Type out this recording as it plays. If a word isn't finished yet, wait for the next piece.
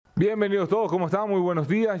Bienvenidos todos, ¿cómo están? Muy buenos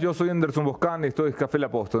días. Yo soy Anderson Boscan, esto es Café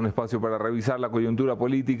La Posta, un espacio para revisar la coyuntura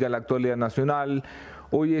política, la actualidad nacional.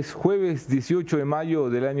 Hoy es jueves 18 de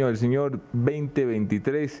mayo del año del Señor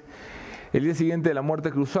 2023. El día siguiente de la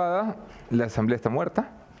muerte cruzada, la asamblea está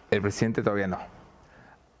muerta, el presidente todavía no.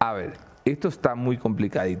 A ver, esto está muy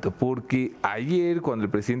complicadito porque ayer cuando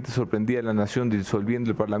el presidente sorprendía a la nación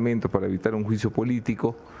disolviendo el parlamento para evitar un juicio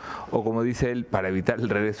político, o como dice él, para evitar el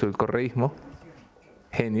regreso del correísmo,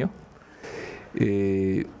 genio,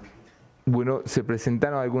 bueno, se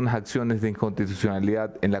presentaron algunas acciones de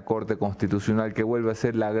inconstitucionalidad en la Corte Constitucional que vuelve a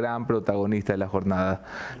ser la gran protagonista de la jornada.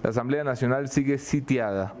 La Asamblea Nacional sigue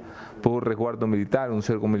sitiada por resguardo militar, un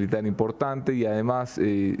cerco militar importante, y además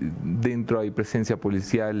dentro hay presencia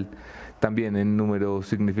policial también en números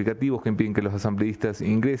significativos que impiden que los asambleístas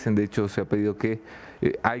ingresen. De hecho, se ha pedido que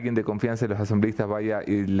alguien de confianza de los asambleístas vaya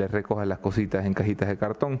y les recoja las cositas en cajitas de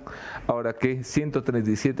cartón. Ahora que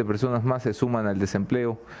 137 personas más se suman al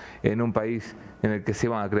desempleo en un país en el que se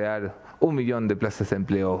van a crear 1 millón de plazas de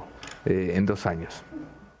empleo en 2 años.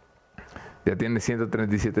 Ya tiene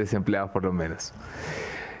 137 desempleados por lo menos.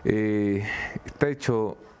 Está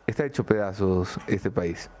hecho pedazos este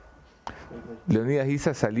país. Leonidas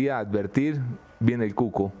Issa salía a advertir, viene el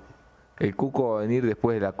cuco. El cuco va a venir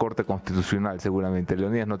después de la Corte Constitucional seguramente.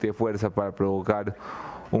 Leonidas no tiene fuerza para provocar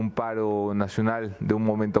un paro nacional de un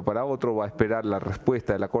momento para otro, va a esperar la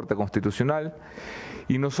respuesta de la Corte Constitucional.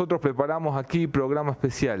 Y nosotros preparamos aquí programa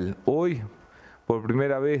especial. Hoy, por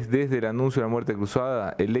primera vez desde el anuncio de la muerte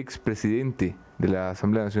cruzada, el expresidente de la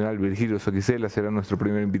Asamblea Nacional, Virgilio Saquicela, será nuestro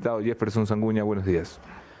primer invitado. Jefferson Sanguña, buenos días.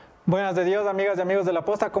 Buenas de Dios, amigas y amigos de La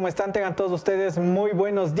Posta, ¿cómo están? Tengan todos ustedes muy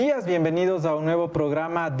buenos días, bienvenidos a un nuevo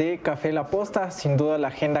programa de Café La Posta. Sin duda la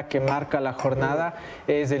agenda que marca la jornada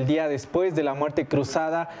es el día después de la muerte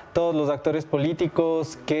cruzada. Todos los actores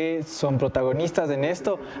políticos que son protagonistas en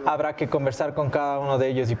esto, habrá que conversar con cada uno de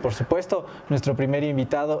ellos. Y por supuesto, nuestro primer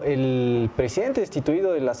invitado, el presidente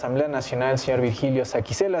destituido de la Asamblea Nacional, el señor Virgilio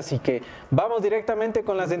Saquicela. Así que vamos directamente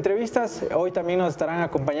con las entrevistas. Hoy también nos estarán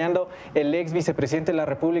acompañando el ex vicepresidente de la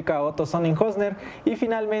República, Otto, Sonnenholzner, y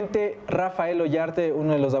finalmente Rafael Oyarte,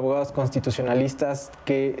 uno de los abogados constitucionalistas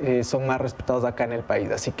que son más respetados acá en el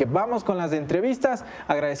país. Así que vamos con las entrevistas,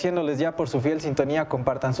 agradeciéndoles ya por su fiel sintonía.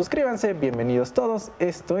 Compartan, suscríbanse, bienvenidos todos.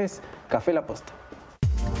 Esto es Café La Posta.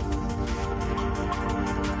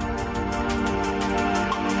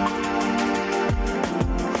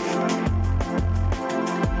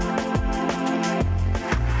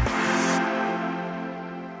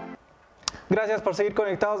 Gracias por seguir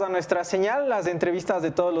conectados a nuestra señal. Las entrevistas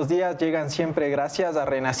de todos los días llegan siempre gracias a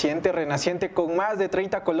Renaciente. Renaciente con más de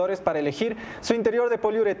 30 colores para elegir. Su interior de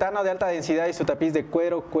poliuretano de alta densidad y su tapiz de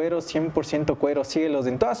cuero, 100% cuero. Síguelos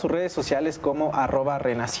en todas sus redes sociales como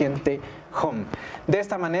 @renacientehome. De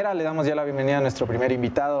esta manera le damos ya la bienvenida a nuestro primer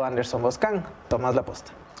invitado, Anderson Boscan. Tomás La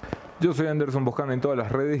Posta. Yo soy Anderson Boscan en todas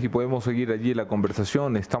las redes y podemos seguir allí la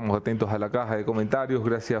conversación. Estamos atentos a la caja de comentarios.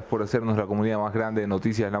 Gracias por hacernos la comunidad más grande de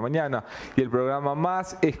Noticias de la Mañana y el programa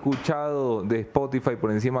más escuchado de Spotify por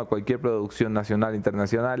encima de cualquier producción nacional e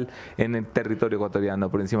internacional en el territorio ecuatoriano,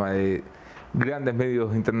 por encima de grandes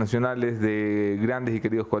medios internacionales, de grandes y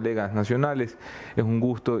queridos colegas nacionales. Es un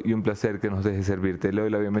gusto y un placer que nos deje servirte. Le doy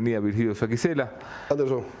la bienvenida a Virgilio Saquicela,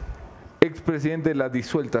 Anderson, expresidente de la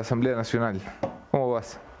disuelta Asamblea Nacional. ¿Cómo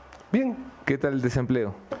vas? Bien. ¿Qué tal el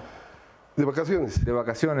desempleo? De vacaciones. De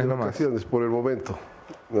vacaciones nomás. De vacaciones por el momento,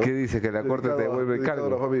 ¿no? ¿Qué dice? ¿Que la Corte te devuelve el cargo? A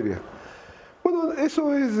la familia. Bueno,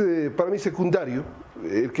 eso es para mí secundario,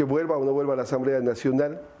 el que vuelva o no vuelva a la Asamblea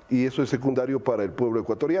Nacional, y eso es secundario para el pueblo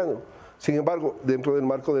ecuatoriano. Sin embargo, dentro del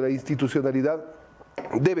marco de la institucionalidad,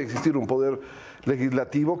 debe existir un poder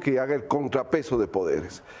legislativo que haga el contrapeso de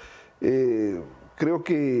poderes. Creo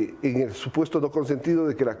que en el supuesto no consentido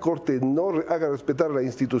de que la Corte no haga respetar la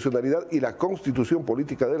institucionalidad y la constitución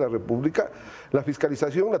política de la República, la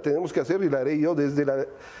fiscalización la tenemos que hacer, y la haré yo desde la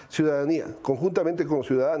ciudadanía, conjuntamente con los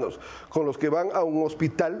ciudadanos, con los que van a un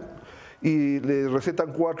hospital y le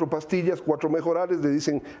recetan 4 pastillas, 4 mejorales, le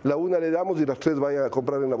dicen la una le damos y las 3 vayan a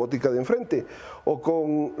comprar en la botica de enfrente, o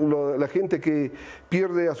con la gente que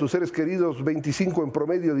pierde a sus seres queridos, 25 en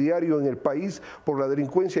promedio diario en el país por la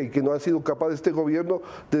delincuencia, y que no ha sido capaz este gobierno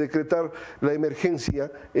de decretar la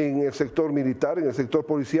emergencia en el sector militar, en el sector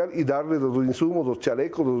policial, y darles los insumos, los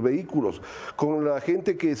chalecos, los vehículos, con la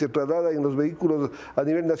gente que se traslada en los vehículos a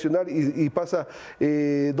nivel nacional y pasa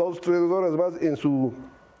 2, 3 horas más en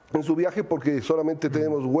su viaje porque solamente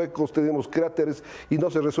tenemos huecos, tenemos cráteres y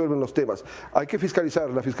no se resuelven los temas. Hay que fiscalizar.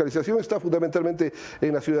 La fiscalización está fundamentalmente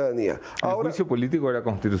en la ciudadanía. ¿El juicio político era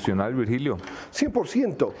constitucional, Virgilio?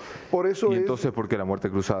 100%. Por eso ¿Y entonces por qué la muerte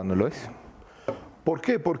cruzada no lo es? ¿Por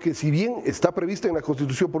qué? Porque si bien está prevista en la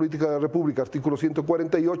Constitución Política de la República, artículo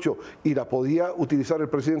 148, y la podía utilizar el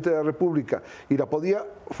presidente de la República y la podía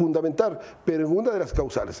fundamentar, pero en una de las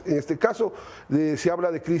causales. En este caso se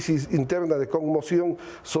habla de crisis interna, de conmoción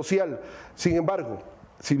social. Sin embargo,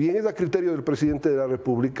 si bien es a criterio del presidente de la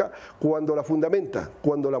República, cuando la fundamenta,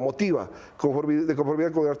 cuando la motiva, de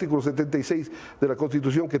conformidad con el artículo 76 de la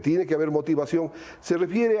Constitución, que tiene que haber motivación, se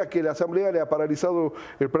refiere a que la Asamblea le ha paralizado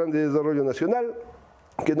el Plan de Desarrollo Nacional,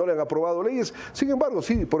 que no le han aprobado leyes. Sin embargo,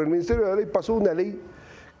 sí, por el Ministerio de la Ley pasó una ley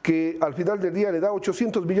que al final del día le da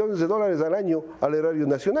 800 millones de dólares al año al erario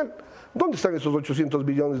nacional. ¿Dónde están esos 800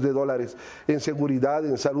 millones de dólares en seguridad,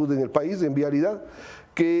 en salud en el país, en vialidad?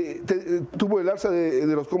 Que tuvo el alza de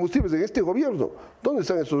los combustibles en este gobierno. ¿Dónde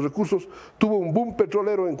están esos recursos? Tuvo un boom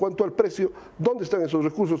petrolero en cuanto al precio. ¿Dónde están esos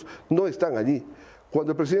recursos? No están allí.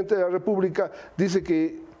 Cuando el presidente de la República dice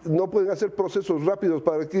que no pueden hacer procesos rápidos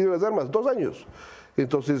para adquirir las armas, 2 años.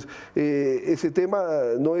 Entonces, ese tema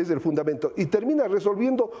no es el fundamento y termina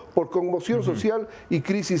resolviendo por conmoción social y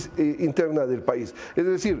crisis interna del país. Es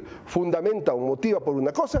decir, fundamenta o motiva por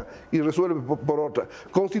una cosa y resuelve por otra.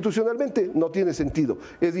 Constitucionalmente no tiene sentido,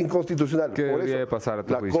 es inconstitucional. ¿Qué por debería eso, pasar a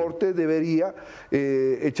tu la juicio? Corte debería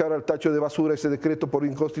echar al tacho de basura ese decreto por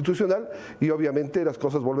inconstitucional y obviamente las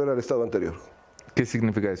cosas volver al estado anterior. ¿Qué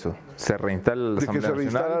significa eso? ¿Se reinstala la De que Asamblea se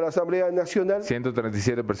reinstala Nacional? la Asamblea Nacional.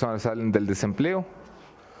 137 personas salen del desempleo.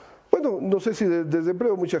 Bueno, no sé si del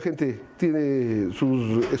desempleo mucha gente tiene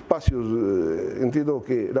sus espacios, entiendo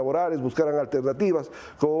que laborales, buscarán alternativas.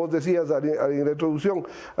 Como vos decías en la introducción,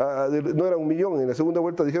 no era 1 millón, en la segunda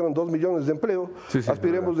vuelta dijeron 2 millones de empleo. Sí, sí,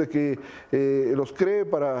 aspiremos de que los cree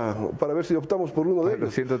para ver si optamos por uno de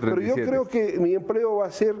ellos. 137. Pero yo creo que mi empleo va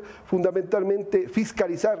a ser fundamentalmente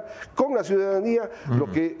fiscalizar con la ciudadanía lo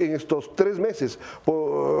que en estos 3 meses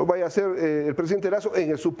vaya a hacer el presidente Lasso,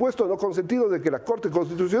 en el supuesto no consentido de que la Corte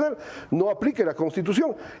Constitucional no aplique la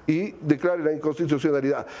Constitución y declare la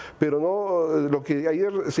inconstitucionalidad. Pero no lo que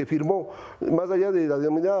ayer se firmó, más allá de la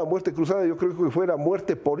denominada muerte cruzada, yo creo que fue la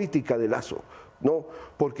muerte política de Lasso, ¿no?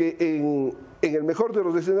 Porque en el mejor de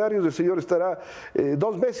los escenarios el señor estará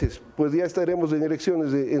 2 meses, pues ya estaremos en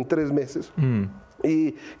elecciones en 3 meses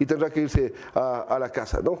y tendrá que irse a la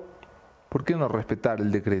casa, ¿no? ¿Por qué no respetar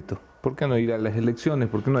el decreto? ¿Por qué no ir a las elecciones?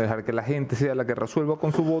 ¿Por qué no dejar que la gente sea la que resuelva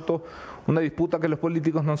con su voto una disputa que los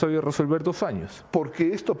políticos no han sabido resolver 2 años?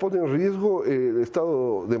 Porque esto pone en riesgo el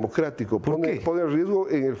Estado democrático, pone en riesgo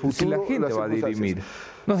en el futuro. Si la gente va a dirimir,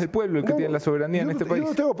 no es el pueblo el que tiene la soberanía en este país. Yo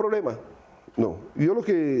no tengo problema. No, yo lo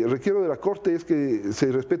que requiero de la Corte es que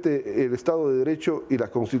se respete el Estado de Derecho y la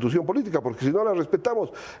Constitución política, porque si no la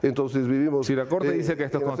respetamos, entonces vivimos... Si la Corte dice que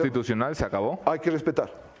esto es constitucional, ¿se acabó? Hay que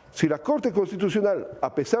respetar. Si la Corte Constitucional,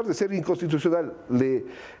 a pesar de ser inconstitucional, le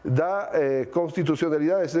da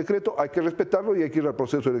constitucionalidad a ese decreto, hay que respetarlo y hay que ir al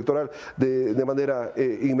proceso electoral de manera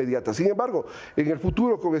inmediata. Sin embargo, en el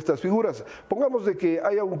futuro con estas figuras, pongamos de que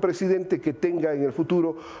haya un presidente que tenga en el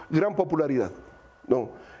futuro gran popularidad, ¿no?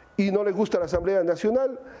 Y no le gusta la Asamblea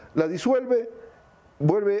Nacional, la disuelve,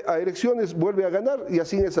 vuelve a elecciones, vuelve a ganar y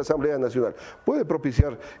así es Asamblea Nacional. Puede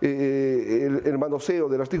propiciar el manoseo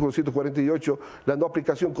del artículo 148, la no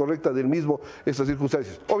aplicación correcta del mismo, estas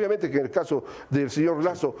circunstancias. Obviamente que en el caso del señor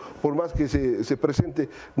Lasso, por más que se presente,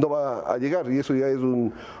 no va a llegar y eso ya es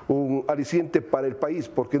un aliciente para el país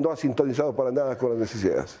porque no ha sintonizado para nada con las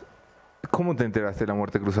necesidades. ¿Cómo te enteraste de la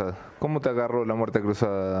muerte cruzada? ¿Cómo te agarró la muerte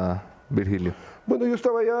cruzada, Virgilio? Bueno, yo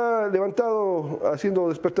estaba ya levantado haciendo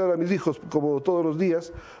despertar a mis hijos como todos los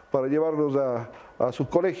días para llevarlos a su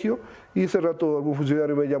colegio y ese rato algún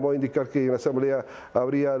funcionario me llamó a indicar que en la asamblea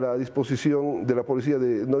habría la disposición de la policía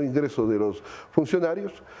de no ingreso de los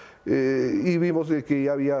funcionarios y vimos de que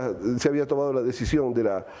se había tomado la decisión de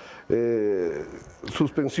la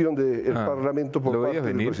suspensión del Parlamento por parte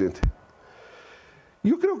del presidente.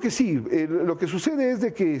 Yo creo que sí, lo que sucede es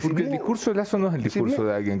de que... Porque el discurso de Lasso no es el discurso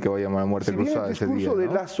de alguien que va a llamar a muerte cruzada ese día, ¿no? El discurso de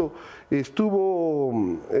Lasso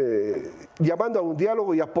estuvo llamando a un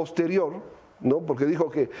diálogo y a posterior, ¿no? Porque dijo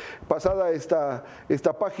que pasada esta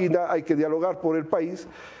página hay que dialogar por el país,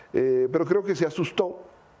 pero creo que se asustó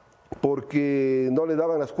porque no le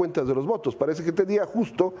daban las cuentas de los votos. Parece que tenía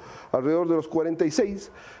justo alrededor de los 46,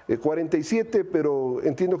 47, pero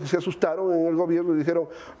entiendo que se asustaron en el gobierno y dijeron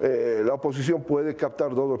la oposición puede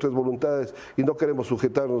captar 2 o 3 voluntades y no queremos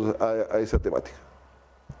sujetarnos a esa temática.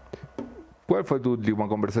 ¿Cuál fue tu última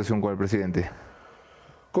conversación con el presidente?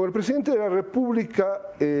 Con el presidente de la República,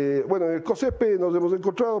 bueno, en el COSEPE nos hemos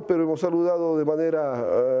encontrado, pero hemos saludado de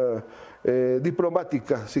manera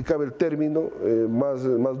diplomática, si cabe el término, más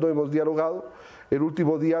no hemos dialogado. El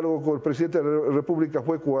último diálogo con el presidente de la República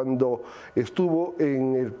fue cuando estuvo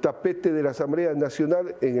en el tapete de la Asamblea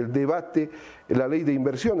Nacional en el debate en la ley de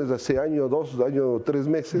inversiones hace año, 3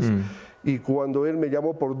 meses, y cuando él me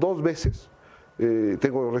llamó por 2 veces,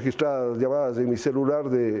 tengo registradas llamadas en mi celular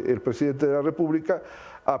del presidente de la República,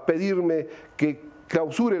 a pedirme que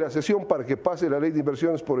clausure la sesión para que pase la ley de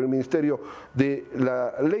inversiones por el Ministerio de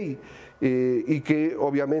la Ley y que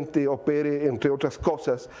obviamente opere, entre otras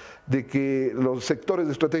cosas, de que los sectores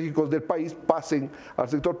estratégicos del país pasen al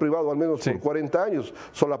sector privado al menos por 40 años,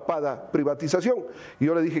 solapada privatización. Y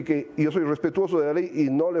yo le dije que yo soy respetuoso de la ley y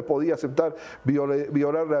no le podía aceptar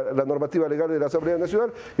violar la normativa legal de la Asamblea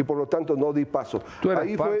Nacional y por lo tanto no di paso. Tú eras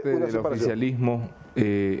Ahí parte fue una del separación. oficialismo,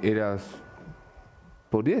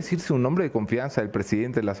 podría decirse un hombre de confianza del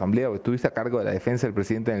presidente de la Asamblea, o estuviste a cargo de la defensa del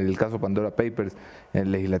presidente en el caso Pandora Papers en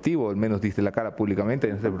el legislativo, al menos diste la cara públicamente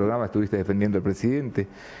en este programa, estuviste defendiendo al presidente.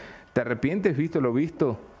 ¿Te arrepientes, visto lo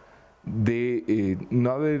visto, de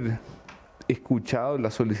no haber escuchado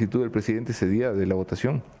la solicitud del presidente ese día de la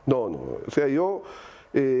votación? No, o sea, yo,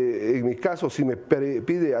 en mi caso, si me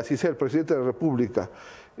pide, así sea el presidente de la República,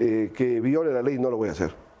 que viole la ley, no lo voy a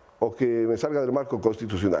hacer, o que me salga del marco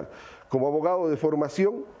constitucional. Como abogado de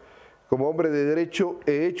formación, como hombre de derecho,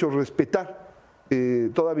 he hecho respetar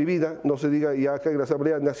toda mi vida, no se diga ya acá en la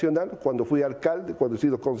Asamblea Nacional, cuando fui alcalde, cuando he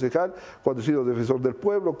sido concejal, cuando he sido defensor del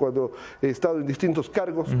pueblo, cuando he estado en distintos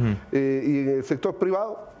cargos y en el sector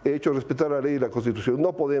privado, he hecho respetar la ley y la Constitución.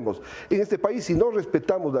 No podemos, en este país, si no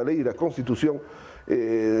respetamos la ley y la Constitución,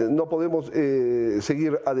 no podemos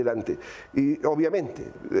seguir adelante. Y obviamente,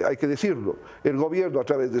 hay que decirlo, el gobierno a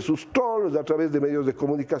través de sus trolls, a través de medios de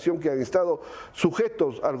comunicación que han estado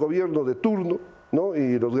sujetos al gobierno de turno, ¿no?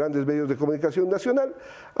 Y los grandes medios de comunicación nacional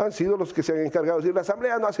han sido los que se han encargado de decir la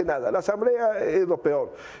Asamblea no hace nada, la Asamblea es lo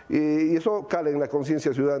peor, y eso cala en la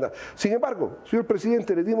conciencia ciudadana. Sin embargo, señor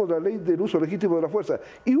presidente, le dimos la ley del uso legítimo de la fuerza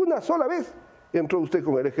y una sola vez entró usted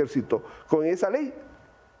con el ejército, con esa ley,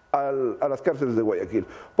 a las cárceles de Guayaquil.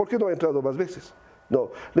 ¿Por qué no ha entrado más veces?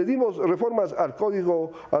 No, le dimos reformas al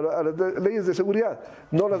código, a las leyes de seguridad,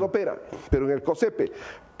 no las opera, pero en el COSEPE,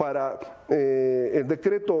 para el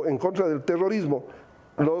decreto en contra del terrorismo,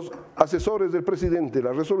 los asesores del presidente,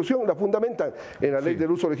 la resolución la fundamentan en la ley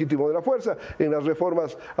del uso legítimo de la fuerza, en las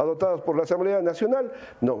reformas adoptadas por la Asamblea Nacional,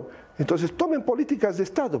 no. Entonces tomen políticas de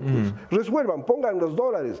Estado, pues, resuelvan, pongan los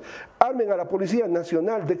dólares, armen a la Policía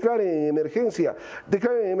Nacional, declaren en emergencia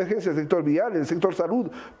el sector vial, el sector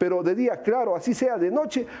salud, pero de día, claro, así sea de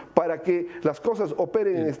noche, para que las cosas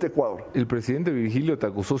operen en este Ecuador. El presidente Virgilio te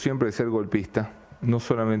acusó siempre de ser golpista, no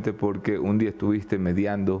solamente porque un día estuviste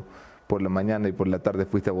mediando por la mañana y por la tarde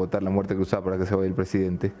fuiste a votar la muerte cruzada para que se vaya el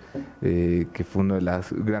presidente, que fue una de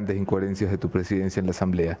las grandes incoherencias de tu presidencia en la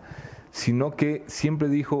Asamblea, sino que siempre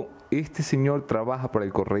dijo, este señor trabaja para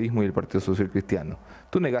el correísmo y el Partido Social Cristiano.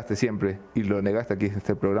 Tú negaste siempre, y lo negaste aquí en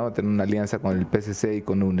este programa, tener una alianza con el PSC y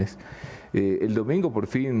con UNES. El domingo por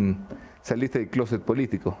fin saliste del closet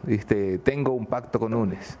político, dijiste, tengo un pacto con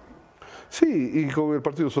UNES. Sí, y con el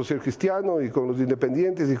Partido Social Cristiano y con los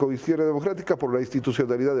independientes y con Izquierda Democrática por la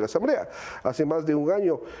institucionalidad de la Asamblea. Hace más de un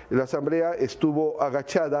año la Asamblea estuvo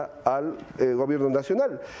agachada al gobierno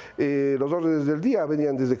nacional. Los órdenes del día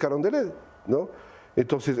venían desde Carondelet, ¿no?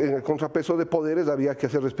 Entonces, en el contrapeso de poderes había que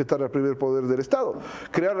hacer respetar al primer poder del Estado,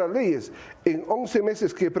 crear las leyes. En 11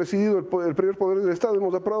 meses que he presidido el primer poder del Estado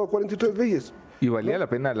hemos aprobado 43 leyes. ¿Y valía la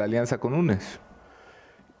pena la alianza con UNES?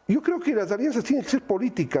 Yo creo que las alianzas tienen que ser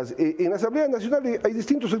políticas. En la Asamblea Nacional hay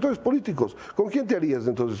distintos sectores políticos. ¿Con quién te alías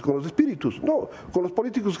entonces? ¿Con los espíritus? No, con los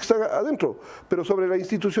políticos que están adentro. Pero sobre la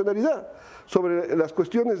institucionalidad, sobre las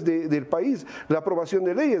cuestiones del país, la aprobación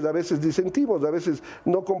de leyes, a veces disentimos, a veces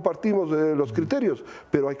no compartimos los criterios,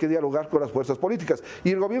 pero hay que dialogar con las fuerzas políticas. Y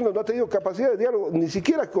el gobierno no ha tenido capacidad de diálogo, ni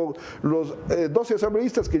siquiera con los 12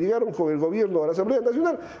 asambleístas que llegaron con el gobierno a la Asamblea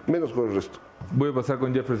Nacional, menos con el resto. Voy a pasar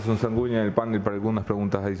con Jefferson Sanguña en el panel para algunas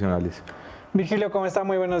preguntas adicionales. Virgilio, ¿cómo está?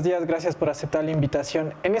 Muy buenos días, gracias por aceptar la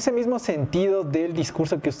invitación. En ese mismo sentido del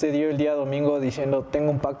discurso que usted dio el día domingo diciendo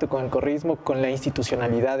tengo un pacto con el correísmo, con la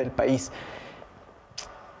institucionalidad del país.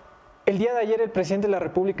 El día de ayer el presidente de la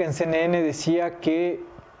República en CNN decía que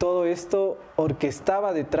todo esto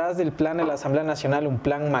orquestaba detrás del plan de la Asamblea Nacional, un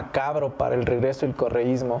plan macabro para el regreso del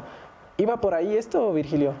correísmo. ¿Iba por ahí esto,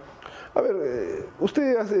 Virgilio? A ver,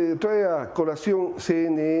 usted trae a colación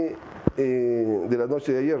CNN de la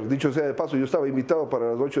noche de ayer. Dicho sea de paso, yo estaba invitado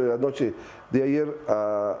para las 8 de la noche de ayer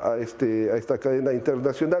a esta cadena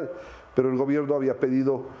internacional pero el gobierno había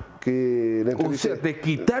pedido que la entrevista... O sea, te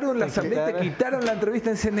quitaron la asamblea, te quitaron la entrevista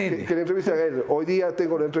en CNN. Que la entrevista a él. Hoy día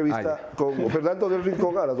tengo la entrevista con Fernando del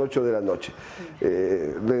Rincón a las 8 de la noche.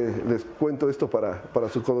 Les cuento esto para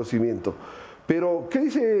su conocimiento. Pero, ¿qué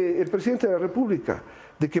dice el presidente de la República?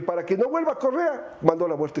 De que para que no vuelva Correa, mandó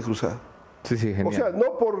la muerte cruzada. Sí, genial. O sea,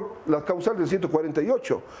 no por la causal del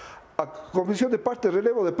 148, a comisión de parte,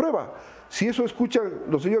 relevo de prueba. Si eso escuchan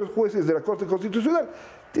los señores jueces de la Corte Constitucional,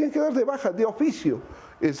 tienen que dar de baja, de oficio,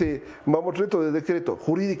 ese mamotreto de decreto,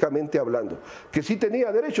 jurídicamente hablando, que sí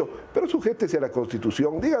tenía derecho, pero sujétese a la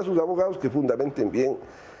Constitución, diga a sus abogados que fundamenten bien.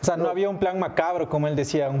 O sea, no había un plan macabro, como él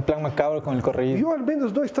decía, un plan macabro con el correísmo. Yo al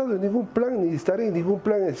menos no he estado en ningún plan, ni estaré en ningún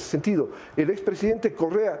plan en ese sentido. El expresidente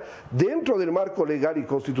Correa, dentro del marco legal y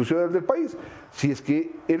constitucional del país, si es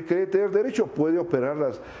que él cree tener derecho, puede operar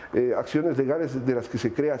las acciones legales de las que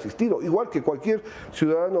se cree asistido, igual que cualquier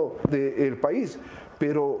ciudadano del país.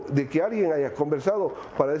 Pero de que alguien haya conversado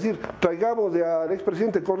para decir, traigamos al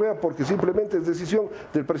expresidente Correa porque simplemente es decisión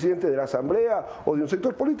del presidente de la Asamblea o de un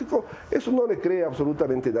sector político, eso no le cree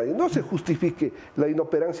absolutamente nadie. No se justifique la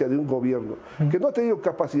inoperancia de un gobierno que no ha tenido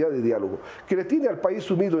capacidad de diálogo, que le tiene al país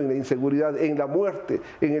sumido en la inseguridad, en la muerte,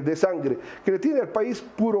 en el desangre, que le tiene al país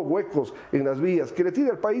puro huecos en las vías, que le tiene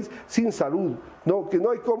al país sin salud, ¿no? Que no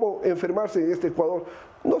hay cómo enfermarse en este Ecuador.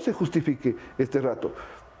 No se justifique este rato.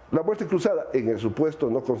 La muerte cruzada, en el supuesto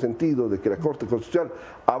no consentido de que la Corte Constitucional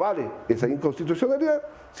avale esa inconstitucionalidad,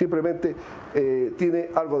 simplemente tiene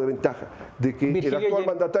algo de ventaja, de que el actual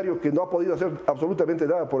mandatario, que no ha podido hacer absolutamente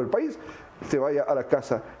nada por el país, se vaya a la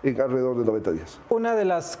casa en alrededor de 90 días. Una de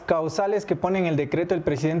las causales que pone en el decreto, el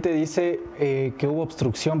presidente dice que hubo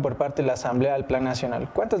obstrucción por parte de la Asamblea al Plan Nacional.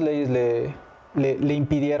 ¿Cuántas leyes le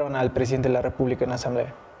impidieron al presidente de la República en la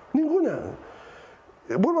Asamblea? Ninguna.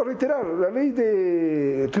 Vuelvo a reiterar, la ley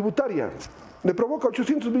tributaria le provoca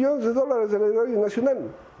 800 millones de dólares de la ley nacional.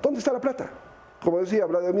 ¿Dónde está la plata? Como decía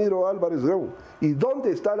Vladimiro Álvarez Grau. ¿Y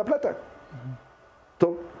dónde está la plata?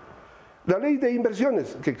 La ley de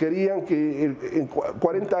inversiones, que querían que en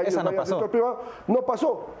 40 años vaya al sector privado, no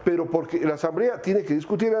pasó, pero porque la Asamblea tiene que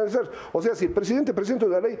discutir y analizar. O sea, si el presidente presenta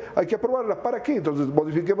una ley, hay que aprobarla. ¿Para qué? Entonces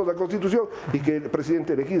modifiquemos la Constitución y que el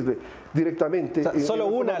presidente legisle directamente. O sea, solo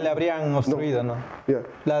una le habrían obstruido, ¿no? Yeah.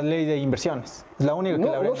 La ley de inversiones. Es la única que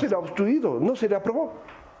le habrían no se le ha obstruido, no se le aprobó.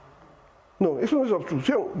 No, eso no es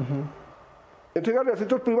obstrucción. Entregarle al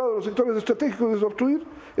sector privado los sectores estratégicos es obstruir.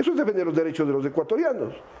 Eso es defender los derechos de los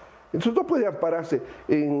ecuatorianos. Entonces no puede ampararse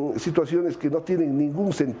en situaciones que no tienen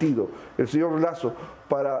ningún sentido el señor Lasso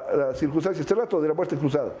para las circunstancias, este rato de la muerte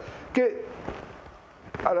cruzada, que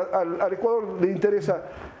al Ecuador le interesa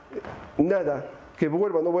nada que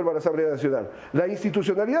vuelva o no vuelva a la Asamblea Nacional. La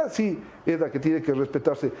institucionalidad sí es la que tiene que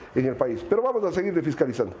respetarse en el país, pero vamos a seguir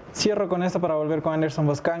fiscalizando. Cierro con esto para volver con Anderson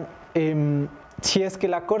Boscan. Si es que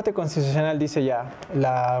la Corte Constitucional dice ya,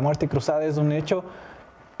 la muerte cruzada es un hecho,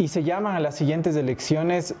 y se llaman a las siguientes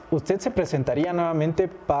elecciones, ¿usted se presentaría nuevamente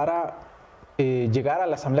para llegar a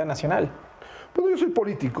la Asamblea Nacional? Bueno, yo soy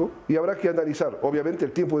político y habrá que analizar. Obviamente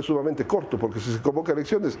el tiempo es sumamente corto, porque si se convoca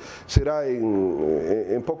elecciones será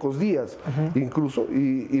en pocos días incluso,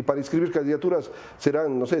 y para inscribir candidaturas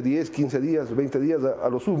serán, no sé, 10, 15 días, 20 días a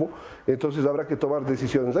lo sumo. Entonces habrá que tomar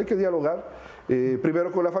decisiones. Hay que dialogar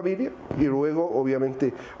primero con la familia y luego,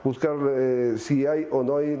 obviamente, buscar si hay o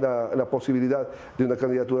no hay la posibilidad de una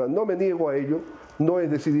candidatura. No me niego a ello. No he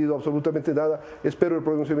decidido absolutamente nada. Espero el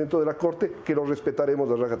pronunciamiento de la Corte, que lo respetaremos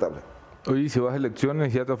a rajatabla. Oye, si vas a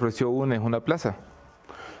elecciones, ya te ofreció una plaza.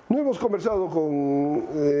 No hemos conversado con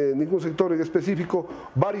ningún sector en específico,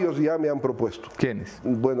 varios ya me han propuesto. ¿Quiénes?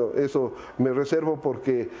 Bueno, eso me reservo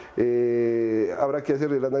porque habrá que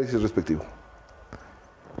hacer el análisis respectivo.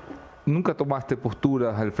 ¿Nunca tomaste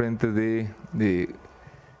posturas al frente de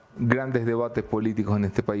grandes debates políticos en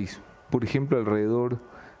este país? Por ejemplo, alrededor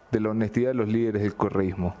de la honestidad de los líderes del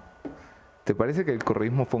correísmo. ¿Te parece que el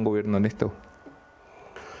correísmo fue un gobierno honesto?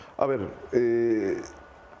 A ver,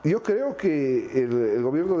 yo creo que el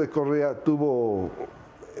gobierno de Correa tuvo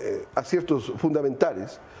aciertos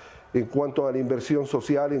fundamentales en cuanto a la inversión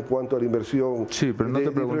social, en cuanto a la inversión. Sí, pero no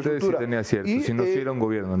te pregunté si tenía acierto, sino si era un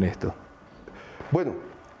gobierno honesto.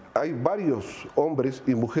 Bueno, hay varios hombres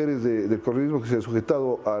y mujeres del correísmo que se han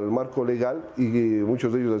sujetado al marco legal y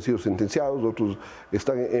muchos de ellos han sido sentenciados, otros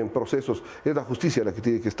están en procesos. Es la justicia la que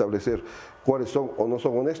tiene que establecer cuáles son o no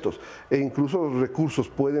son honestos. E incluso los recursos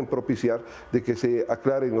pueden propiciar de que se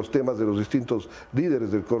aclaren los temas de los distintos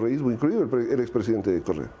líderes del correísmo, incluido el expresidente de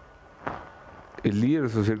Correa. ¿El líder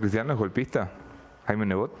social cristiano es golpista? ¿Jaime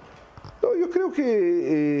Nebot? No, yo creo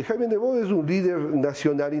que Jaime Nebot es un líder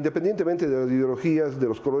nacional, independientemente de las ideologías, de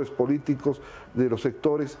los colores políticos, de los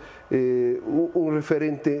sectores, un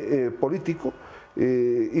referente político,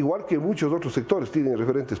 igual que muchos otros sectores tienen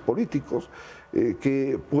referentes políticos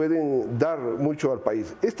que pueden dar mucho al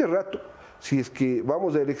país. Este rato, si es que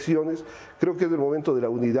vamos a elecciones, creo que es el momento de la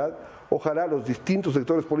unidad. Ojalá los distintos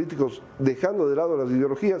sectores políticos, dejando de lado las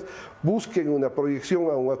ideologías, busquen una proyección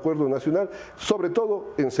a un acuerdo nacional, sobre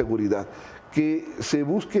todo en seguridad, que se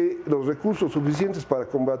busque los recursos suficientes para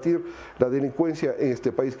combatir la delincuencia en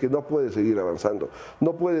este país, que no puede seguir avanzando,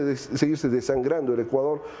 no puede seguirse desangrando el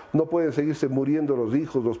Ecuador, no pueden seguirse muriendo los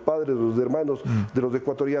hijos, los padres, los hermanos de los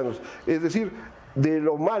ecuatorianos. Es decir, de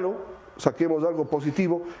lo malo saquemos algo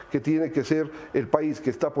positivo, que tiene que ser el país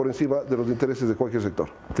que está por encima de los intereses de cualquier sector.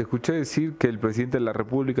 Te escuché decir que el presidente de la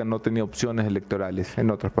República no tenía opciones electorales,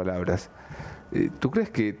 en otras palabras. ¿Tú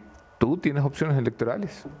crees que tú tienes opciones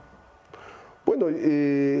electorales? Bueno,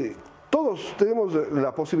 todos tenemos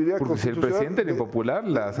la posibilidad porque si el presidente era impopular,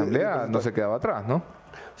 la Asamblea no se quedaba atrás, ¿no?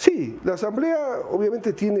 Sí, la Asamblea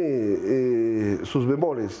obviamente tiene sus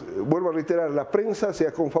bemoles. Vuelvo a reiterar, la prensa se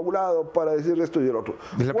ha confabulado para decir esto y el otro.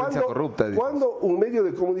 Es la prensa corrupta. Cuando un medio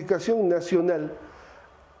de comunicación nacional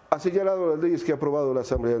ha señalado las leyes que ha aprobado la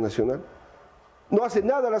Asamblea Nacional, no hace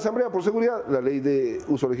nada la Asamblea por seguridad, la ley de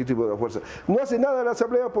uso legítimo de la fuerza. No hace nada la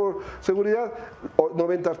Asamblea por seguridad,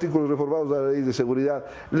 90 artículos reformados de la ley de seguridad,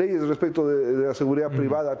 leyes respecto de la seguridad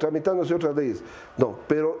privada, tramitándose otras leyes. No,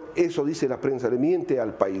 pero eso dice la prensa, le miente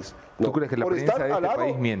al país. No. ¿Tú crees que la prensa de este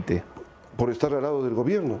país miente? Por estar al lado del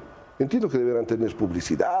gobierno. Entiendo que deberán tener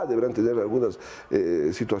publicidad, deberán tener algunas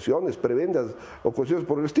situaciones, prebendas o cuestiones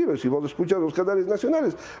por el estilo. Y si vos escuchas los canales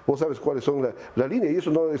nacionales, vos sabes cuáles son la línea, y eso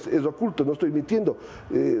no es oculto, no estoy mintiendo.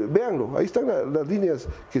 Véanlo, ahí están las líneas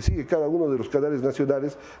que sigue cada uno de los canales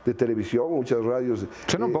nacionales de televisión, muchas radios.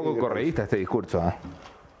 Suena un poco correísta este discurso, ¿eh?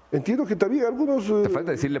 Entiendo que también algunos... Te falta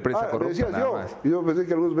decirle prensa corrupta, nada más. Yo pensé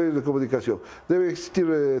que algunos medios de comunicación. Debe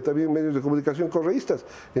existir también medios de comunicación correístas,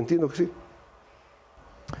 entiendo que sí.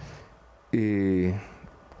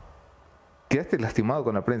 ¿Quedaste lastimado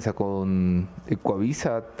con la prensa, con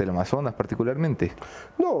Ecuavisa, Teleamazonas particularmente?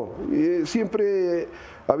 No, siempre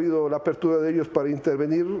ha habido la apertura de ellos para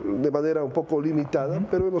intervenir de manera un poco limitada,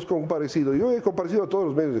 pero hemos comparecido. Yo he comparecido a todos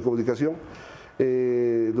los medios de comunicación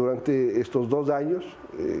durante estos 2 años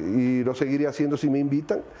y lo seguiré haciendo si me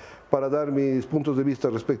invitan para dar mis puntos de vista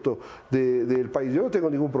respecto del país. Yo no tengo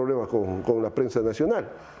ningún problema con la prensa nacional,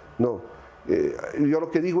 no. Yo lo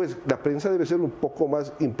que digo es, la prensa debe ser un poco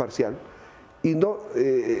más imparcial y no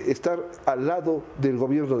estar al lado del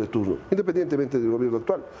gobierno de turno, independientemente del gobierno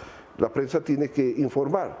actual. La prensa tiene que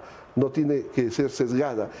informar, no tiene que ser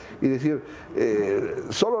sesgada y decir,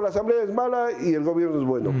 solo la Asamblea es mala y el gobierno es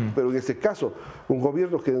bueno. Pero en este caso, un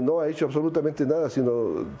gobierno que no ha hecho absolutamente nada,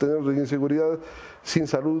 sino tener inseguridad, sin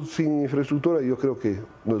salud, sin infraestructura, yo creo que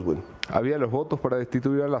no es bueno. ¿Había los votos para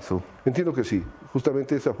destituir a Lazo? Entiendo que sí.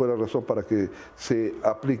 Justamente esa fue la razón para que se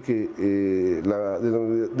aplique la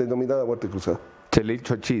denominada muerte cruzada. Chelei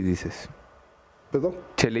Choachí, dices. ¿Perdón?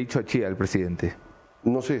 Chelei Choachí al presidente.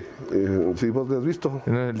 No sé, si vos lo has visto.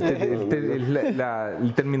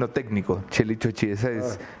 El término técnico, Chelei Choachí, ese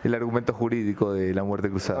es el argumento jurídico de la muerte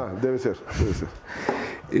cruzada. Debe ser, debe ser.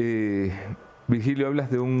 Virgilio, hablas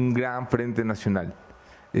de un gran frente nacional.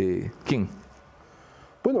 ¿Quién?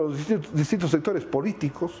 Bueno, los distintos sectores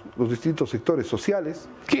políticos, los distintos sectores sociales.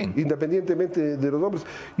 ¿Quién? Independientemente de los nombres.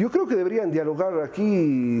 Yo creo que deberían dialogar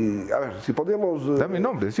aquí, a ver, si podemos... Dame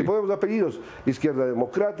nombres, sí. Si podemos apellidos, Izquierda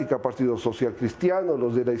Democrática, Partido Social Cristiano,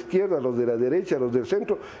 los de la izquierda, los de la derecha, los del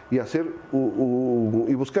centro, y hacer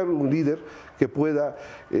y buscar un líder que pueda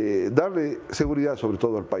darle seguridad sobre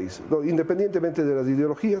todo al país, ¿no? Independientemente de las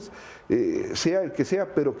ideologías, sea el que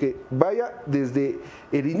sea, pero que vaya desde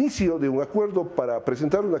el inicio de un acuerdo para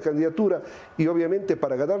presentar una candidatura y obviamente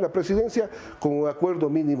para ganar la presidencia con un acuerdo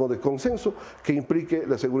mínimo de consenso que implique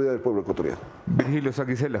la seguridad del pueblo ecuatoriano. Virgilio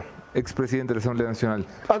Saquicela, expresidente de la Asamblea Nacional.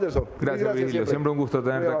 Anderson. Gracias Virgilio, siempre un gusto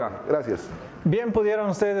tenerte acá. Gracias. Bien, pudieron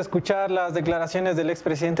ustedes escuchar las declaraciones del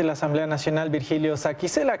expresidente de la Asamblea Nacional, Virgilio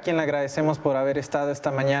Saquicela, a quien le agradecemos por haber estado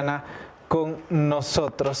esta mañana con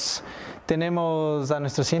nosotros. ¿Tenemos a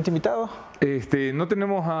nuestro siguiente invitado? No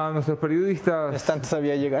tenemos a nuestros periodistas. Están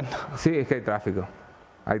todavía llegando. Sí, es que hay tráfico.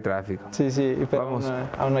 Hay tráfico. Sí, pero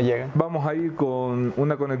aún no llegan. Vamos a ir con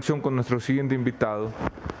una conexión con nuestro siguiente invitado.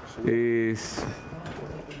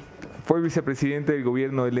 Fue vicepresidente del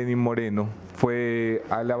gobierno de Lenín Moreno. Fue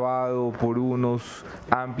alabado por unos,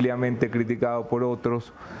 ampliamente criticado por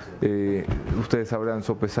otros. Ustedes sabrán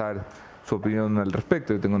sopesar su opinión al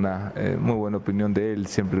respecto. Yo tengo una muy buena opinión de él,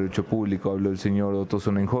 siempre lo he hecho público. Habló el señor Otto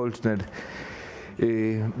Sonnenholzner.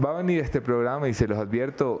 Va a venir a este programa y se los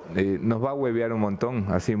advierto, nos va a huevear un montón,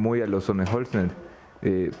 así muy a los Sonnenholzner,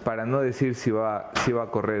 para no decir si va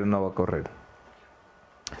a correr o no va a correr.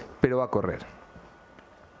 Pero va a correr.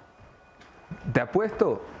 Te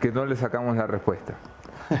apuesto que no le sacamos la respuesta,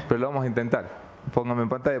 pero lo vamos a intentar. Póngame en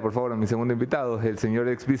pantalla, por favor, a mi segundo invitado, el señor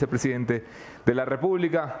ex vicepresidente de la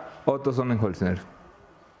República, Otto Sonnenholzner.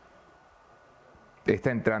 Está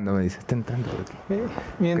entrando, me dice, está entrando por aquí.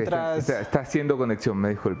 Mientras... Está haciendo conexión, me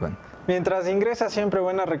disculpan. Mientras ingresa, siempre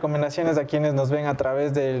buenas recomendaciones a quienes nos ven a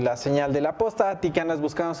través de la señal de la posta. A ti que andas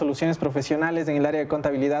buscando soluciones profesionales en el área de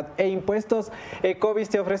contabilidad e impuestos, Ecovis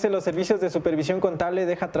te ofrece los servicios de supervisión contable.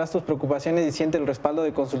 Deja atrás tus preocupaciones y siente el respaldo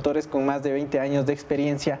de consultores con más de 20 años de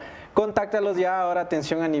experiencia. Contáctalos ya. Ahora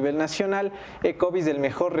atención a nivel nacional. Ecovis, el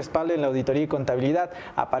mejor respaldo en la auditoría y contabilidad.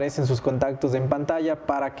 Aparecen sus contactos en pantalla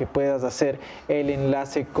para que puedas hacer el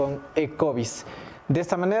enlace con Ecovis. De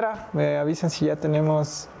esta manera, me avisen si ya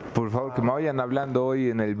tenemos... Por favor, que me vayan hablando hoy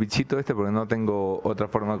en el bichito este, porque no tengo otra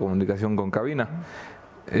forma de comunicación con cabina.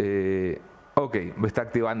 Ok, me está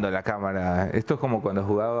activando la cámara. Esto es como cuando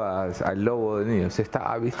jugabas al lobo de niño. Se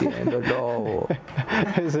estaba vistiendo el lobo.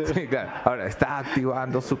 Sí, claro. Ahora está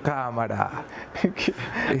activando su cámara.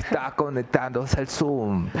 Está conectándose al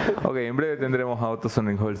Zoom. Ok, en breve tendremos a Otto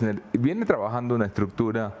Sonnenholzner. Viene trabajando una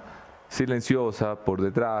estructura silenciosa por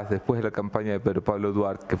detrás, después de la campaña de Pedro Pablo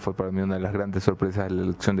Duarte, que fue para mí una de las grandes sorpresas de la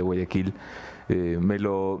elección de Guayaquil. Me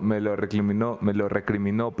lo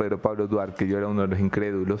recriminó Pedro Pablo Duarte, que yo era uno de los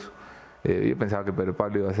incrédulos. Yo pensaba que Pedro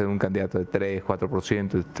Pablo iba a ser un candidato de 3,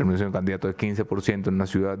 4%, terminó siendo un candidato de 15% en una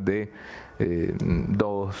ciudad de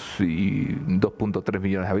 2.3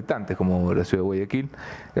 millones de habitantes, como la ciudad de Guayaquil.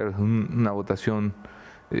 Es una votación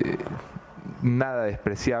nada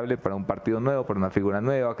despreciable para un partido nuevo, para una figura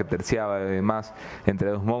nueva que terciaba además entre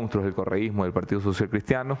dos monstruos, el correísmo y el Partido Social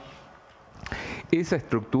Cristiano. Esa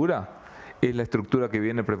estructura es la estructura que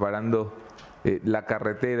viene preparando la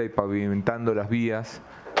carretera y pavimentando las vías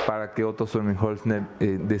para que Otto Sonnenholzner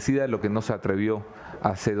decida lo que no se atrevió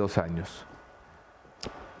hace 2 años.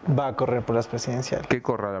 Va a correr por las presidenciales. Que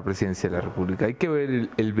corra la presidencia de la República. Hay que ver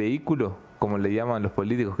el vehículo, como le llaman los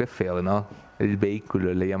políticos, que es feo, ¿no? El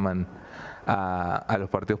vehículo le llaman a los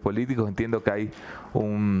partidos políticos. Entiendo que hay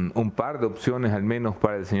un par de opciones al menos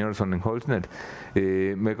para el señor Sonnenholzner.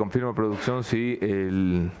 Me confirma producción si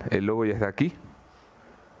el logo ya está aquí.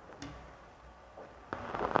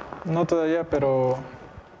 No todavía, pero...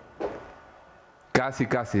 Casi,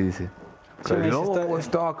 dice. Sí, el lobo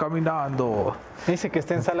está caminando. Dice que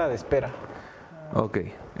está en sala de espera. Ok,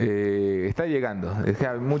 está llegando. Es que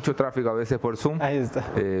hay mucho tráfico a veces por Zoom. Ahí está.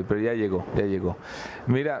 Pero ya llegó.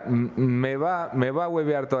 Mira, me va a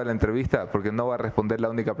huevear toda la entrevista porque no va a responder la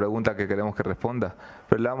única pregunta que queremos que responda.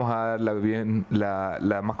 Pero le vamos a dar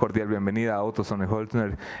la más cordial bienvenida a Otto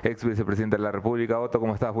Sonnenholzner, ex vicepresidente de la República. Otto,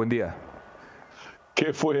 ¿cómo estás? Buen día.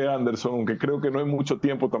 ¿Qué fue, Anderson? Aunque creo que no hay mucho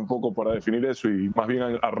tiempo tampoco para definir eso, y más bien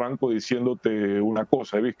arranco diciéndote una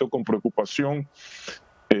cosa. He visto con preocupación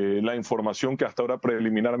la información que hasta ahora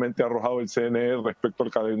preliminarmente ha arrojado el CNE respecto al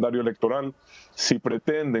calendario electoral. Si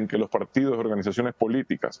pretenden que los partidos y organizaciones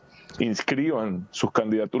políticas inscriban sus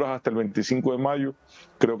candidaturas hasta el 25 de mayo,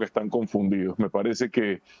 creo que están confundidos. Me parece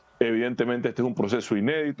que evidentemente este es un proceso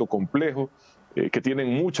inédito, complejo, que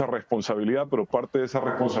tienen mucha responsabilidad, pero parte de esa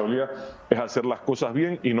responsabilidad es hacer las cosas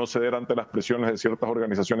bien y no ceder ante las presiones de ciertas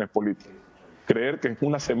organizaciones políticas. Creer que en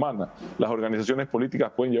una semana las organizaciones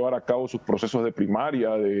políticas pueden llevar a cabo sus procesos de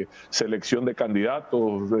primaria, de selección de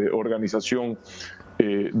candidatos, de organización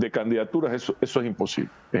de candidaturas, eso es imposible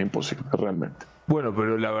realmente. Bueno,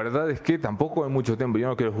 pero la verdad es que tampoco hay mucho tiempo. Yo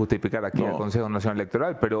no quiero justificar aquí al Consejo Nacional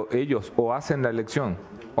Electoral, pero ellos o hacen la elección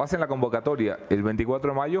o hacen la convocatoria el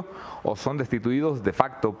 24 de mayo o son destituidos de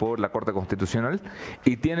facto por la Corte Constitucional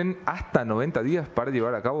y tienen hasta 90 días para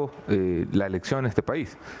llevar a cabo la elección en este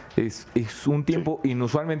país. Es un tiempo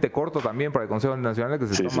inusualmente corto también para el Consejo Nacional, que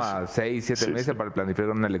se toma 6, 7 meses para planificar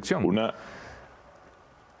una elección.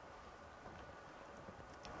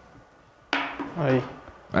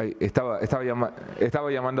 Ahí, estaba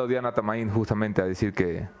llamando a Diana Tamaín justamente a decir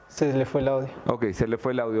que... Se le fue el audio. Ok, se le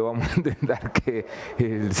fue el audio. Vamos a intentar que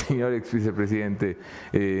el señor ex vicepresidente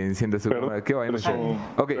encienda su cámara. ¿Qué va?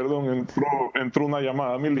 Okay. Perdón, entró una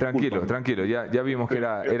llamada. Tranquilo. Ya vimos que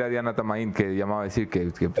era Diana Tamaín que llamaba a decir que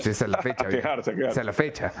pues esa es la fecha. Quejarse. Esa es la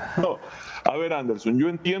fecha. No, a ver, Anderson, yo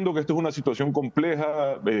entiendo que esto es una situación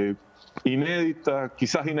compleja, inédita,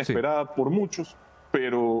 quizás inesperada por muchos,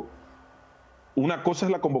 pero Una cosa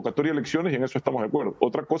es la convocatoria de elecciones y en eso estamos de acuerdo.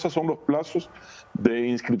 Otra cosa son los plazos de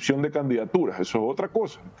inscripción de candidaturas. Eso es otra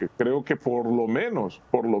cosa, que creo que por lo menos,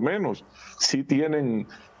 sí tienen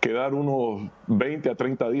que dar unos 20 a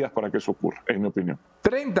 30 días para que eso ocurra, en mi opinión.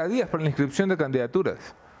 30 días para la inscripción de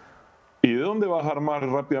candidaturas. ¿Y de dónde vas a armar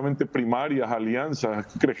rápidamente primarias, alianzas?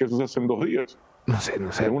 ¿Crees que eso se hace en 2 días? No sé.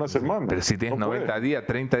 En una semana. Pero si tienes 90 días,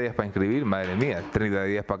 30 días para inscribir, madre mía, 30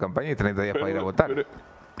 días para campaña y 30 días para ir a votar. Pero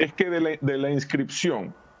es que de la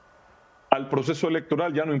inscripción al proceso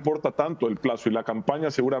electoral ya no importa tanto el plazo y la campaña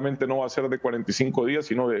seguramente no va a ser de 45 días,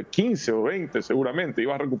 sino de 15 o 20 seguramente, y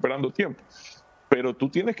vas recuperando tiempo. Pero tú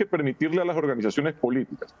tienes que permitirle a las organizaciones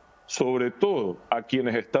políticas, sobre todo a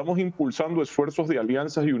quienes estamos impulsando esfuerzos de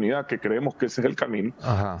alianzas y unidad, que creemos que ese es el camino,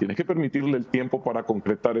 tienes que permitirle el tiempo para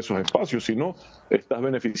concretar esos espacios, si no, estás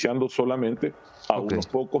beneficiando solamente a unos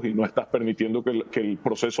pocos y no estás permitiendo que el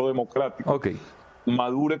proceso democrático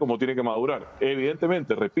madure como tiene que madurar.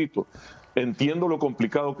 Evidentemente, repito, entiendo lo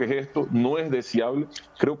complicado que es esto, no es deseable,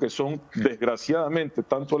 creo que son desgraciadamente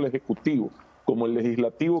tanto el Ejecutivo como el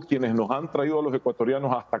Legislativo quienes nos han traído a los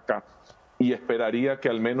ecuatorianos hasta acá, y esperaría que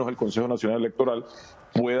al menos el Consejo Nacional Electoral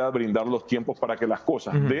pueda brindar los tiempos para que las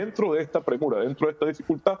cosas dentro de esta premura, dentro de esta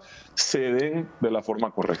dificultad, se den de la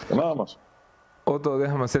forma correcta, nada más. Otto,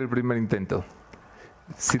 déjame hacer el primer intento.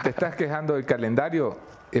 Si te estás quejando del calendario,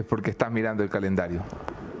 es porque estás mirando el calendario.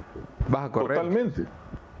 ¿Vas a correr? Totalmente.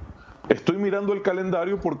 Estoy mirando el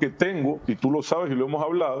calendario porque tengo, y tú lo sabes y lo hemos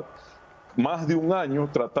hablado, más de un año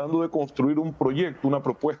tratando de construir un proyecto, una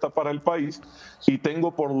propuesta para el país, y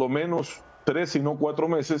tengo por lo menos 3, si no 4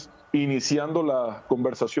 meses, iniciando las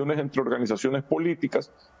conversaciones entre organizaciones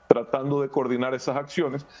políticas, tratando de coordinar esas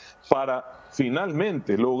acciones para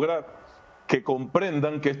finalmente lograr que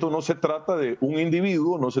comprendan que esto no se trata de un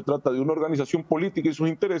individuo, no se trata de una organización política y sus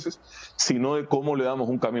intereses, sino de cómo le damos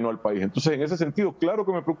un camino al país. Entonces, en ese sentido, claro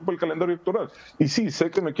que me preocupa el calendario electoral. Y sí,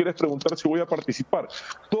 sé que me quieres preguntar si voy a participar.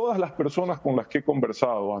 Todas las personas con las que he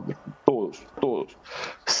conversado, Andrés, todos,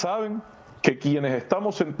 saben que quienes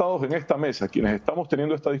estamos sentados en esta mesa, quienes estamos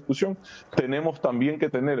teniendo esta discusión, tenemos también que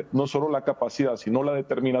tener no solo la capacidad, sino la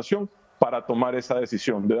determinación para tomar esa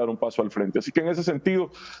decisión de dar un paso al frente. Así que en ese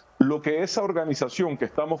sentido, lo que esa organización que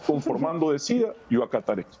estamos conformando decida, yo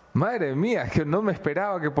acataré. Madre mía, es que no me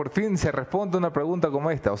esperaba que por fin se responda una pregunta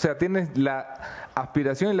como esta. O sea, tienes la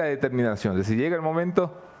aspiración y la determinación de si llega el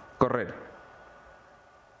momento, correr.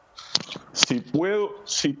 Si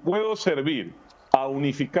puedo servir a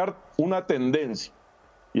unificar una tendencia,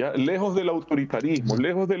 ¿ya? Lejos del autoritarismo,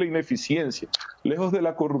 lejos de la ineficiencia, lejos de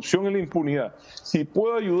la corrupción y la impunidad, si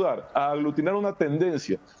puedo ayudar a aglutinar una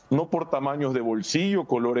tendencia, no por tamaños de bolsillo,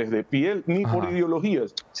 colores de piel, ni por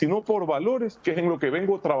ideologías, sino por valores, que es en lo que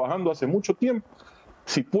vengo trabajando hace mucho tiempo,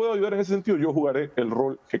 si puedo ayudar en ese sentido, yo jugaré el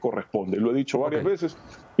rol que corresponde. Lo he dicho varias veces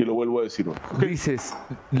y lo vuelvo a decir hoy. Dices,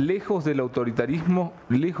 lejos del autoritarismo,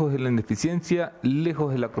 lejos de la ineficiencia,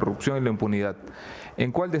 lejos de la corrupción y la impunidad.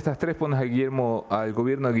 ¿En cuál de estas tres pones al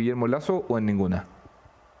gobierno de Guillermo Lasso o en ninguna?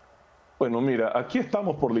 Bueno, mira, aquí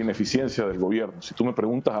estamos por la ineficiencia del gobierno. Si tú me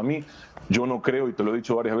preguntas a mí, yo no creo, y te lo he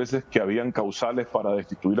dicho varias veces, que habían causales para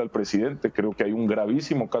destituir al presidente. Creo que hay un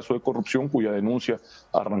gravísimo caso de corrupción cuya denuncia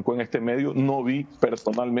arrancó en este medio. No vi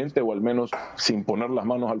personalmente, o al menos sin poner las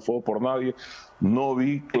manos al fuego por nadie, no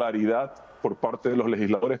vi claridad por parte de los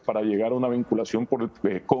legisladores para llegar a una vinculación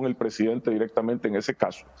con el presidente directamente en ese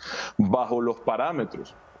caso. Bajo los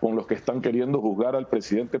parámetros con los que están queriendo juzgar al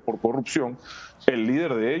presidente por corrupción, el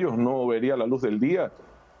líder de ellos no vería la luz del día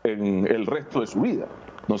en el resto de su vida.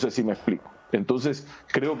 No sé si me explico. Entonces,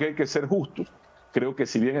 creo que hay que ser justos. Creo que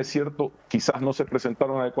si bien es cierto, quizás no se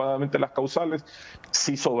presentaron adecuadamente las causales,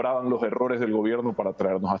 sí sobraban los errores del gobierno para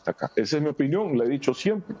traernos hasta acá. Esa es mi opinión, la he dicho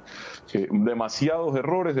siempre. Demasiados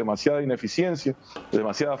errores, demasiada ineficiencia,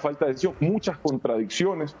 demasiada falta de decisión, muchas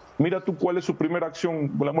contradicciones. Mira tú cuál es su primera acción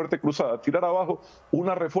con la muerte cruzada, tirar abajo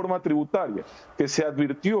una reforma tributaria que se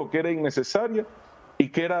advirtió que era innecesaria y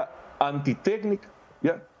que era antitécnica,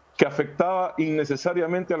 ¿ya?, que afectaba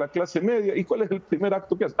innecesariamente a la clase media. ¿Y cuál es el primer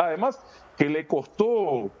acto que hace? Además, que le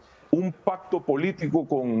costó un pacto político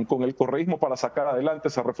con el correísmo para sacar adelante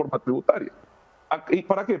esa reforma tributaria. ¿Y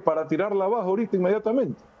para qué? Para tirarla abajo ahorita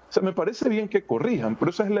inmediatamente. O sea, me parece bien que corrijan,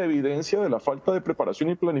 pero esa es la evidencia de la falta de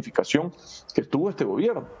preparación y planificación que tuvo este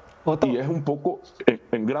gobierno. Otto. Y es un poco,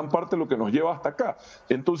 en gran parte, lo que nos lleva hasta acá.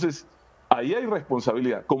 Entonces, ahí hay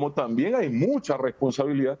responsabilidad, como también hay mucha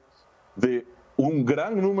responsabilidad de un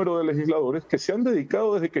gran número de legisladores que se han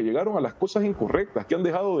dedicado desde que llegaron a las cosas incorrectas, que han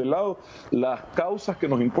dejado de lado las causas que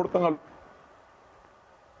nos importan.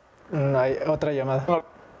 Hay otra llamada.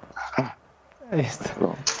 Ahí está.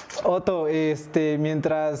 Otto,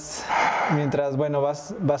 mientras Mientras, bueno,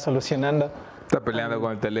 vas solucionando. Está peleando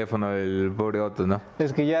con el teléfono del pobre Otto, ¿no?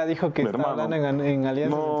 Es que ya dijo que está hablando en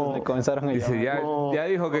alianzas, entonces le comenzaron a Dice, llamar. ya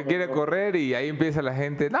dijo que quiere correr y ahí empieza la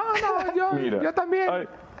gente. No, Mira, yo también.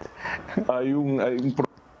 Hay un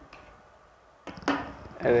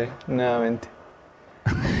A ver, nuevamente.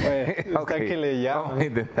 Está Okay, que le llama.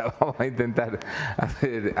 Vamos a intentar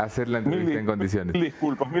hacer la entrevista en condiciones.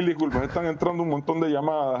 Mil disculpas. Están entrando un montón de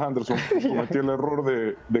llamadas, Anderson. Cometí el error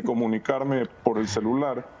de comunicarme por el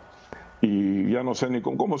celular y ya no sé ni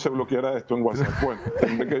cómo se bloqueará esto en WhatsApp. Bueno,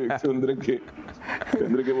 tendré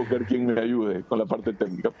que buscar quien me ayude con la parte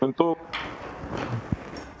técnica. Entonces,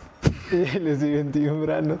 Y le siguen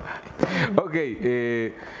timbrando. Ok,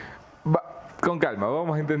 con calma,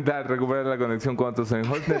 vamos a intentar recuperar la conexión con Otto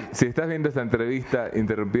Sonnenholzner. Si estás viendo esta entrevista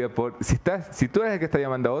interrumpida por... Si tú eres el que está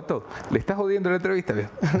llamando a Otto, le estás jodiendo la entrevista,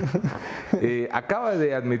 viejo. Acaba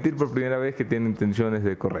de admitir por primera vez que tiene intenciones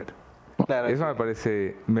de correr. Claro, eso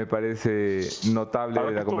me parece notable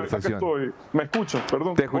de la conversación. ¿Me escuchas?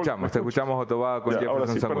 Perdón. Te escuchamos, Otto, va con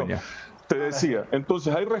Jefferson Sanguña. Te decía,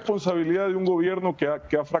 entonces hay responsabilidad de un gobierno que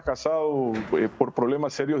ha fracasado por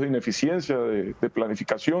problemas serios de ineficiencia, de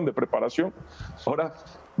planificación, de preparación. Ahora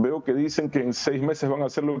veo que dicen que en 6 meses van a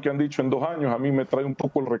hacer lo que han dicho en 2 años. A mí me trae un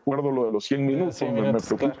poco el recuerdo lo de los 100 minutos, me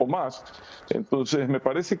preocupo más. Entonces me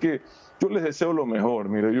parece que yo les deseo lo mejor.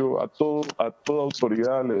 Mire, yo a toda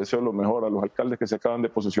autoridad les deseo lo mejor, a los alcaldes que se acaban de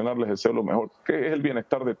posesionar les deseo lo mejor, que es el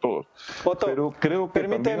bienestar de todos. Otto, pero creo que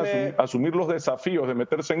también asumir los desafíos de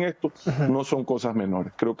meterse en esto no son cosas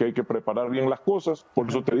menores. Creo que hay que preparar bien las cosas, por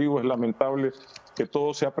eso te digo, es lamentable que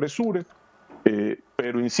todo se apresure,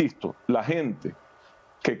 pero insisto, la gente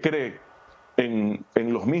que cree en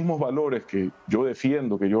los mismos valores que yo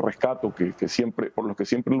defiendo, que yo rescato, por los que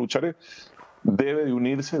siempre lucharé,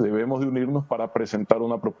 debemos de unirnos para presentar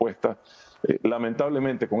una propuesta.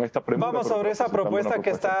 Lamentablemente con esta premura. Vamos sobre esa propuesta que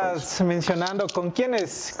estás mencionando. ¿Con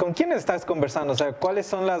quiénes estás conversando? O sea, ¿cuáles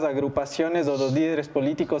son las agrupaciones o los líderes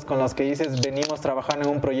políticos con los que dices venimos trabajando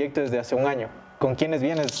en un proyecto desde hace un año? ¿Con quiénes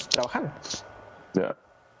vienes trabajando? Ya.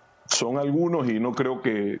 Son algunos y no creo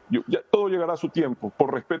que... ya todo llegará a su tiempo.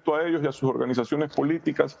 Por respeto a ellos y a sus organizaciones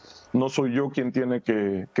políticas, no soy yo quien tiene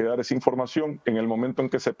que dar esa información en el momento en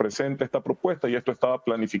que se presente esta propuesta, y esto estaba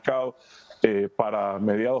planificado para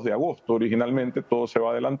mediados de agosto originalmente, todo se va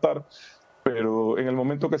a adelantar, pero en el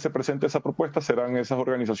momento que se presente esa propuesta serán esas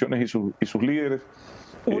organizaciones y sus líderes.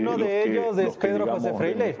 Uno de ellos es Pedro José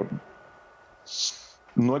Freile.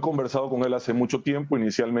 No he conversado con él hace mucho tiempo,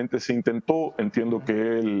 inicialmente se intentó, entiendo que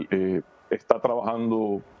él está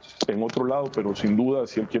trabajando en otro lado, pero sin duda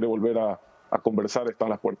si él quiere volver a conversar están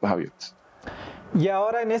las puertas abiertas. Y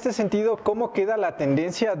ahora, en este sentido, ¿cómo queda la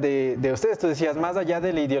tendencia de ustedes? Tú decías, más allá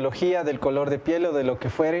de la ideología, del color de piel o de lo que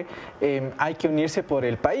fuere, hay que unirse por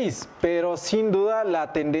el país. Pero sin duda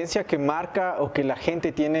la tendencia que marca o que la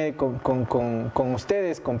gente tiene con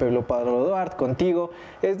ustedes, con Pablo Duarte, contigo,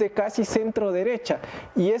 es de casi centro derecha.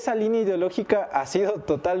 Y esa línea ideológica ha sido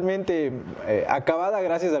totalmente acabada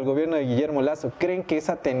gracias al gobierno de Guillermo Lasso. ¿Creen que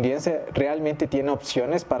esa tendencia realmente tiene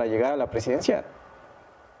opciones para llegar a la presidencia?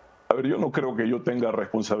 A ver, yo no creo que yo tenga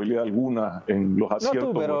responsabilidad alguna en los aciertos.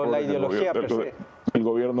 No tú, pero la ideología el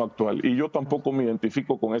gobierno actual. Y yo tampoco me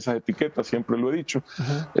identifico con esas etiquetas, siempre lo he dicho.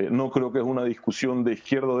 No creo que es una discusión de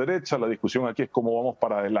izquierda o derecha, la discusión aquí es cómo vamos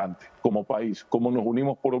para adelante como país, cómo nos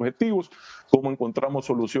unimos por objetivos, cómo encontramos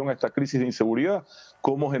solución a esta crisis de inseguridad,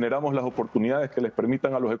 cómo generamos las oportunidades que les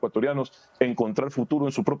permitan a los ecuatorianos encontrar futuro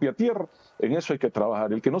en su propia tierra. En eso hay que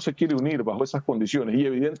trabajar. El que no se quiere unir bajo esas condiciones y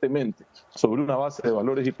evidentemente sobre una base de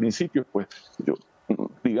valores y principios, pues yo,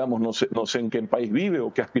 digamos, no sé en qué país vive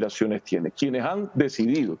o qué aspiraciones tiene. Quienes han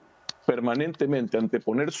decidido permanentemente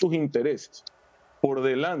anteponer sus intereses por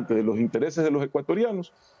delante de los intereses de los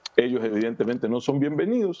ecuatorianos, ellos evidentemente no son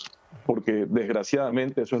bienvenidos, porque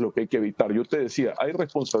desgraciadamente eso es lo que hay que evitar. Yo te decía, hay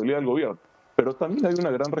responsabilidad del gobierno, pero también hay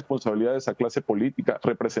una gran responsabilidad de esa clase política,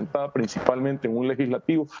 representada principalmente en un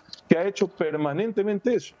legislativo, que ha hecho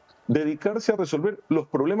permanentemente eso, dedicarse a resolver los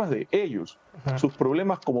problemas de ellos, sus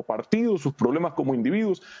problemas como partido, sus problemas como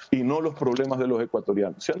individuos y no los problemas de los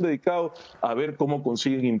ecuatorianos. Se han dedicado a ver cómo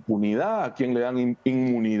consiguen impunidad, a quién le dan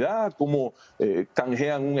inmunidad, cómo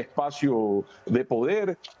canjean un espacio de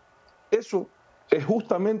poder. Eso es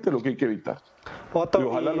justamente lo que hay que evitar. Otto, y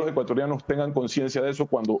ojalá los ecuatorianos tengan conciencia de eso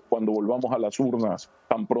cuando volvamos a las urnas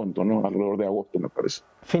tan pronto, ¿no? Alrededor de agosto, me parece.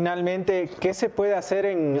 Finalmente, ¿qué se puede hacer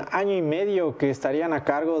en año y medio que estarían a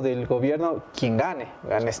cargo del gobierno quien gane?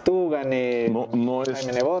 Ganes tú, gane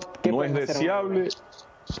Jaime Nebot. No es deseable.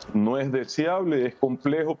 No es deseable, es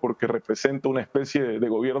complejo porque representa una especie de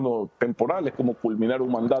gobierno temporal, es como culminar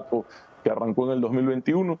un mandato que arrancó en el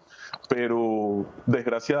 2021, pero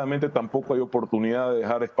desgraciadamente tampoco hay oportunidad de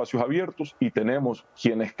dejar espacios abiertos y tenemos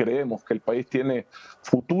quienes creemos que el país tiene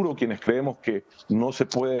futuro, quienes creemos que no se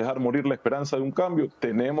puede dejar morir la esperanza de un cambio,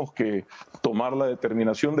 tenemos que tomar la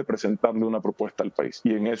determinación de presentarle una propuesta al país.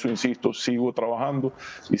 Y en eso, insisto, sigo trabajando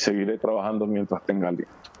y seguiré trabajando mientras tenga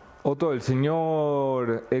aliento. Otto, el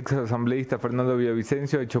señor ex asambleísta Fernando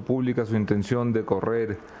Villavicencio ha hecho pública su intención de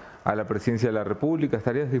correr a la presidencia de la República.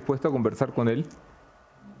 ¿Estarías dispuesto a conversar con él?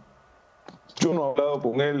 Yo no he hablado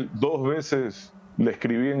con él 2 veces, le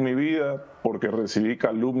escribí en mi vida porque recibí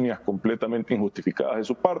calumnias completamente injustificadas de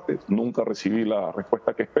su parte, nunca recibí la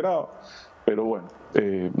respuesta que esperaba, pero bueno,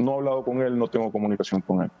 no he hablado con él, no tengo comunicación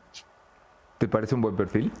con él. ¿Te parece un buen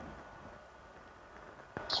perfil?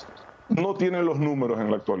 No tiene los números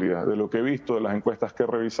en la actualidad. De lo que he visto, de las encuestas que he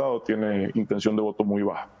revisado, tiene intención de voto muy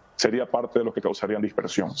baja. Sería parte de los que causarían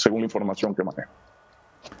dispersión, según la información que manejo.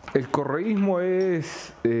 ¿El correísmo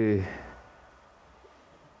es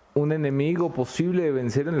un enemigo posible de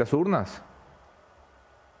vencer en las urnas?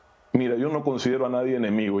 Mira, yo no considero a nadie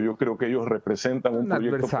enemigo. Yo creo que ellos representan un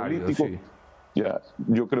proyecto político. Sí.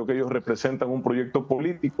 Yo creo que ellos representan un proyecto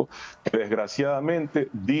político que desgraciadamente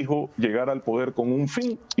dijo llegar al poder con un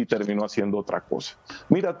fin y terminó haciendo otra cosa.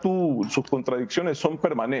 Mira tú, sus contradicciones son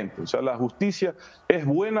permanentes. O sea, la justicia es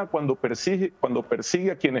buena cuando persigue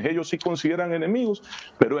a quienes ellos sí consideran enemigos,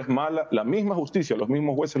 pero es mala la misma justicia, los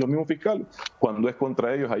mismos jueces, los mismos fiscales, cuando es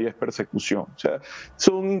contra ellos, ahí es persecución. O sea,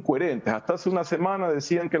 son incoherentes. Hasta hace una semana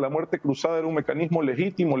decían que la muerte cruzada era un mecanismo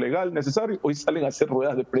legítimo, legal, necesario. Hoy salen a hacer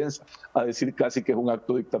ruedas de prensa a decir casi que es un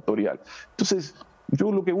acto dictatorial. Entonces,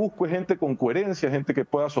 yo lo que busco es gente con coherencia, gente que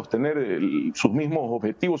pueda sostener sus mismos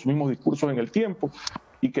objetivos, sus mismos discursos en el tiempo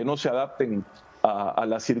y que no se adapten a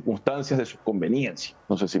las circunstancias de su conveniencia.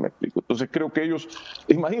 No sé si me explico. Entonces creo que ellos,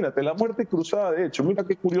 imagínate, la muerte cruzada, de hecho, mira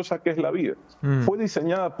qué curiosa que es la vida, fue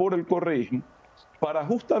diseñada por el correísmo para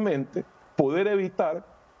justamente poder evitar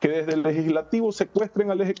que desde el legislativo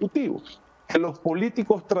secuestren al ejecutivo. Que los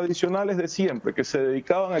políticos tradicionales de siempre, que se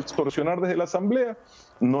dedicaban a extorsionar desde la asamblea,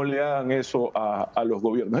 no le hagan eso a los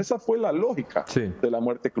gobiernos. Esa fue la lógica de la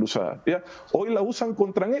muerte cruzada. ¿Ya? Hoy la usan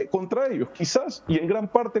contra ellos, quizás, y en gran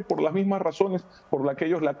parte por las mismas razones por las que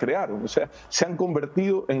ellos la crearon. O sea, se han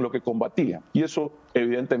convertido en lo que combatían. Y eso,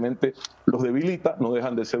 evidentemente, los debilita, no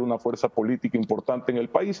dejan de ser una fuerza política importante en el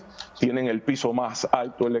país, tienen el piso más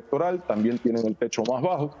alto electoral, también tienen el techo más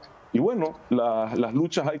bajo. Y bueno, las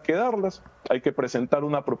luchas hay que darlas, hay que presentar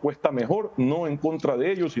una propuesta mejor, no en contra de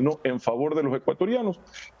ellos, sino en favor de los ecuatorianos,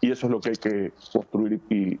 y eso es lo que hay que construir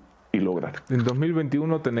y lograr. En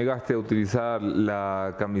 2021 te negaste a utilizar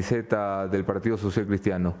la camiseta del Partido Social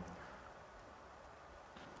Cristiano.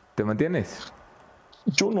 ¿Te mantienes?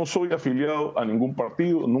 Yo no soy afiliado a ningún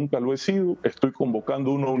partido, nunca lo he sido, estoy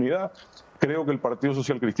convocando una unidad. Creo que el Partido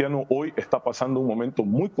Social Cristiano hoy está pasando un momento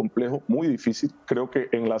muy complejo, muy difícil. Creo que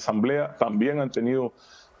en la Asamblea también han tenido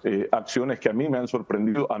acciones que a mí me han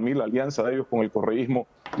sorprendido. A mí la alianza de ellos con el correísmo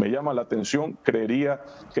me llama la atención. Creería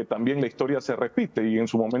que también la historia se repite y en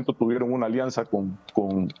su momento tuvieron una alianza con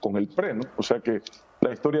el PRE, ¿no? O sea que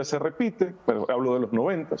la historia se repite, pero hablo de los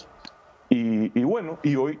 90s. Y bueno,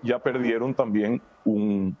 y hoy ya perdieron también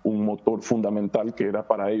un motor fundamental que era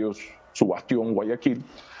para ellos su bastión, Guayaquil.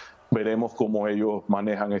 Veremos cómo ellos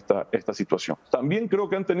manejan esta situación. También creo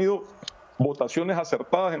que han tenido votaciones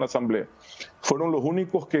acertadas en la Asamblea. Fueron los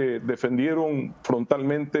únicos que defendieron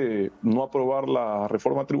frontalmente no aprobar la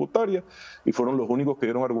reforma tributaria y fueron los únicos que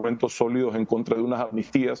dieron argumentos sólidos en contra de unas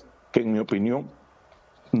amnistías que, en mi opinión,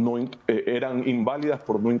 no, eran inválidas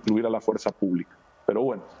por no incluir a la fuerza pública. Pero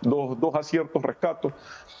bueno, dos aciertos rescato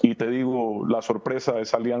y te digo la sorpresa de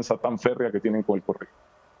esa alianza tan férrea que tienen con el correo.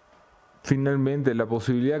 Finalmente, la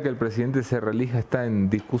posibilidad que el presidente se reelija está en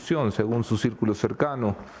discusión, según su círculo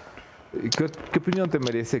cercano. ¿Qué opinión te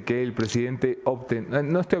merece que el presidente opte?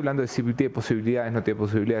 No estoy hablando de si tiene posibilidades, no tiene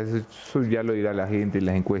posibilidades, eso ya lo dirá la gente en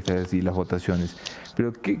las encuestas y las votaciones.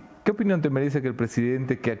 Pero ¿qué opinión te merece que el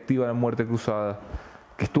presidente que activa la muerte cruzada,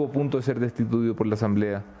 que estuvo a punto de ser destituido por la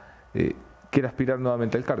Asamblea, quiera aspirar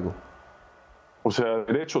nuevamente al cargo? O sea,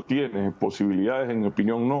 derecho tiene, posibilidades, en mi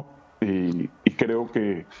opinión no, y creo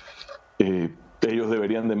que ellos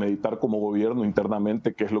deberían de meditar como gobierno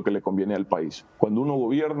internamente qué es lo que le conviene al país. Cuando uno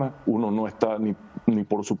gobierna, uno no está ni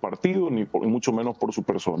por su partido, ni mucho menos por su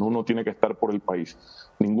persona. Uno tiene que estar por el país.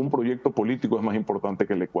 Ningún proyecto político es más importante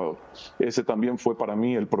que el Ecuador. Ese también fue para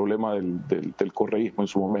mí el problema del correísmo en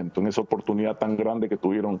su momento, en esa oportunidad tan grande que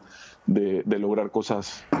tuvieron de lograr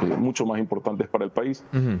cosas mucho más importantes para el país.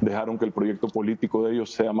 Dejaron que el proyecto político de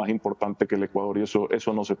ellos sea más importante que el Ecuador y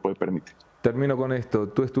eso no se puede permitir. Termino con esto.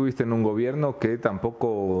 Tú estuviste en un gobierno que que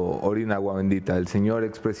tampoco orina agua bendita. El señor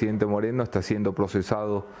expresidente Moreno está siendo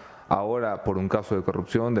procesado ahora por un caso de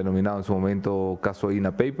corrupción denominado en su momento caso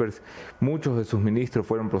INA Papers. Muchos de sus ministros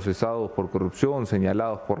fueron procesados por corrupción,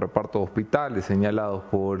 señalados por reparto de hospitales, señalados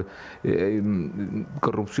por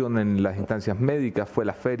corrupción en las instancias médicas. Fue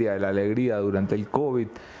la Feria de la Alegría durante el COVID.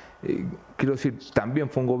 Quiero decir, también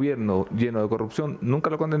fue un gobierno lleno de corrupción. ¿Nunca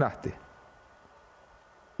lo condenaste?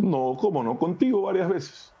 No, cómo no, contigo varias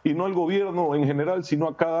veces. Y no al gobierno en general, sino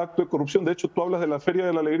a cada acto de corrupción. De hecho, tú hablas de la Feria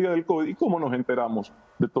de la Alegría del COVID. ¿Y cómo nos enteramos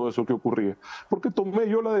de todo eso que ocurría? Porque tomé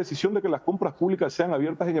yo la decisión de que las compras públicas sean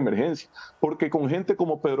abiertas en emergencia. Porque con gente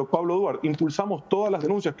como Pedro Pablo Duarte impulsamos todas las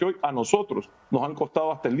denuncias que hoy a nosotros nos han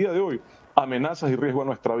costado hasta el día de hoy amenazas y riesgo a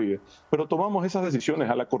nuestra vida. Pero tomamos esas decisiones,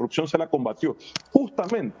 a la corrupción se la combatió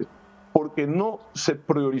justamente porque no se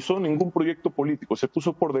priorizó ningún proyecto político, se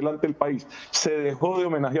puso por delante el país, se dejó de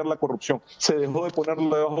homenajear la corrupción, se dejó de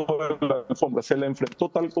ponerla debajo de la alfombra, se la enfrentó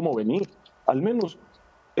tal como venía. Al menos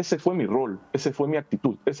ese fue mi rol, esa fue mi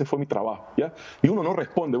actitud, ese fue mi trabajo, ¿ya? Y uno no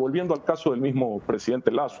responde, volviendo al caso del mismo presidente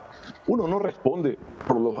Lasso, uno no responde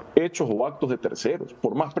por los hechos o actos de terceros,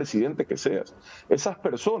 por más presidente que seas. Esas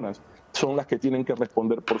personas son las que tienen que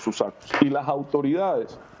responder por sus actos. Y las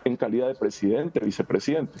autoridades, en calidad de presidente,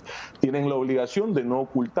 vicepresidente, tienen la obligación de no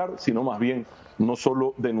ocultar, sino más bien no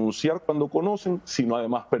solo denunciar cuando conocen, sino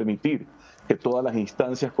además permitir que todas las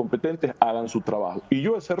instancias competentes hagan su trabajo. Y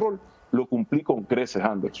yo ese rol lo cumplí con creces,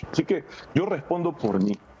 Anderson. Así que yo respondo por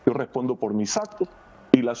mí, yo respondo por mis actos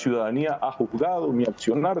y la ciudadanía ha juzgado mi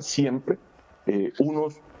accionar siempre,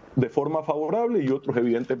 unos de forma favorable y otros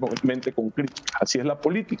evidentemente con crítica. Así es la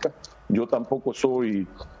política. Yo tampoco soy,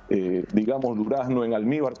 digamos, durazno en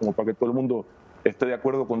almíbar como para que todo el mundo esté de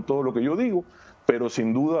acuerdo con todo lo que yo digo, pero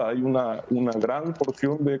sin duda hay una gran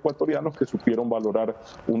porción de ecuatorianos que supieron valorar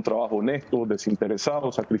un trabajo honesto,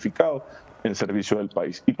 desinteresado, sacrificado en servicio del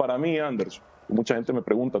país. Y para mí, Anderson, mucha gente me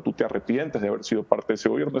pregunta, ¿tú te arrepientes de haber sido parte de ese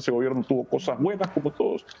gobierno? Ese gobierno tuvo cosas buenas como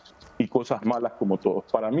todos y cosas malas como todos.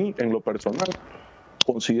 Para mí, en lo personal,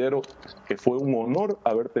 considero que fue un honor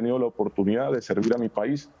haber tenido la oportunidad de servir a mi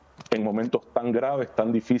país en momentos tan graves,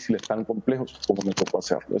 tan difíciles, tan complejos como me tocó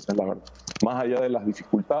hacerlo. Esa es la verdad. Más allá de las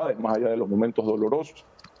dificultades, más allá de los momentos dolorosos,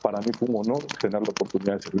 para mí fue un honor tener la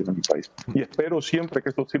oportunidad de servir a mi país. Y espero siempre que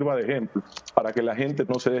esto sirva de ejemplo para que la gente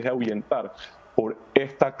no se deje ahuyentar por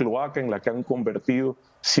esta cloaca en la que han convertido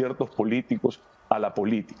ciertos políticos a la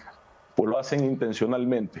política. Pues lo hacen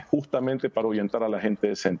intencionalmente, justamente para ahuyentar a la gente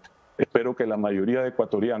decente. Espero que la mayoría de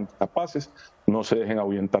ecuatorianos capaces no se dejen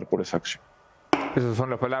ahuyentar por esa acción. Esas son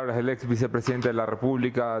las palabras del ex vicepresidente de la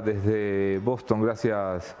República desde Boston.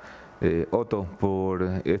 Gracias, Otto, por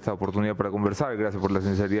esta oportunidad para conversar. Gracias por la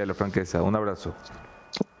sinceridad y la franqueza. Un abrazo.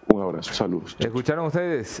 Un abrazo, saludos. ¿Escucharon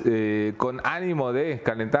ustedes? Con ánimo de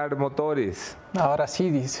calentar motores. Ahora sí,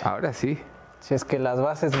 dice. Ahora sí. Si es que las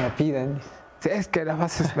bases me piden. Si es que las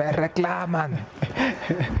bases me reclaman.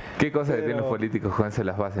 Qué cosa que tienen los políticos jugándose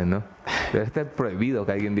las bases, ¿no? Debe estar prohibido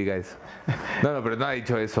que alguien diga eso. No, pero no ha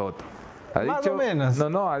dicho eso, Otto. Más o menos.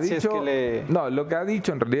 No, ha dicho. Si es que no, lo que ha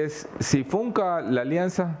dicho en realidad es: si funca la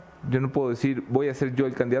alianza, yo no puedo decir voy a ser yo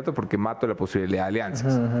el candidato porque mato la posibilidad de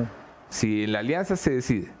alianzas. Si en la alianza se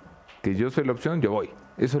decide que yo soy la opción, yo voy.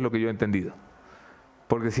 Eso es lo que yo he entendido.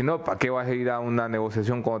 Porque si no, ¿para qué vas a ir a una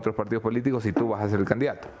negociación con otros partidos políticos si tú vas a ser el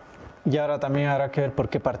candidato? Y ahora también habrá que ver por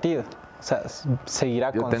qué partido. O sea,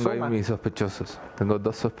 seguirá con Suma. Yo tengo ahí mis sospechosos. Tengo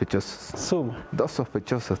dos sospechosos. Suma. Dos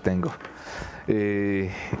sospechosos tengo.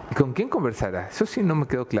 ¿Con quién conversará? Eso sí no me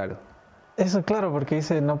quedó claro. Eso claro, porque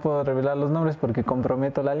dice no puedo revelar los nombres porque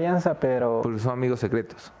comprometo la alianza, pero... Porque son amigos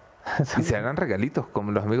secretos. Y se harán regalitos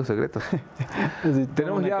como los amigos secretos. Sí,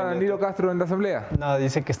 ¿tenemos ya a Danilo Castro en la asamblea? No,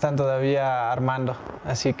 dice que están todavía armando.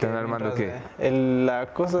 Así que... ¿Están armando qué?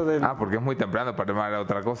 La cosa del... Ah, porque es muy temprano para armar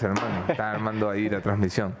otra cosa, hermano. Están armando ahí la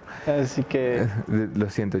transmisión. Así que...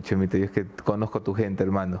 Lo siento, Chemita, yo es que conozco a tu gente,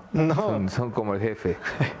 hermano. No. Son como el jefe.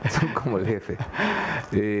 Son como el jefe.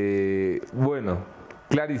 Bueno,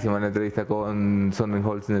 clarísima la entrevista con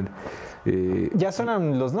Sonnenholzner. Ya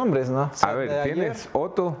suenan los nombres, ¿no? O sea, a ver, tienes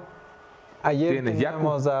Otto. Ayer ¿tienes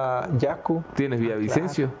teníamos a Yacu. ¿Tienes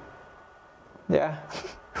Villavicencio? Ya.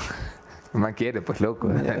 Más quiere, pues loco,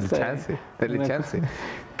 dale chance, dale chance.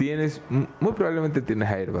 Tienes, muy probablemente tienes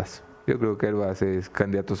a Herbas. Yo creo que Herbas es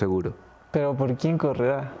candidato seguro. ¿Pero por quién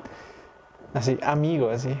correrá? Así, amigo,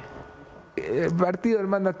 así. Partido,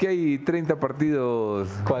 hermano, aquí hay 30 partidos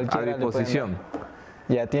cualquiera a disposición.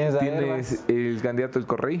 Ya tienes a Tienes Herbas. El candidato del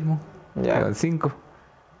correísmo, ya. 5.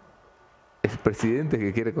 el presidente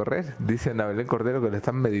que quiere correr. Dice Ana Belén Cordero que lo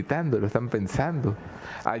están meditando, lo están pensando.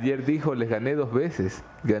 Ayer dijo, les gané 2 veces.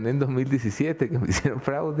 Gané en 2017, que me hicieron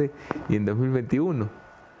fraude, y en 2021.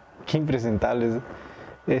 Qué impresentables.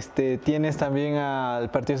 Tienes también al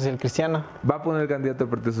Partido Social Cristiano. Va a poner candidato al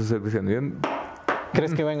Partido Social Cristiano.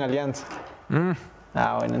 ¿Crees que va en alianza?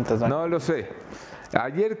 Ah, bueno, entonces... No lo sé.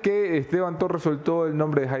 Ayer que Esteban Torres soltó el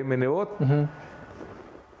nombre de Jaime Nebot,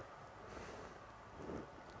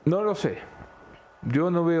 no lo sé. Yo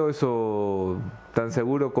no veo eso tan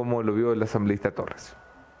seguro como lo vio el asambleísta Torres.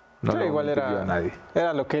 No lo igual a nadie.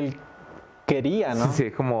 Era lo que él quería, ¿no? Sí,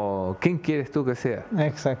 es como, ¿quién quieres tú que sea?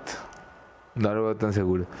 Exacto. No lo veo tan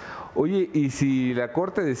seguro. Oye, ¿y si la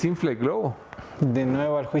Corte desinfla el globo? De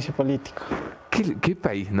nuevo al juicio político. ¿Qué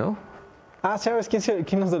país, no? Ah, ¿sabes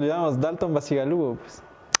quién nos olvidamos? Dalton Basigalupo, pues.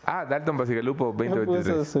 Ah, Dalton Basigalupo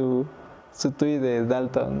 2023. Puso su tuit de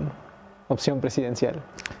Dalton, opción presidencial.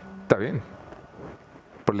 Está bien.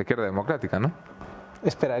 Por la izquierda democrática, ¿no?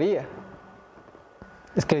 Esperaría.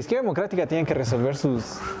 Es que la izquierda democrática tiene que resolver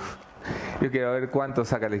sus... Yo quiero ver cuánto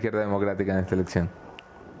saca la izquierda democrática en esta elección.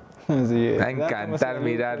 Sí, va a encantar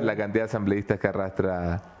mirar la cantidad de asambleístas que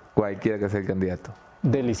arrastra cualquiera que sea el candidato.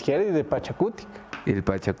 De la izquierda y de Pachacutic. Y el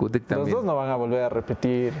Pachacutic también. Los dos no van a volver a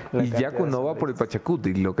repetir. Y Yacu no va por el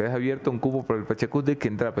Pachacutic. Lo que es abierto un cupo por el Pachacutic que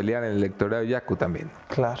entra a pelear en el electorado de Yacu también.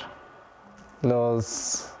 Claro.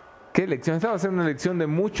 ¿Qué elección? Esta va a ser una elección de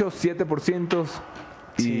muchos 7%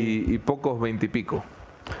 y pocos 20 y pico.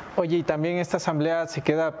 Oye, y también esta asamblea se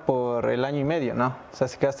queda por el año y medio, ¿no? O sea,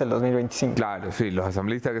 se queda hasta el 2025. Claro, sí. Los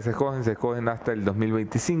asambleístas que se escogen hasta el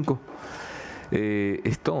 2025.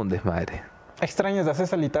 Es todo un desmadre. ¿Extrañas a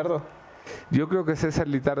César Litardo? Yo creo que César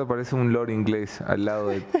Litardo parece un lord inglés al lado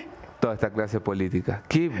de toda esta clase política.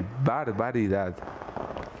 ¡Qué barbaridad!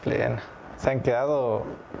 Plena. Se han quedado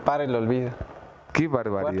para el olvido. ¡Qué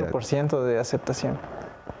barbaridad! 4% de aceptación.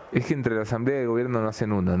 Es que entre la asamblea y el gobierno no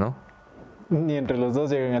hacen uno, ¿no? Ni entre los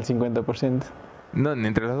dos llegan al 50%. No, ni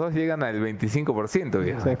entre los dos llegan al 25%,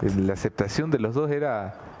 viejo. Exacto. La aceptación de los dos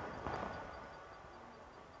era...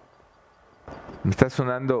 Me está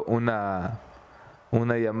sonando una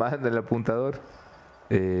llamada del apuntador.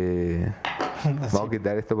 Vamos a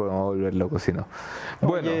quitar esto porque me voy a volver loco si no.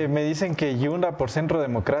 Bueno, oye, me dicen que Yunda por Centro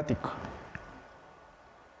Democrático.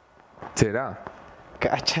 ¿será?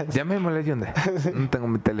 Cachas. Llamémosle a Yunda. No tengo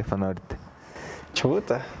mi teléfono ahorita.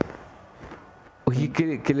 Chuta. Oye,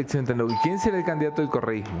 ¿qué elección tan loca? ¿Quién será el candidato del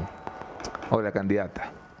correísmo? O la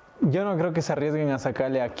candidata. Yo no creo que se arriesguen a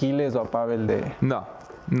sacarle a Aquiles o a Pavel de... No.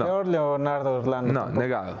 Peor Leonardo Orlando. No, tampoco.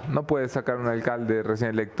 negado. No puedes sacar un alcalde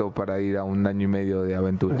recién electo para ir a un año y medio de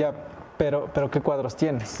aventura. Ya, pero ¿qué cuadros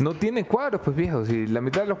tienes? No tiene cuadros, pues viejo. Si la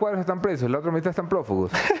mitad de los cuadros están presos, la otra mitad están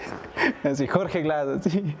prófugos. Así, Jorge Glass,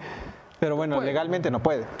 sí. Pero bueno, puede. legalmente no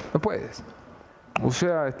puede. No puedes. O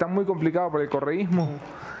sea, está muy complicado por el correísmo.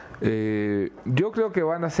 Yo creo que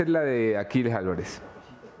van a ser la de Aquiles Álvarez.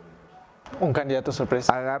 Un candidato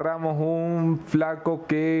sorpresa. Agarramos un flaco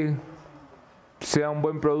que sea un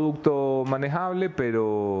buen producto manejable,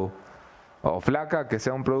 pero... O flaca, que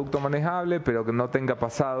sea un producto manejable, pero que no tenga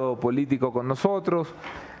pasado político con nosotros,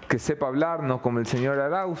 que sepa hablarnos como el señor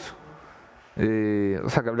Arauz. O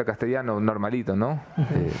sea, que hable castellano normalito, ¿no?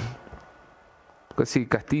 Pues sí,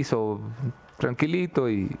 castizo, tranquilito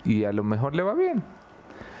y a lo mejor le va bien.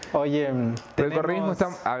 Oye, Pero el correísmo está...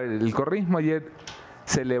 A ver, el correísmo ayer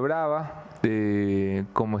celebraba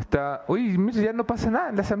como está... Uy, mira, ya no pasa nada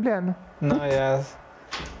en la asamblea, ¿no? No, ya...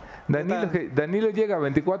 Danilo llega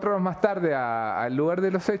 24 horas más tarde al lugar de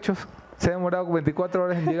los hechos. Se ha demorado 24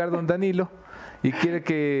 horas en llegar don Danilo y quiere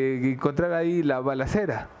que encontrar ahí la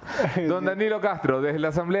balacera. Don Danilo Castro, desde la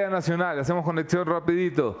Asamblea Nacional, hacemos conexión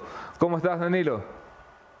rapidito. ¿Cómo estás, Danilo?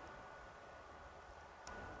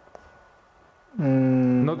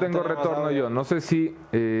 No tengo retorno audio. yo. No sé si,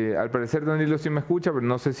 al parecer Danilo sí me escucha, pero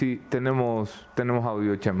no sé si tenemos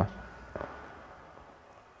audio, Chema.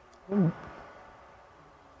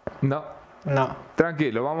 No.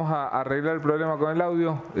 Tranquilo, vamos a arreglar el problema con el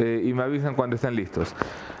audio y me avisan cuando estén listos.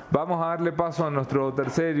 Vamos a darle paso a nuestro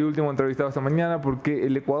tercer y último entrevistado esta mañana porque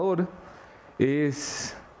el Ecuador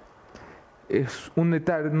es un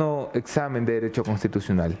eterno examen de derecho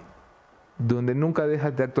constitucional, donde nunca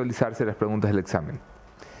dejan de actualizarse las preguntas del examen.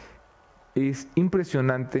 Es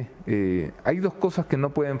impresionante. Hay dos cosas que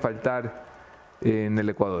no pueden faltar en el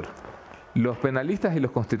Ecuador: los penalistas y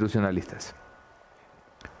los constitucionalistas.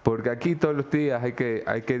 Porque aquí todos los días hay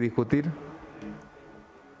que discutir.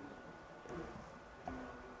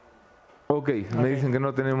 Ok, me dicen que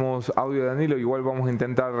no tenemos audio de Danilo, igual vamos a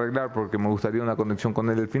intentar arreglar porque me gustaría una conexión con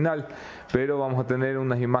él al final, pero vamos a tener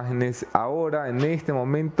unas imágenes ahora, en este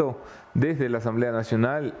momento, desde la Asamblea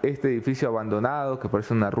Nacional, este edificio abandonado que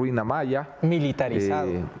parece una ruina maya. Militarizado.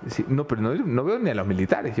 Sí, no, pero no veo ni a los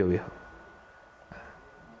militares, yo viejo.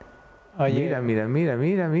 Oye,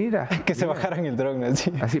 Mira. que se bajaran el dron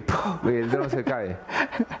así. Así, ¡pum! Y el dron se cae.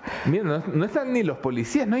 Mira, no están ni los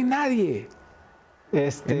policías, no hay nadie. En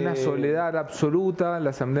una soledad absoluta,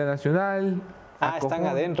 la Asamblea Nacional. Están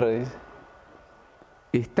adentro, dice.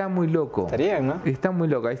 Está muy loco. Estarían, ¿no? Está muy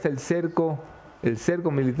loco. Ahí está el cerco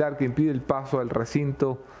militar que impide el paso al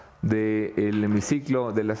recinto del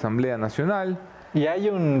hemiciclo de la Asamblea Nacional. Y hay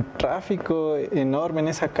un tráfico enorme en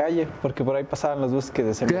esa calle, porque por ahí pasaban los buses que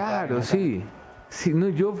desembarcaban. Claro, sí. Sí, no,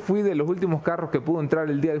 yo fui de los últimos carros que pudo entrar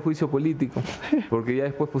el día del juicio político, porque ya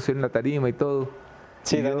después pusieron la tarima y todo.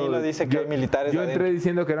 Sí, y Danilo dice que hay militares Yo adentro. entré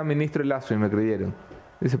diciendo que era ministro de Lazo y me creyeron.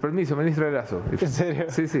 Dice, permiso, ministro de Lazo. ¿En serio?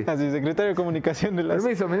 Sí. Así, secretario de Comunicación de Lazo.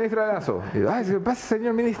 Permiso, ministro de Lazo. ¿Qué pasa,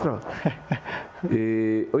 señor ministro?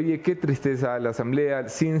 Oye, qué tristeza la Asamblea,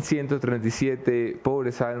 sin 137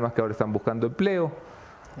 pobres almas que ahora están buscando empleo.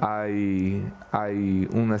 Hay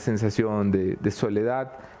una sensación de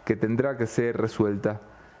soledad que tendrá que ser resuelta.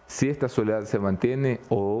 Si esta soledad se mantiene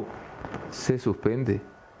o se suspende,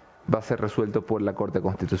 va a ser resuelto por la Corte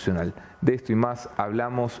Constitucional. De esto y más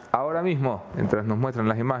hablamos ahora mismo. Mientras nos muestran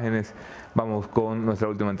las imágenes, vamos con nuestra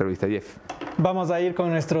última entrevista. Jeff. Vamos a ir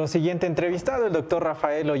con nuestro siguiente entrevistado, el doctor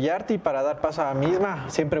Rafael Oyarte, y para dar paso a la misma,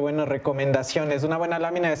 siempre buenas recomendaciones. Una buena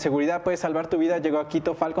lámina de seguridad puede salvar tu vida. Llegó a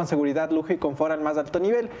Quito Falcon Seguridad, lujo y confort al más alto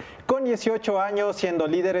nivel. Con 18 años, siendo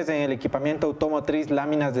líderes en el equipamiento automotriz,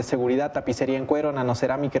 láminas de seguridad, tapicería en cuero,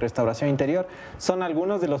 nanocerámica y restauración interior, son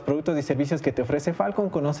algunos de los productos y servicios que te ofrece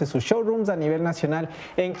Falcon. Conoce sus showrooms a nivel nacional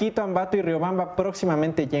en Quito, Ambato y Riobamba,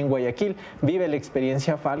 próximamente ya en Guayaquil. Vive la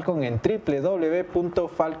experiencia Falcon en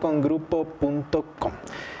www.falcongrupo.com.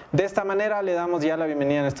 De esta manera le damos ya la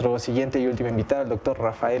bienvenida a nuestro siguiente y último invitado, el doctor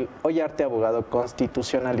Rafael Oyarte, abogado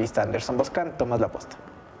constitucionalista. Anderson Boscan, tomas la posta.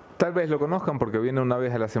 Tal vez lo conozcan porque viene una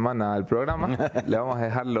vez a la semana al programa. Le vamos a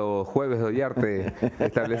dejar los jueves de Oyarte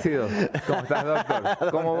establecidos. ¿Cómo estás,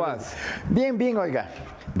 doctor? ¿Cómo vas? Bien, oiga.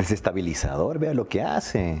 Desestabilizador, vea lo que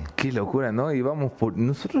hace. Qué locura, ¿no?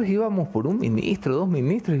 Nosotros íbamos por un ministro, 2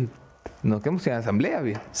 ministros y nos quedamos sin asamblea,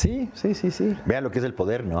 bien. Sí. Vea lo que es el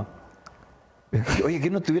poder, ¿no? Oye, que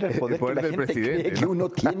no tuviera el poder que la gente cree que uno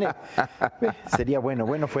tiene. Sería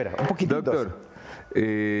bueno fuera. Un poquitito. Doctor,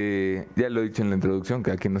 ya lo he dicho en la introducción,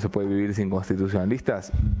 que aquí no se puede vivir sin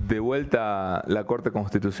constitucionalistas. De vuelta la Corte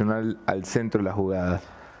Constitucional al centro de la jugada.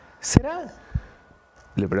 ¿Será?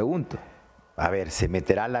 Le pregunto. A ver, ¿se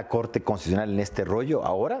meterá la Corte Constitucional en este rollo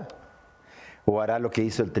ahora? ¿O hará lo que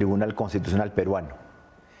hizo el Tribunal Constitucional peruano?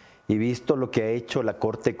 Y visto lo que ha hecho la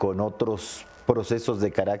Corte con otros procesos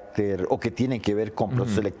de carácter o que tienen que ver con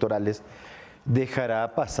procesos electorales,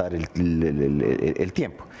 dejará pasar el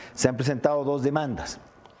tiempo. Se han presentado 2 demandas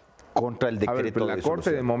contra el decreto la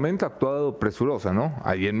Corte de momento ha actuado presurosa, ¿no?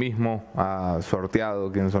 Ayer mismo ha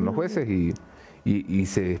sorteado quiénes son los jueces y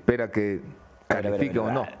se espera que califique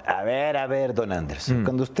o no. A ver, don Anderson,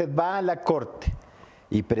 cuando usted va a la Corte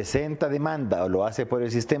y presenta demanda o lo hace por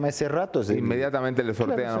el sistema ese rato... Inmediatamente le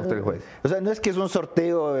sortean a usted el juez. O sea, no es que es un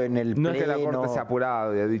sorteo en el pleno. No es que la Corte se ha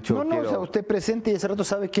apurado y ha dicho... O sea, usted presenta y ese rato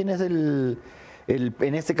sabe quién es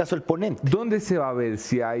en este caso el ponente. ¿Dónde se va a ver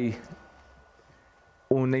si hay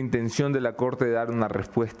una intención de la Corte de dar una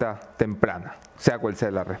respuesta temprana, sea cual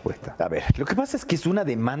sea la respuesta? A ver, lo que pasa es que es una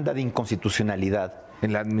demanda de inconstitucionalidad.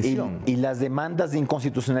 En la admisión. Y las demandas de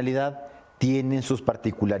inconstitucionalidad tienen sus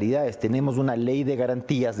particularidades. Tenemos una ley de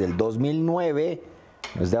garantías del 2009,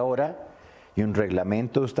 no es de ahora, y un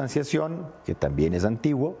reglamento de sustanciación, que también es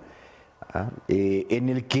antiguo, en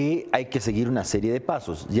el que hay que seguir una serie de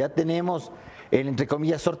pasos. Ya tenemos el, entre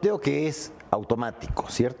comillas, sorteo, que es automático,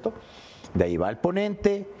 ¿cierto? De ahí va el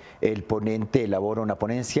ponente elabora una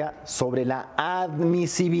ponencia sobre la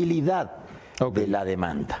admisibilidad de la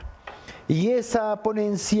demanda. Y esa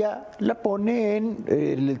ponencia la pone en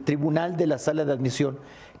el tribunal de la sala de admisión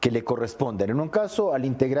que le corresponde. En un caso al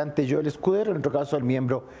integrante Joel Escudero, en otro caso al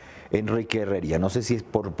miembro Enrique Herrería. No sé si es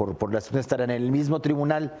por la estarán en el mismo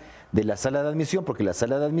tribunal de la sala de admisión, porque la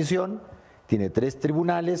sala de admisión tiene 3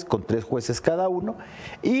 tribunales con 3 jueces cada uno,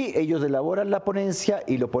 y ellos elaboran la ponencia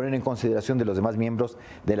y lo ponen en consideración de los demás miembros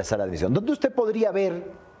de la sala de admisión. Donde usted podría ver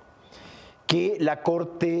que la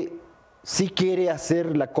Corte sí quiere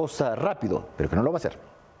hacer la cosa rápido, pero que no lo va a hacer,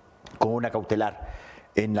 con una cautelar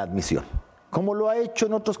en la admisión, como lo ha hecho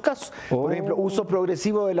en otros casos. Por ejemplo, uso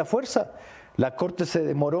progresivo de la fuerza. La Corte se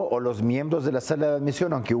demoró, o los miembros de la sala de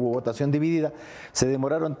admisión, aunque hubo votación dividida, se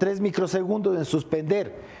demoraron 3 microsegundos en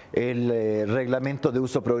suspender el reglamento de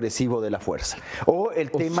uso progresivo de la fuerza. O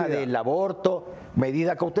el tema del aborto,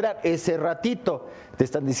 medida cautelar. Ese ratito te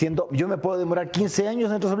están diciendo, yo me puedo demorar 15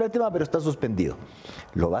 años en resolver el tema, pero está suspendido.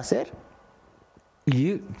 ¿Lo va a hacer?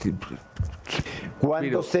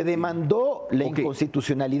 Cuando se demandó la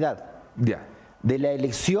inconstitucionalidad de la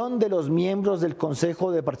elección de los miembros del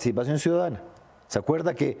Consejo de Participación Ciudadana, ¿se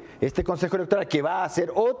acuerda que este Consejo Electoral, que va a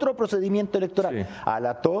hacer otro procedimiento electoral, a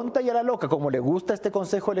la tonta y a la loca, como le gusta este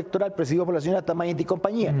Consejo Electoral presidido por la señora Tamayanti y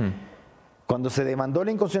compañía, cuando se demandó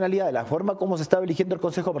la inconstitucionalidad de la forma como se estaba eligiendo el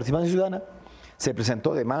Consejo de Participación Ciudadana, se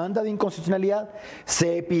presentó demanda de inconstitucionalidad,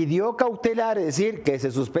 se pidió cautelar, es decir, que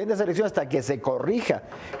se suspende esa elección hasta que se corrija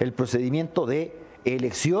el procedimiento de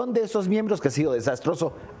elección de esos miembros, que ha sido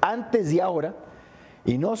desastroso antes y ahora,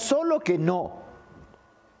 y no solo que no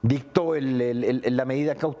dictó la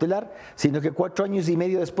medida cautelar, sino que 4 años y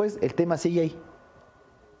medio después el tema sigue ahí.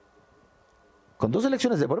 Con 2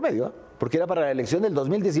 elecciones de por medio, porque era para la elección del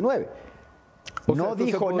 2019. No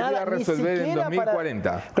dijo nada, ni siquiera en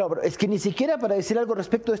 2040. Claro, pero es que ni siquiera para decir algo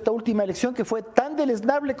respecto de esta última elección que fue tan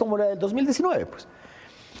deleznable como la del 2019. Pues.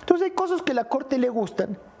 Entonces hay cosas que a la Corte le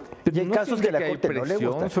gustan y hay casos que a la Corte no le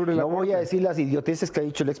gustan. No voy a decir las idioteces que ha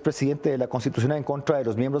dicho el expresidente de la Constitucional en contra de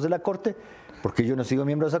los miembros de la Corte, porque yo no sigo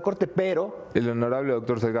miembro de esa Corte, pero... El honorable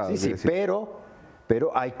doctor Salgado. Sí,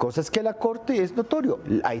 pero hay cosas que a la Corte es notorio.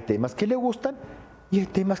 Hay temas que le gustan y hay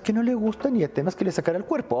temas que no le gustan y hay temas que le sacará el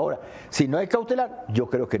cuerpo. Ahora, si no hay cautelar, yo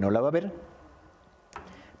creo que no la va a haber.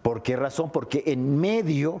 ¿Por qué razón? Porque en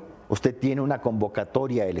medio usted tiene una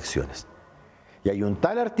convocatoria a elecciones. Y hay un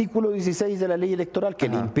tal artículo 16 de la ley electoral que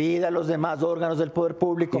le impide a los demás órganos del poder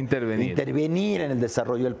público intervenir en el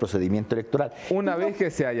desarrollo del procedimiento electoral. Una vez que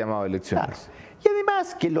se ha llamado a elecciones. Claro. Y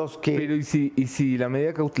además que los que... Pero ¿y si la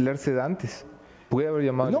medida cautelar se da antes? ¿Puede haber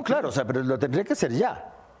llamado? No, claro, pero lo tendría que hacer ya.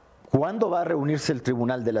 ¿Cuándo va a reunirse el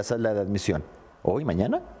tribunal de la sala de admisión? ¿Hoy,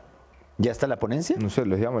 mañana? ¿Ya está la ponencia? No sé,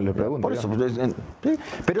 los llamo y les pregunto. Por eso,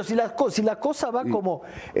 pero si la cosa va como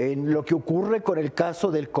en lo que ocurre con el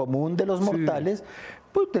caso del común de los mortales,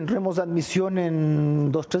 pues tendremos admisión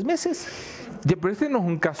en 2-3 meses. Ya, pero este no es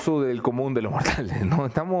un caso del común de los mortales, ¿no?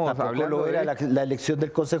 Estamos hablando era la elección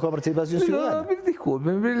del Consejo de Participación Ciudadana.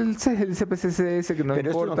 Disculpen, el CPCCS que no importa. Pero este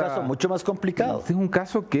es un caso mucho más complicado. Este es un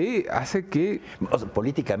caso que hace que... O sea,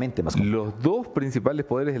 políticamente más complicado. Los 2 principales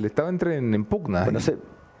poderes del Estado entren en pugna.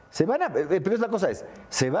 Bueno, pero la cosa es,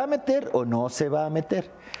 ¿se va a meter o no se va a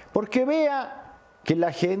meter? Porque vea que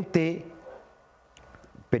la gente,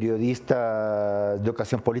 periodistas de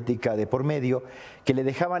ocasión política de por medio, que le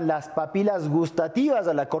dejaban las papilas gustativas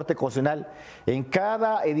a la Corte Constitucional en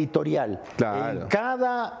cada editorial, en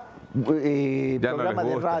cada programa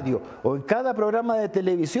de radio o en cada programa de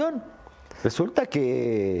televisión. Resulta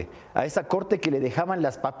que a esa Corte que le dejaban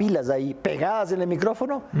las papilas ahí pegadas en el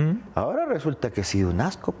micrófono, ahora resulta que ha sido un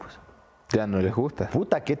asco, pues. Ya no les gusta.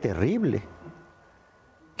 Puta, qué terrible.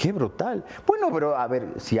 Qué brutal. Bueno, pero a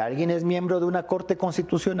ver, si alguien es miembro de una Corte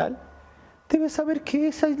Constitucional, debe saber que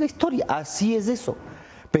esa es la historia. Así es eso.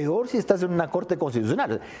 Peor si estás en una Corte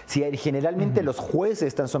Constitucional. Si generalmente los jueces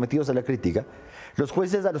están sometidos a la crítica, los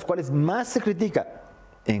jueces a los cuales más se critica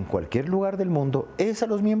en cualquier lugar del mundo es a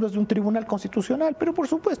los miembros de un tribunal constitucional, pero por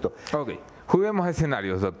supuesto. Ok, juguemos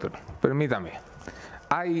escenarios, doctor. Permítame.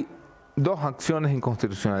 Hay 2 acciones de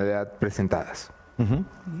inconstitucionalidad presentadas.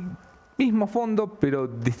 Mismo fondo, pero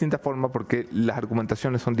distinta forma porque las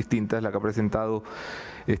argumentaciones son distintas, la que ha presentado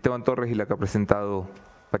Esteban Torres y la que ha presentado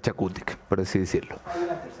Pachacutic, por así decirlo. Hay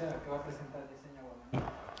una tercera que va a presentar diseño.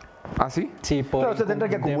 ¿Ah, sí? Sí, por pero usted tendrá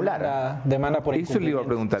que acumular. Demanda por eso le iba a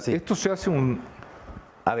preguntar. Sí. Esto se hace un...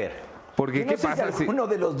 A ver, porque ¿qué pasa si uno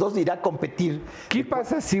de los dos irá a competir? ¿Qué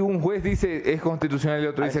pasa si un juez dice es constitucional y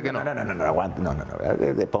otro dice que no? No, aguante, no.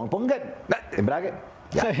 Ponga, embrague,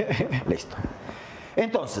 ya, listo.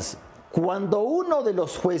 Entonces, cuando uno de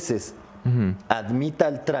los jueces admita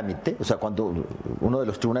el trámite, o sea, cuando uno de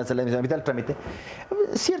los tribunales de la admisión admita el trámite,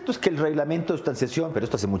 cierto es que el reglamento de sustanciación, pero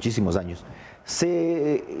esto hace muchísimos años,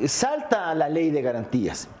 se salta a la ley de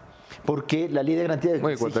garantías. Porque la ley de garantías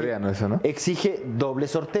exige doble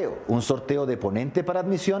sorteo, un sorteo de ponente para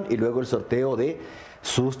admisión y luego el sorteo de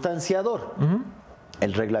sustanciador.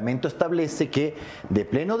 El reglamento establece que de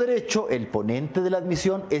pleno derecho el ponente de la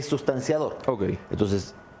admisión es sustanciador.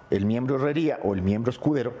 Entonces el miembro herrería o el miembro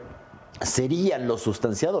escudero serían los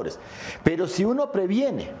sustanciadores. Pero si uno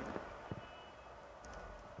previene,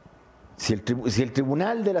 si el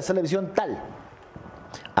tribunal de la sala de admisión tal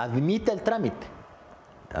admite el trámite,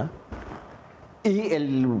 y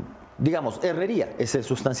digamos, herrería es el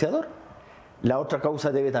sustanciador, la otra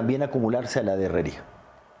causa debe también acumularse a la de herrería,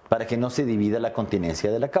 para que no se divida la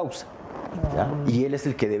continencia de la causa. ¿Ya? Y él es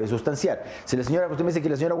el que debe sustanciar. Si la señora, usted me dice que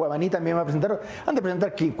la señora Guamaní también va a presentar, han de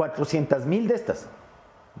presentar 400.000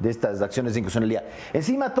 de estas acciones de inconstitucionalidad.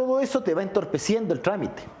 Encima todo eso te va entorpeciendo el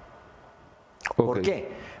trámite. ¿Por qué?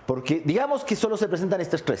 Porque digamos que solo se presentan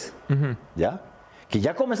estas tres, ¿ya? Que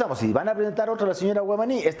ya comenzamos, si van a presentar otra la señora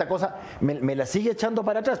Guamaní, esta cosa me la sigue echando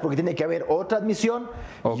para atrás, porque tiene que haber otra admisión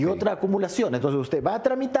y otra acumulación. Entonces usted va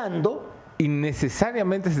tramitando. Y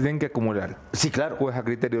necesariamente se tienen que acumular. Sí, claro. Pues a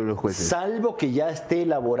criterio de los jueces. Salvo que ya esté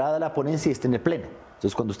elaborada la ponencia y esté en el pleno.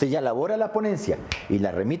 Entonces, cuando usted ya elabora la ponencia y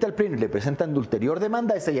la remite al pleno y le presentan de ulterior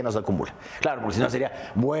demanda, esa ya no se acumula. Claro, porque si no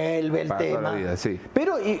sería, vuelve el para tema. toda la vida, sí.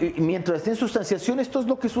 Pero y mientras esté en sustanciación, esto es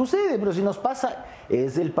lo que sucede. Pero si nos pasa,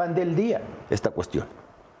 es el pan del día esta cuestión.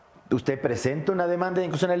 Usted presenta una demanda de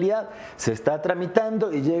inconstitucionalidad, se está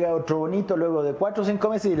tramitando y llega otro bonito luego de 4 o 5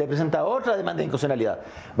 meses y le presenta otra demanda de inconstitucionalidad.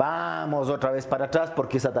 Vamos otra vez para atrás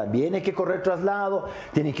porque esa también hay que correr traslado,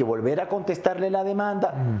 tiene que volver a contestarle la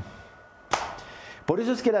demanda. Por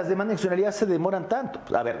eso es que las demandas de inconstitucionalidad se demoran tanto.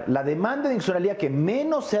 A ver, la demanda de inconstitucionalidad que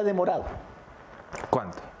menos se ha demorado.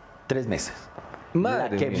 ¿Cuánto? 3 meses.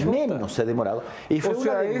 Madre la que mía. menos se ha demorado. Y fue O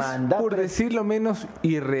sea, una demanda. es por decirlo menos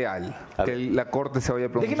irreal que la Corte se vaya a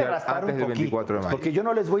pronunciar antes del 24 de mayo. Porque yo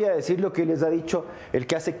no les voy a decir lo que les ha dicho el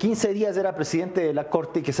que hace 15 días era presidente de la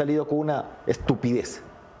Corte y que ha salido con una estupidez.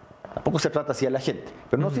 Tampoco se trata así a la gente.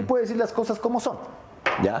 Pero no se puede decir las cosas como son.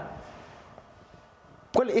 ¿Ya?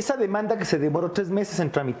 Esa demanda que se demoró 3 meses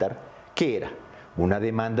en tramitar, ¿qué era? Una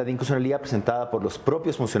demanda de inconstitucionalidad presentada por los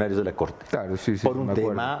propios funcionarios de la Corte. Claro, sí, por un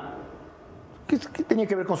tema que tenía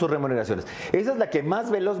que ver con sus remuneraciones. Esa es la que más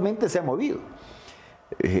velozmente se ha movido.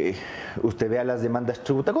 Usted vea las demandas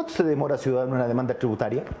tributarias. ¿Cuánto se demora ciudadano una demanda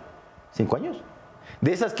tributaria? 5 años.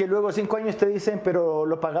 De esas que luego 5 años te dicen, pero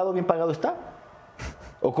lo pagado, bien pagado está.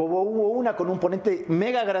 O como hubo una con un ponente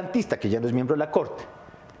mega garantista, que ya no es miembro de la Corte.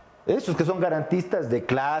 Esos que son garantistas de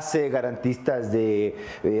clase, garantistas de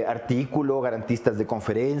artículo, garantistas de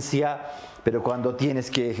conferencia, pero cuando tienes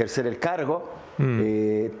que ejercer el cargo,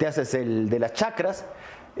 te haces el de las chacras.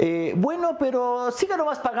 Bueno, pero siga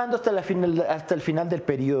nomás pagando hasta el final del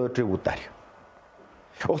periodo tributario.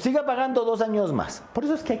 O siga pagando 2 años más. Por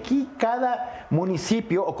eso es que aquí cada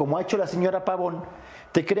municipio, o como ha hecho la señora Pavón,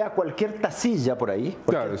 te crea cualquier tasilla por ahí,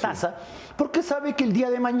 cualquier taza, porque sabe que el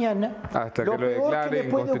día de mañana hasta lo que lo peor que declare le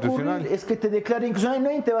puede inconstitucional ocurrir es que te declare inconstitucional y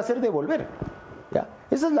nadie te va a hacer devolver. ¿Ya?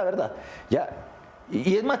 Esa es la verdad. ¿Ya?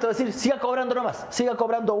 Y es más, te va a decir, siga cobrando nomás, siga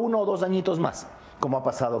cobrando 1 o 2 añitos más, como ha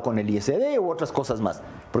pasado con el ISD u otras cosas más.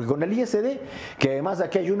 Porque con el ISD, que además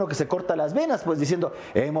aquí hay uno que se corta las venas, pues diciendo,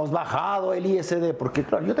 hemos bajado el ISD, porque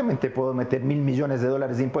claro, yo también te puedo meter $1.000 millones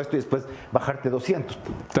de impuestos y después bajarte 200.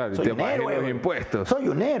 Claro, soy te un bajé héroe, los impuestos. Soy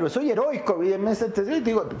un héroe, soy heroico. Y te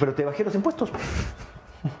digo, pero te bajé los impuestos.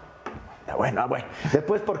 Bueno.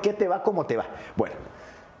 Después, ¿por qué te va como te va? Bueno,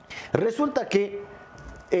 resulta que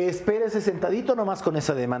espérese sentadito nomás con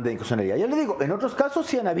esa demanda de inconstitucionalidad. Ya le digo, en otros casos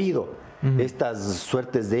sí han habido estas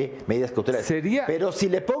suertes de medidas cautelares. Pero si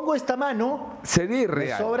le pongo esta mano, sería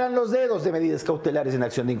irreal. Me sobran los dedos de medidas cautelares en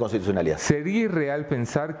acción de inconstitucionalidad. ¿Sería irreal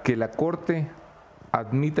pensar que la Corte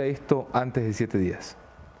admita esto antes de 7 días?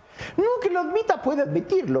 No, que lo admita, puede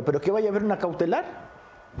admitirlo, pero que vaya a haber una cautelar.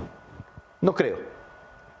 No creo.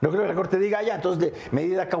 No creo que la Corte diga, ya, entonces de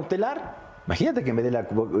medida cautelar. Imagínate que me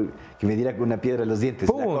diera una piedra en los dientes.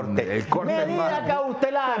 ¡Pum! Medida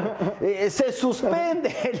cautelar. Se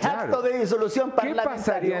suspende el acto de disolución parlamentaria. ¿Qué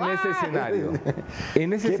pasaría en ese escenario?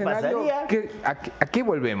 En ese escenario, ¿a qué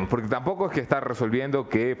volvemos? Porque tampoco es que está resolviendo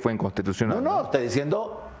que fue inconstitucional. No, está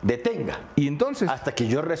diciendo detenga. Y entonces, hasta que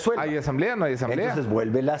yo resuelva. ¿hay asamblea? ¿No hay asamblea? Entonces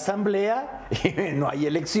vuelve la asamblea, y no hay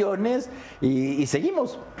elecciones y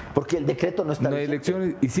seguimos. Porque el decreto no está. No hay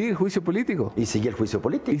elecciones y sigue el juicio político. Y sigue el juicio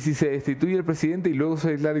político. Y si se destituye el presidente y luego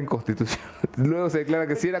se declara inconstitucional, luego se declara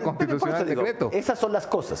que sí era constitucional el decreto. Esas son las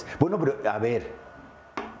cosas. Bueno, pero a ver,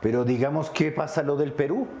 pero digamos, ¿qué pasa lo del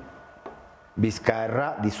Perú?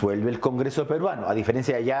 Vizcarra disuelve el Congreso peruano. A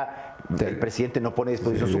diferencia de allá, el presidente no pone a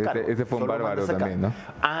disposición su cargo. Este fue un bárbaro también, ¿no?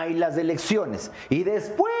 Hay las elecciones. Y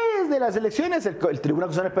después de las elecciones, el Tribunal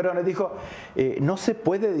Constitucional peruano dijo, no se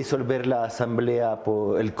puede disolver la Asamblea,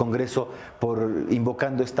 el Congreso, por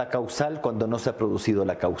invocando esta causal cuando no se ha producido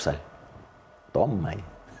la causal. Toma.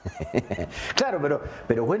 Claro,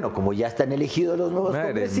 pero bueno, como ya están elegidos los nuevos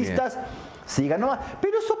congresistas, siga nomás.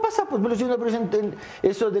 Pero eso pasa, pues,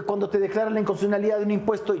 eso de cuando te declaran la inconstitucionalidad de un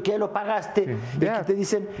impuesto y que ya lo pagaste, y que te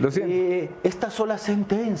dicen, esta sola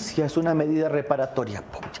sentencia es una medida reparatoria.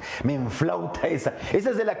 Pucha, me enflauta esa.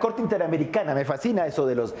 Esa es de la Corte Interamericana, me fascina eso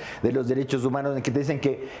de los derechos humanos, en que te dicen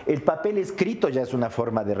que el papel escrito ya es una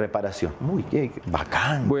forma de reparación. Muy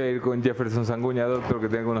bacán. Voy a ir con Jefferson Sanguña, doctor, que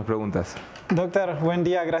tengo unas preguntas. Doctor, buen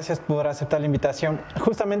día, gracias por aceptar la invitación.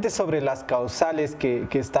 Justamente sobre las causales que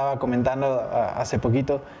estaba comentando hace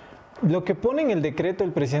poquito, lo que pone en el decreto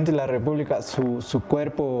del presidente de la República, su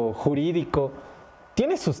cuerpo jurídico,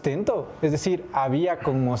 ¿tiene sustento? Es decir, ¿había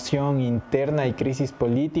conmoción interna y crisis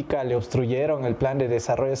política? ¿Le obstruyeron el plan de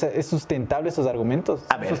desarrollo? ¿Es sustentable esos argumentos?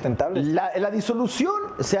 A ver, ¿Sustentables? La disolución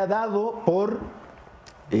se ha dado por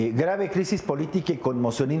grave crisis política y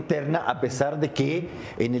conmoción interna, a pesar de que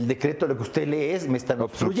en el decreto lo que usted lee es me están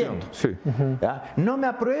obstruyendo. Sí. No me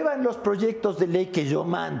aprueban los proyectos de ley que yo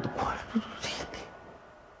mando. 7.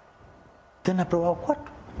 ¿Te han aprobado 4?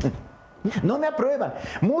 No me aprueban.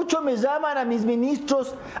 Mucho me llaman a mis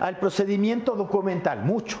ministros al procedimiento documental.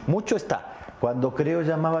 Mucho está. Cuando Creo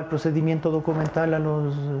llamaba al procedimiento documental a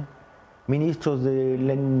los ministros de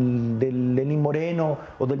Lenín Moreno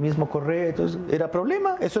o del mismo Correa, entonces era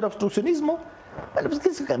problema, eso era obstruccionismo. Bueno, pues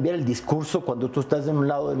tienes que cambiar el discurso cuando tú estás de un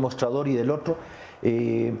lado del mostrador y del otro,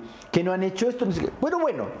 que no han hecho esto.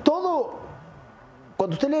 Bueno, todo,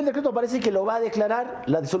 cuando usted lee el decreto parece que lo va a declarar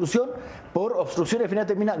la disolución por obstrucción y al final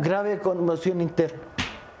termina grave conmoción interna,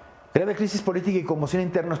 grave crisis política y conmoción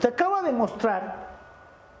interna. Usted acaba de mostrar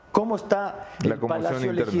cómo está el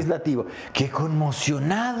Palacio Legislativo. ¡Qué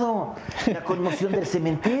conmocionado! La conmoción del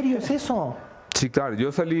cementerio, ¿es eso? Sí, claro.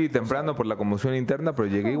 Yo salí temprano por la conmoción interna, pero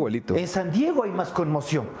llegué igualito. En San Diego hay más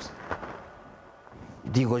conmoción, pues.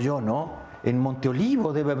 Digo yo, ¿no? En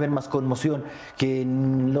Monteolivo debe haber más conmoción que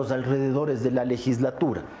en los alrededores de la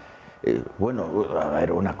legislatura. Bueno, a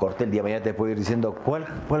ver, una corte el día de mañana te puede ir diciendo cuál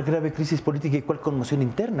grave crisis política y cuál conmoción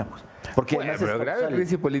interna, pues. Porque bueno, pero grave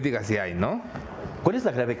crisis política sí hay, ¿no? ¿Cuál es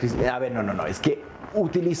la grave crisis? A ver, no, es que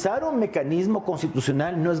utilizar un mecanismo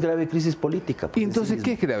constitucional no es grave crisis política. ¿Y entonces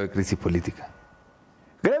qué es grave crisis política?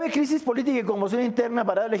 Grave crisis política y conmoción interna,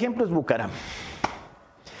 para dar el ejemplo, es Bucaram.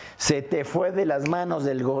 Se te fue de las manos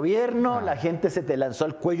del gobierno, la gente se te lanzó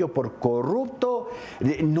al cuello por corrupto,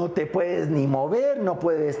 no te puedes ni mover, no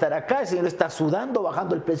puedes estar acá, el señor está sudando,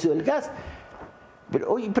 bajando el precio del gas.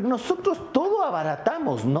 Pero nosotros todo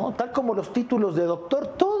abaratamos, ¿no? Tal como los títulos de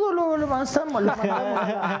doctor, todo lo avanzamos, lo mandamos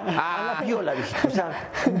a la viola, o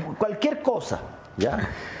sea, cualquier cosa, ¿ya?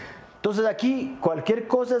 Entonces aquí cualquier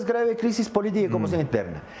cosa es grave crisis política y conmoción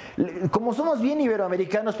interna. Como somos bien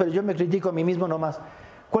iberoamericanos, pero yo me critico a mí mismo nomás,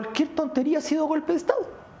 cualquier tontería ha sido golpe de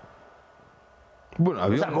Estado. Bueno,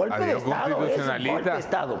 había un golpe de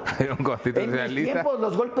Estado. Era un constitucionalista. En mis tiempos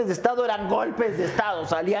los golpes de Estado eran golpes de Estado,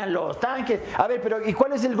 salían los tanques. A ver, pero ¿y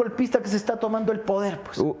cuál es el golpista que se está tomando el poder?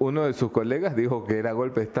 Pues? Uno de sus colegas dijo que era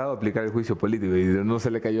golpe de Estado aplicar el juicio político y no se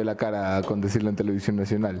le cayó la cara con decirlo en televisión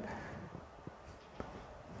nacional.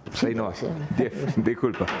 Sí, ahí no,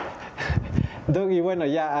 disculpa. Doug, y bueno,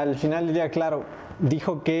 ya al final del día, claro,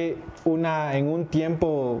 dijo que en un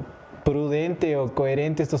tiempo prudente o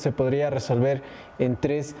coherente esto se podría resolver en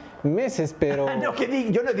 3 meses, pero... No,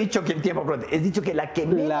 yo no he dicho que el tiempo prudente, he dicho que la que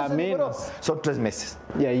menos son 3 meses.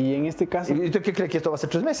 Y ahí en este caso... ¿Y usted qué cree que esto va a ser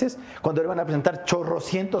 3 meses? Cuando le van a presentar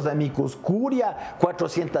chorrocientos de amicus curia,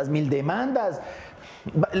 400,000 demandas...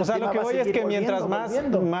 O sea, lo que voy es que mientras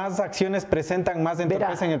más acciones presentan, más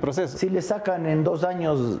entorpecen el proceso. Si le sacan en 2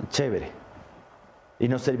 años, chévere. Y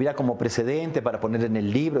nos servirá como precedente para poner en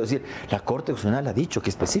el libro. Es decir, la Corte Constitucional ha dicho que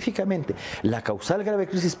específicamente la causal grave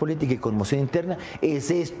crisis política y conmoción interna es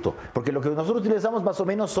esto. Porque lo que nosotros utilizamos más o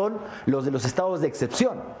menos son los de los estados de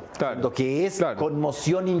excepción. Claro, lo que es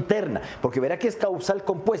conmoción interna. Porque verá que es causal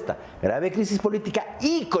compuesta. Grave crisis política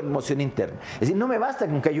y conmoción interna. Es decir, no me basta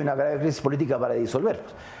con que haya una grave crisis política para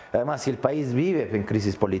disolverlos. Además, si el país vive en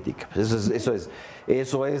crisis política, pues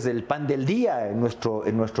eso es el pan del día en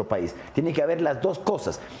nuestro país. Tiene que haber las dos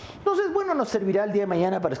cosas. Entonces, bueno, nos servirá el día de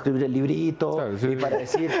mañana para escribir el librito, claro, sí, y para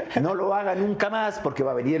decir, no lo haga nunca más porque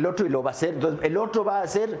va a venir el otro y lo va a hacer. Entonces, el otro va a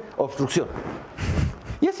hacer obstrucción.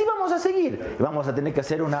 Y así vamos a seguir. Vamos a tener que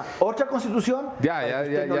hacer otra constitución. Ya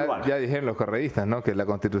dijeron los correístas, ¿no? Que la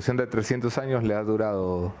constitución de 300 años le ha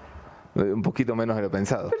durado un poquito menos de lo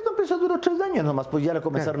pensado. Pero no empezó, duró 3 años nomás, pues ya la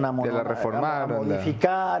comenzaron a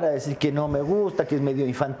modificar, a decir que no me gusta, que es medio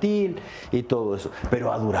infantil y todo eso.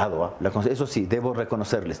 Pero ha durado, eso sí, debo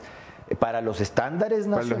reconocerles. Para los estándares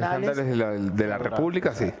nacionales... Para los estándares de la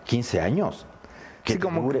República, sí. 15 años. Sí,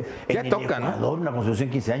 como dure. Ya toca, Ecuador, ¿no? Una constitución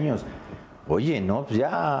 15 años. Oye, no, pues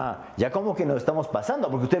ya como que nos estamos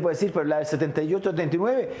pasando, porque usted puede decir, pero la del 78,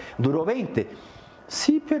 79 duró 20.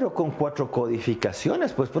 Sí, pero con 4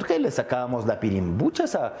 codificaciones, pues ¿por qué le sacábamos la pirimbucha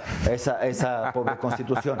a esa pobre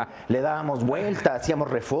constitución? Le dábamos vuelta, hacíamos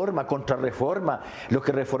reforma, contrarreforma, lo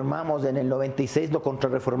que reformamos en el 96 lo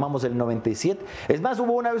contrarreformamos en el 97. Es más,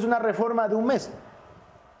 hubo una vez una reforma de un mes.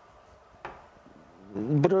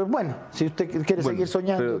 Pero bueno, si usted quiere seguir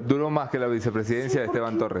soñando. Pero duró más que la vicepresidencia de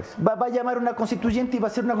Esteban Torres. Va a llamar una constituyente y va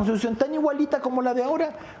a ser una constitución tan igualita como la de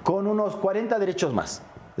ahora, con unos 40 derechos más.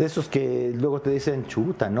 De esos que luego te dicen,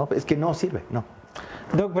 chuta, ¿no? Es que no sirve, no.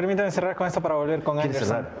 Doc, permítame cerrar con esto para volver con ¿Quieres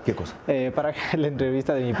Anderson. cerrar? ¿Qué cosa? Para la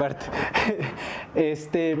entrevista de mi parte.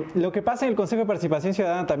 Lo que pasa en el Consejo de Participación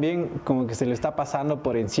Ciudadana también como que se le está pasando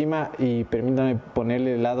por encima, y permítame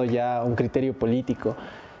ponerle de lado ya un criterio político.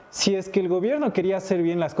 Si es que el gobierno quería hacer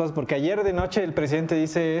bien las cosas, porque ayer de noche el presidente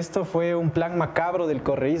dice esto fue un plan macabro del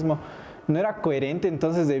correísmo, ¿no era coherente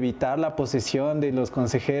entonces de evitar la posesión de los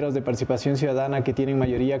consejeros de participación ciudadana que tienen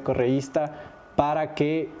mayoría correísta para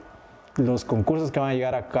que los concursos que van a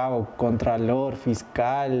llegar a cabo, contralor,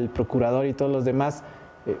 fiscal, procurador y todos los demás,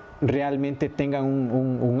 realmente tengan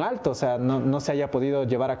un alto, o sea, no se haya podido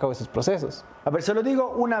llevar a cabo esos procesos? A ver, se lo digo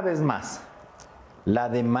una vez más. La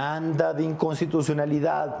demanda de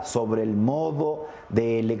inconstitucionalidad sobre el modo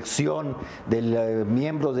de elección de los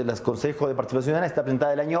miembros de los consejos de participación ciudadana está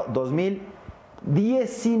presentada el año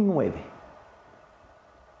 2019.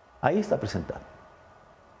 Ahí está presentada.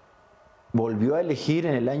 Volvió a elegir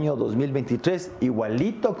en el año 2023,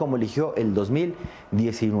 igualito como eligió el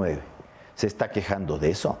 2019. ¿Se está quejando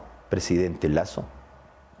de eso, presidente Lasso?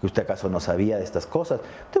 ¿Que usted acaso no sabía de estas cosas?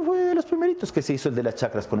 Usted fue de los primeritos que se hizo el de las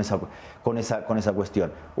chacras con esa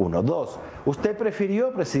cuestión. 1, 2. Usted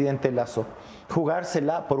prefirió, presidente Lasso,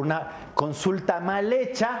 jugársela por una consulta mal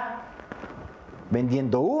hecha,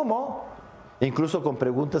 vendiendo humo, incluso con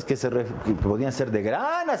preguntas que podían ser de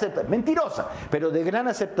gran aceptación, mentirosa, pero de gran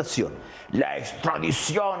aceptación. La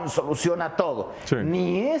extradición soluciona todo. Sí.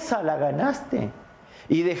 Ni esa la ganaste.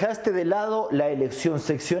 Y dejaste de lado la elección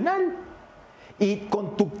seccional. Y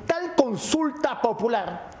con tu tal consulta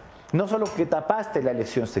popular, no solo que tapaste la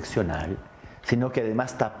elección seccional, sino que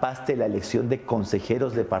además tapaste la elección de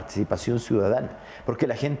consejeros de participación ciudadana, porque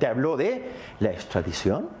la gente habló de la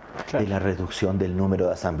extradición, claro, de la reducción del número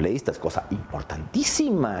de asambleístas, cosa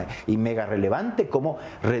importantísima y mega relevante, como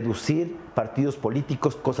reducir partidos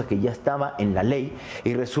políticos, cosa que ya estaba en la ley,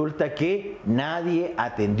 y resulta que nadie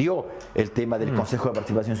atendió el tema del Consejo de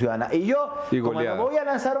Participación Ciudadana. Y yo, como le voy a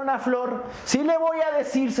lanzar una flor, sí le voy a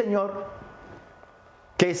decir, señor,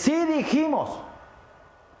 que sí dijimos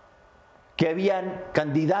que habían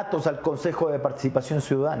candidatos al Consejo de Participación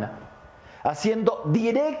Ciudadana haciendo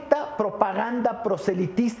directa propaganda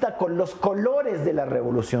proselitista con los colores de la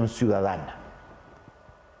Revolución Ciudadana.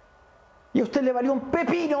 Y a usted le valió un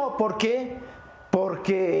pepino, ¿por qué?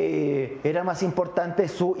 Porque era más importante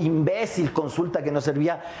su imbécil consulta que no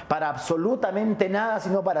servía para absolutamente nada,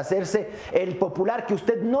 sino para hacerse el popular, que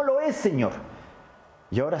usted no lo es, señor.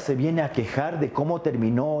 Y ahora se viene a quejar de cómo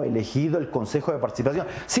terminó elegido el Consejo de Participación.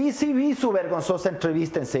 Sí, vi su vergonzosa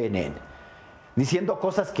entrevista en CNN, diciendo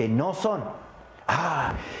cosas que no son.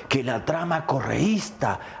 Que la trama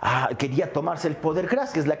correísta quería tomarse el poder.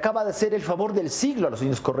 Gracias, le acaba de hacer el favor del siglo a los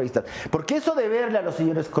señores correístas. Porque eso de verle a los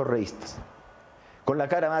señores correístas con la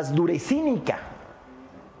cara más dura y cínica,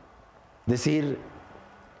 decir,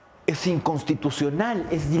 es inconstitucional,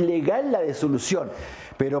 es ilegal la disolución.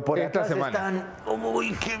 Pero por esta atrás semana están,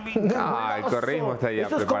 ¡uy, qué vigoroso! El correísmo está ya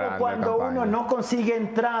Eso es preparando como cuando uno no consigue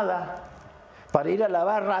entrada para ir a la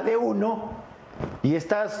barra de uno y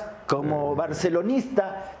estás como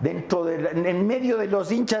barcelonista en medio de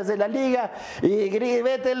los hinchas de la liga y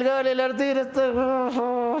vete el gol, el artero está...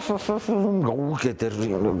 ¡Qué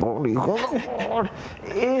terrible!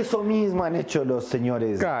 Eso mismo han hecho los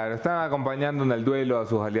señores. Claro, están acompañando en el duelo a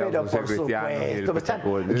sus aliados cristianos. Están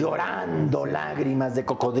llorando lágrimas de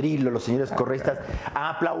cocodrilo los señores correístas,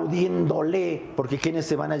 aplaudiéndole, porque quienes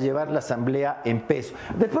se van a llevar la asamblea en peso.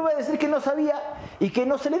 Después va a decir que no sabía y que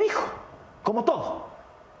no se le dijo. Como todo.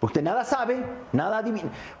 Usted nada sabe, nada adivina.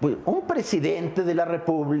 Un presidente de la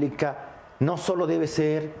República no solo debe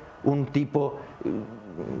ser un tipo,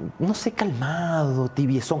 no sé, calmado,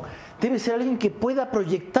 tibiezón. Debe ser alguien que pueda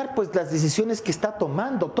proyectar pues las decisiones que está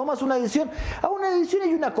tomando. Tomas una decisión, a una decisión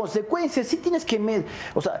hay una consecuencia. Sí tienes que...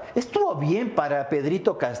 O sea, estuvo bien para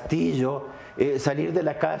Pedrito Castillo salir de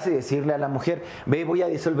la casa y decirle a la mujer, ve, voy a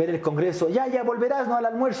disolver el Congreso. Ya volverás, ¿no? Al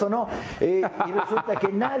almuerzo, ¿no? Y resulta que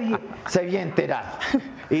nadie se había enterado.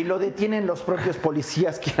 Y lo detienen los propios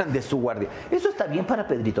policías que eran de su guardia. Eso está bien para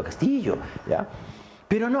Pedrito Castillo, ¿ya?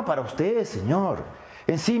 Pero no para usted, señor.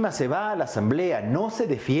 Encima se va a la asamblea, no se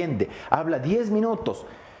defiende, habla 10 minutos.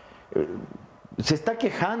 Se está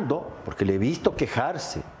quejando, porque le he visto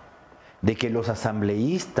quejarse, de que los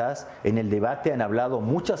asambleístas en el debate han hablado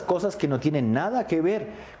muchas cosas que no tienen nada que ver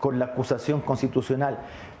con la acusación constitucional.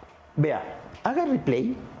 Vea, haga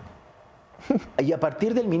replay y a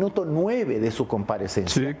partir del minuto 9 de su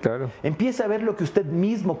comparecencia, Sí, claro. empieza a ver lo que usted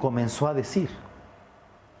mismo comenzó a decir.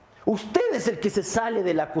 Usted es el que se sale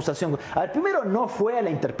de la acusación. Al primero no fue a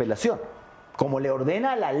la interpelación, como le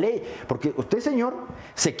ordena la ley, porque usted, señor,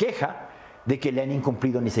 se queja de que le han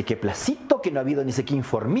incumplido ni sé qué placito, que no ha habido ni sé qué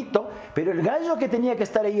informito, pero el gallo que tenía que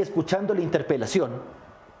estar ahí escuchando la interpelación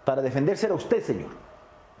para defenderse era usted, señor.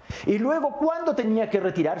 Y luego, ¿cuándo tenía que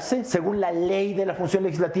retirarse? Según la ley de la función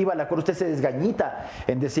legislativa, la cual usted se desgañita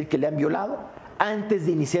en decir que le han violado, antes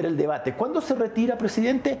de iniciar el debate. ¿Cuándo se retira,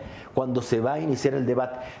 presidente? Cuando se va a iniciar el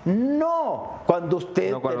debate. No, cuando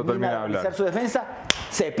usted termina de iniciar su defensa,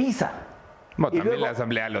 se pisa. Bueno, Y también luego, la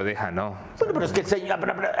asamblea lo deja, ¿no? bueno, pero es que el señor,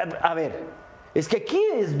 a ver, es que aquí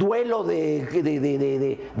es duelo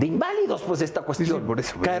de inválidos, pues esta cuestión. Sí, por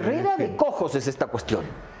eso, Carrera de cojos es esta cuestión.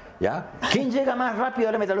 ¿Ya? ¿Quién llega más rápido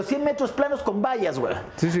a la meta? Los 100 metros planos con vallas, güey.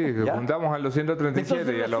 Sí, ¿Ya? juntamos a los 137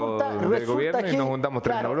 Entonces y a los del gobierno y nos juntamos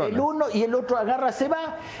 3 neuronas. El uno y el otro agarra, se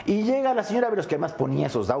va y llega la señora Veros, que además ponía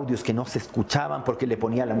esos audios que no se escuchaban porque le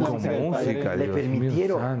ponía la música. Le Dios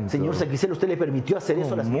permitieron, mío santo. señor Saquicela, usted le permitió hacer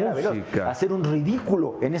eso a la señora Veros, hacer un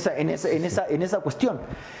ridículo en esa cuestión.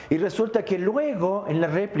 Y resulta que luego, en la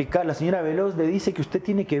réplica, la señora Veloz le dice que usted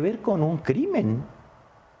tiene que ver con un crimen.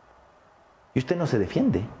 Y usted no se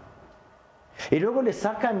defiende. Y luego le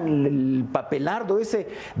sacan el papelardo ese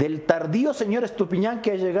del tardío señor Estupiñán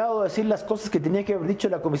que ha llegado a decir las cosas que tenía que haber dicho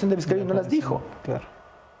la Comisión de Fiscalía y no las dijo. Claro.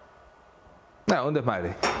 No, un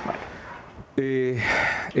desmadre.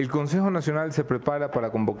 El Consejo Nacional se prepara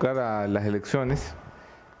para convocar a las elecciones.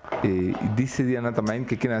 Dice Diana Tamaín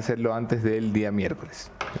que quieren hacerlo antes del día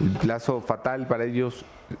miércoles. El plazo fatal para ellos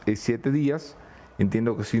es 7 días.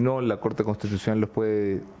 Entiendo que si no, la Corte Constitucional los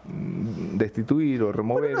puede destituir o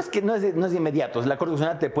remover. Bueno, no es de inmediato. La Corte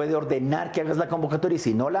Constitucional te puede ordenar que hagas la convocatoria y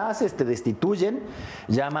si no la haces, te destituyen,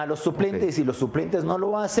 llama a los suplentes y si los suplentes no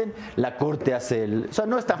lo hacen, la Corte hace el... O sea,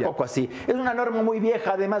 no es tampoco así. Es una norma muy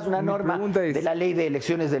vieja, además una norma de la ley de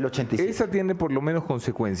elecciones del 87. Esa tiene por lo menos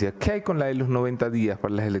consecuencias. ¿Qué hay con la de los 90 días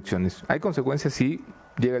para las elecciones? Hay consecuencias si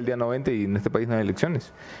llega el día 90 y en este país no hay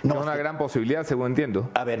elecciones. No, es una gran posibilidad, según entiendo.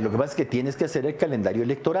 A ver, lo que pasa es que tienes que hacer el calendario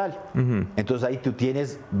electoral. Entonces ahí tú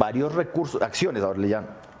tienes varios recursos, acciones, ahora le llaman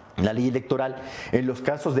la ley electoral, en los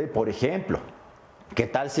casos de, por ejemplo, ¿qué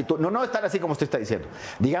tal si tú... No es tan así como usted está diciendo.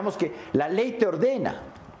 Digamos que la ley te ordena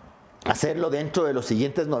hacerlo dentro de los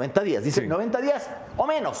siguientes 90 días. Dice 90 días o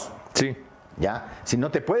menos. Sí. ¿Ya? Si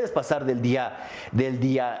no te puedes pasar del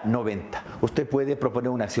día 90. Usted puede proponer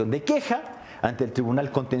una acción de queja ante el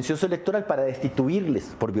Tribunal Contencioso Electoral para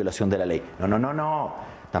destituirles por violación de la ley.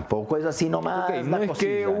 No. Tampoco es así nomás. Okay, no es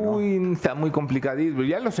que está muy complicadito.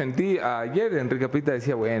 Ya lo sentí ayer. Enrique Pita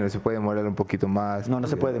decía, bueno, se puede demorar un poquito más. No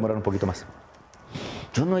se puede demorar un poquito más.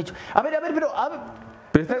 Yo no he hecho... A ver, pero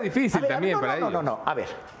está difícil también para ellos.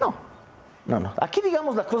 No. Aquí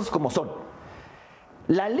digamos las cosas como son.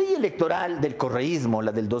 La ley electoral del correísmo,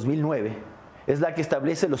 la del 2009, es la que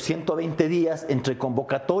establece los 120 días entre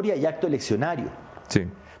convocatoria y acto eleccionario. Sí.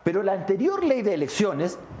 Pero la anterior ley de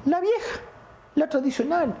elecciones, la vieja, la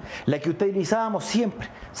tradicional, la que utilizábamos siempre,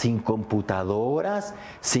 sin computadoras,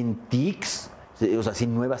 sin TICs, o sea,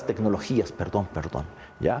 sin nuevas tecnologías, perdón,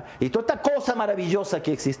 ¿ya? Y toda esta cosa maravillosa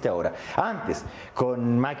que existe ahora. Antes,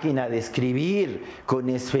 con máquina de escribir, con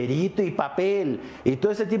esferito y papel, y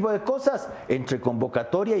todo ese tipo de cosas, entre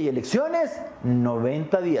convocatoria y elecciones,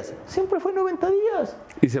 90 días. Siempre fue 90 días.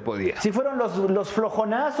 Y se podía. Si fueron los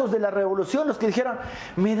flojonazos de la revolución los que dijeron,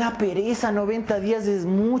 me da pereza, 90 días es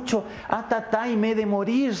mucho, y me he de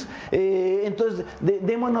morir, entonces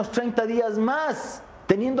démonos 30 días más.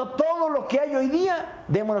 Teniendo todo lo que hay hoy día,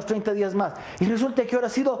 démonos 30 días más. Y resulta que ahora ha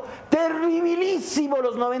sido terribilísimo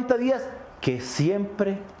los 90 días que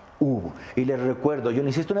siempre hubo. Y les recuerdo, yo le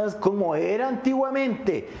insisto una vez, cómo era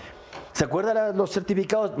antiguamente. ¿Se acuerdan los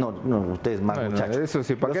certificados? No, ustedes más, muchachos. Eso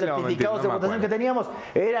sí, ¿para los qué le certificados de votación que teníamos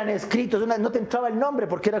eran escritos, no te entraba el nombre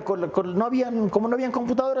porque era como no habían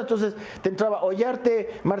computadora, entonces te entraba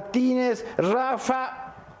Oyarte, Martínez, Rafa.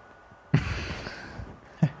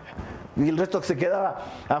 Y el resto se quedaba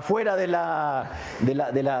afuera del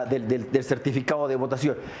certificado de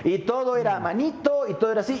votación. Y todo era a manito, y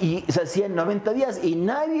todo era así, y se hacía en 90 días, y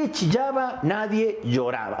nadie chillaba, nadie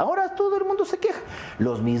lloraba. Ahora todo el mundo se queja.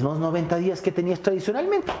 Los mismos 90 días que tenías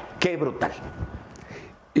tradicionalmente. ¡Qué brutal!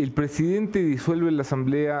 El presidente disuelve la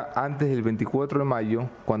Asamblea antes del 24 de mayo,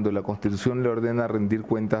 cuando la Constitución le ordena rendir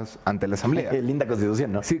cuentas ante la Asamblea. Linda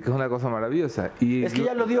Constitución, ¿no? Sí, que es una cosa maravillosa. Y es que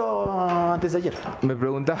ya lo dio antes de ayer. Me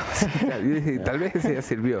preguntaba, yo dije, tal vez ese ya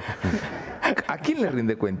sirvió. ¿A quién le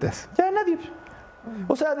rinde cuentas? Ya a nadie.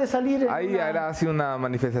 O sea, de salir... Ahí hará así una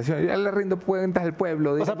manifestación. Ya le rindo cuentas al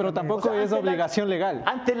pueblo. O sea, pero tampoco es obligación legal.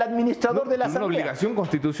 Ante el administrador de la Es una Asamblea. obligación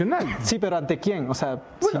constitucional. Sí, pero ¿ante quién? O sea,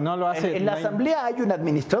 Bueno, si no lo hace... en la no hay- Asamblea hay un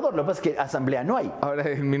administrador, lo que pasa es que Asamblea no hay. Ahora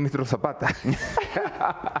es el ministro Zapata.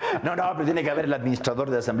 No, pero tiene que haber el administrador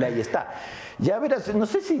de la Asamblea, ahí está. Ya verás, no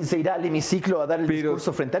sé si se irá al hemiciclo a dar el Pero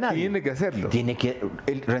discurso frente a nadie. tiene que hacerlo. Tiene que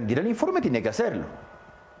rendir el informe, tiene que hacerlo.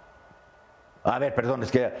 A ver, perdón,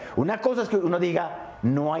 es que una cosa es que uno diga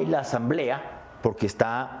no hay la Asamblea porque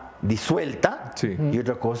está disuelta, Sí. y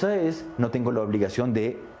otra cosa es no tengo la obligación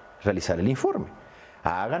de realizar el informe.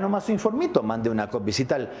 Haga nomás su informito, mande una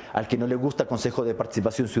visita al que no le gusta Consejo de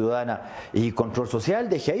Participación Ciudadana y Control Social,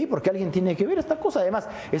 deje ahí porque alguien tiene que ver esta cosa. Además,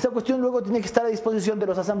 esta cuestión luego tiene que estar a disposición de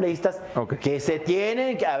los asambleístas que se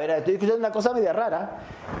tienen que... A ver, estoy escuchando una cosa media rara.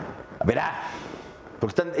 Verá,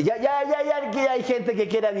 porque ya hay gente que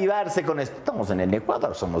quiere avivarse con esto. Estamos en el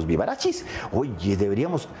Ecuador, somos vivarachis. Oye,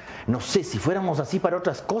 deberíamos, no sé, si fuéramos así para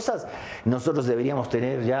otras cosas, nosotros deberíamos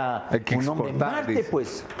tener ya un nombre en Marte, dice.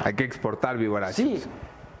 pues. Hay que exportar vivarachos. Sí,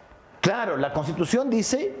 claro, la Constitución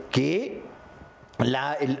dice que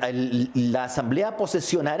la Asamblea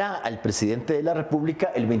posesionará al presidente de la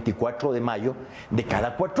República el 24 de mayo de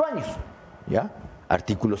cada 4 años, ¿ya?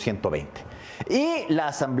 Artículo 120. Y la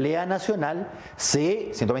Asamblea Nacional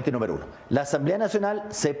 120 número 1, la Asamblea Nacional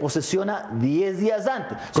se posesiona 10 días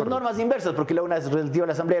antes. Son normas inversas porque la una es relativa a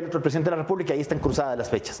la Asamblea y la otra al presidente de la República, y ahí están cruzadas las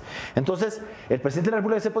fechas. Entonces, el presidente de la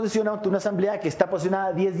República se posesiona ante una Asamblea que está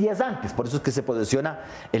posicionada 10 días antes, por eso es que se posesiona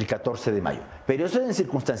el 14 de mayo. Pero eso es en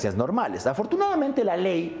circunstancias normales. Afortunadamente, la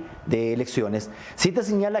ley de elecciones sí te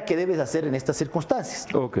señala qué debes hacer en estas circunstancias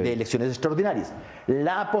de elecciones extraordinarias.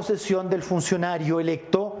 La posesión del funcionario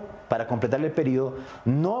electo para completar el periodo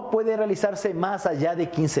no puede realizarse más allá de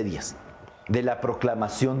 15 días de la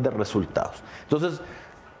proclamación de resultados. Entonces,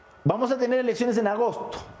 vamos a tener elecciones en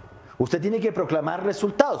agosto. Usted tiene que proclamar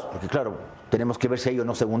resultados, porque claro, tenemos que ver si hay o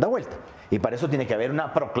no segunda vuelta. Y para eso tiene que haber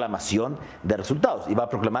una proclamación de resultados. Y va a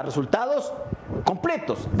proclamar resultados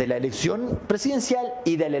completos de la elección presidencial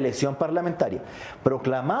y de la elección parlamentaria.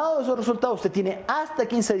 Proclamados esos resultados, usted tiene hasta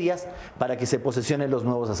 15 días para que se posesionen los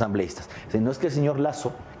nuevos asambleístas. Si no es que el señor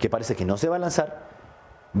Lazo, que parece que no se va a lanzar,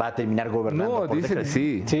 va a terminar gobernando. No, por dice que decreto.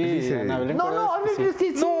 sí. Sí, No,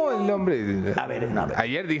 el hombre. A ver,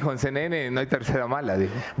 ayer dijo en CNN, no hay tercera mala,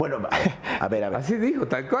 dijo. Bueno, a ver. Así dijo,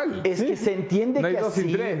 tal cual. Es que se entiende no hay que 2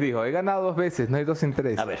 sin 3, dijo. He ganado 2 veces, no hay 2 sin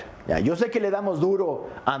 3. A ver, ya, yo sé que le damos duro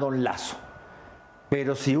a don Lazo,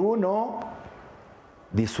 pero si uno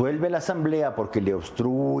disuelve la Asamblea porque le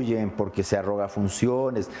obstruyen, porque se arroga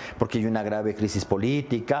funciones, porque hay una grave crisis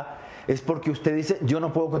política, es porque usted dice, yo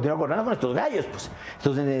no puedo continuar gobernando con estos gallos, pues.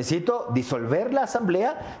 Entonces necesito disolver la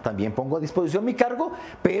Asamblea, también pongo a disposición mi cargo,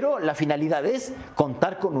 pero la finalidad es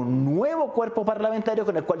contar con un nuevo cuerpo parlamentario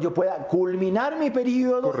con el cual yo pueda culminar mi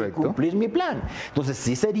periodo y cumplir mi plan. Entonces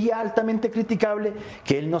sí sería altamente criticable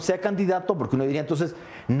que él no sea candidato, porque uno diría entonces,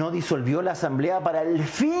 no disolvió la Asamblea para el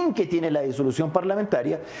fin que tiene la disolución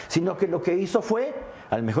parlamentaria, sino que lo que hizo fue,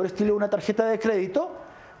 al mejor estilo de una tarjeta de crédito,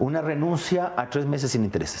 una renuncia a 3 meses sin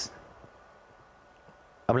intereses.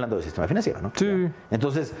 Hablando del sistema financiero, ¿no? Sí.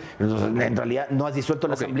 Entonces, en realidad no has disuelto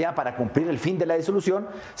la Asamblea para cumplir el fin de la disolución,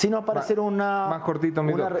 sino para hacer más cortito,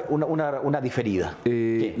 una diferida.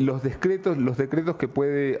 Los decretos que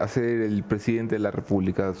puede hacer el presidente de la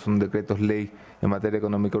República son decretos ley en materia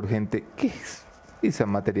económica urgente. ¿Qué es esa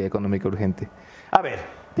materia económica urgente? A ver,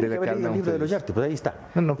 tiene que haber leído el libro de Oyarte, pues ahí está.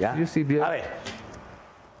 No, yo sí vi. A ver.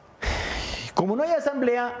 Como no hay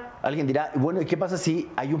asamblea, alguien dirá, bueno, ¿y qué pasa si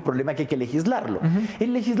hay un problema que hay que legislarlo?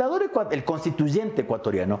 El legislador, el constituyente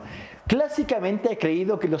ecuatoriano, clásicamente ha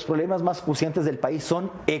creído que los problemas más acuciantes del país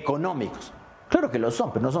son económicos. Claro que lo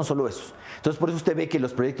son, pero no son solo esos. Entonces, por eso usted ve que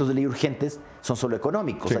los proyectos de ley urgentes son solo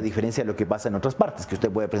económicos, a diferencia de lo que pasa en otras partes, que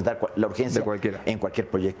usted puede presentar la urgencia en cualquier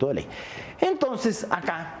proyecto de ley. Entonces,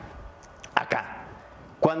 acá,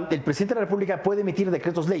 cuando el presidente de la República puede emitir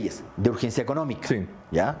decretos leyes de urgencia económica,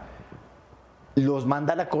 ¿ya? Los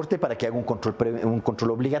manda a la Corte para que haga un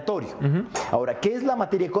control obligatorio. Ahora, ¿qué es la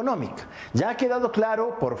materia económica? Ya ha quedado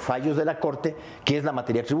claro por fallos de la Corte qué es la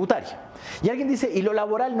materia tributaria. Y alguien dice, ¿y lo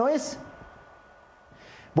laboral no es?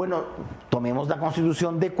 Bueno, tomemos la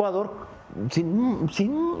Constitución de Ecuador, si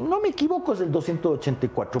no me equivoco es el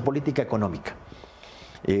 284, política económica.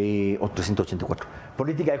 O 384,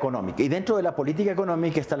 política económica. Y dentro de la política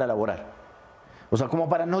económica está la laboral. O sea, como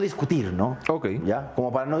para no discutir, ¿no? Ok. ¿Ya?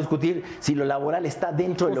 Como para no discutir si lo laboral está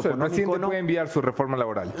dentro de lo económico. El presidente o no. puede enviar su reforma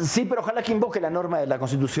laboral. Sí, pero ojalá que invoque la norma de la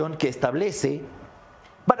Constitución que establece,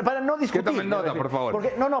 para no discutir. Que tomen nota, por favor.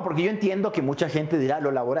 Porque yo entiendo que mucha gente dirá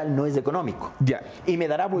lo laboral no es económico. Ya. Y me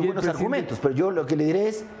dará muy buenos argumentos, pero yo lo que le diré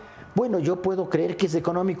es, bueno, yo puedo creer que es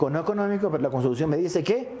económico o no económico, pero la Constitución me dice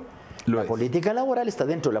que la política laboral está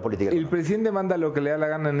dentro de la política económica. El presidente manda lo que le da la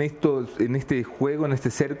gana en este juego, en este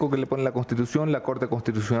cerco que le pone la Constitución. La Corte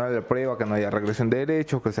Constitucional aprueba que no haya regresión de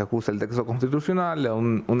derechos, que se ajuste el texto constitucional,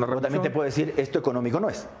 una O también te puede decir, esto económico no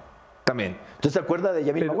es. También. ¿Usted se acuerda de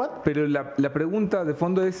Yamil Maguad? Pero la pregunta de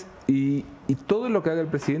fondo es, y todo lo que haga el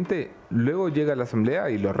presidente luego llega a la Asamblea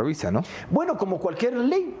y lo revisa, ¿no? Bueno, como cualquier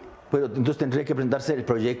ley. Pero entonces tendría que presentarse el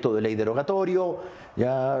proyecto de ley derogatorio,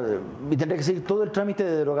 y tendría que seguir todo el trámite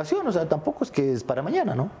de derogación, o sea, tampoco es que es para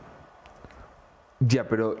mañana, ¿no? Ya,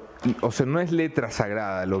 pero, o sea, no es letra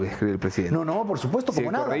sagrada lo que escribe el presidente. No, por supuesto,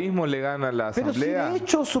 como nada. Si el correísmo le gana a la Asamblea... Pero si de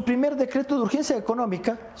hecho su primer decreto de urgencia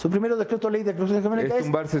económica, su primer decreto de ley de urgencia económica es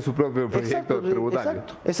tumbarse su propio proyecto tributario.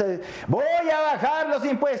 Exacto. Voy a bajar los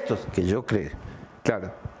impuestos, que yo creo.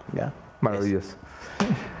 Claro. ¿Ya? Maravilloso.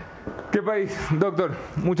 ¿Qué país? Doctor,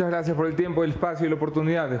 muchas gracias por el tiempo, el espacio y la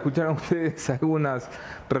oportunidad de escuchar a ustedes algunas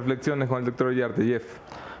reflexiones con el doctor Oyarte. Jeff.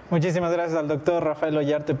 Muchísimas gracias al doctor Rafael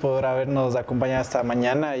Oyarte por habernos acompañado esta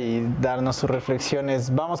mañana y darnos sus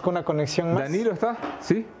reflexiones. Vamos con una conexión más. ¿Danilo está?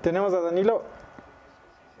 ¿Sí? ¿Tenemos a Danilo?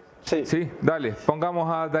 Sí. Sí, dale.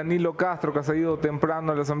 Pongamos a Danilo Castro, que ha salido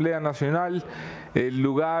temprano a la Asamblea Nacional, el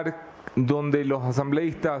lugar donde los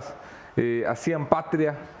asambleístas hacían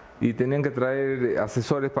patria y tenían que traer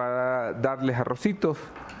asesores para darles arrocitos,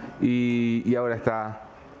 y ahora está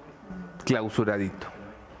clausuradito,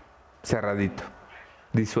 cerradito,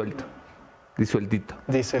 disueltito.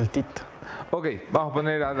 Ok, vamos a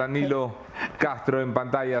poner a Danilo Castro en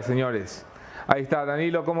pantalla, señores. Ahí está,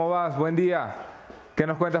 Danilo, ¿cómo vas? Buen día. ¿Qué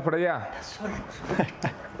nos cuentas por allá?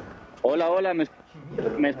 Hola,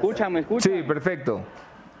 ¿me escuchan? Sí, perfecto.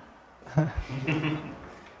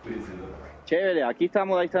 Chévere, aquí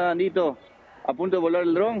estamos, ahí está Nandito, a punto de volar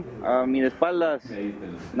el dron, a mis espaldas,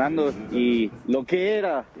 Nando, y lo que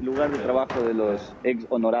era el lugar de trabajo de los ex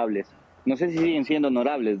honorables. No sé si siguen siendo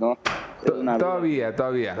honorables, ¿no? Todavía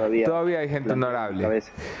hay gente honorable.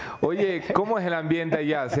 Oye, ¿cómo es el ambiente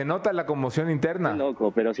allá? ¿Se nota la conmoción interna? Qué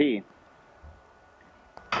loco, pero sí.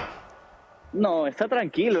 No, está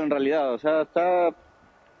tranquilo en realidad, o sea, está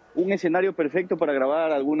un escenario perfecto para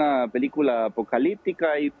grabar alguna película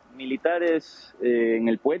apocalíptica. Hay militares en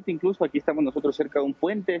el puente, incluso aquí estamos nosotros cerca de un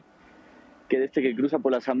puente que cruza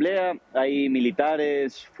por la Asamblea. Hay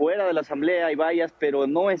militares fuera de la Asamblea, hay vallas, pero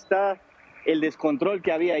no está el descontrol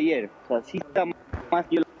que había ayer. O sea, sí está más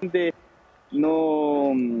violente,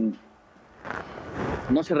 no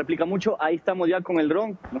se replica mucho. Ahí estamos ya con el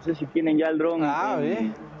dron, no sé si tienen ya el dron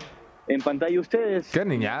en pantalla ustedes. Qué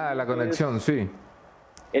niñada la conexión, sí.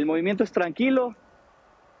 El movimiento es tranquilo,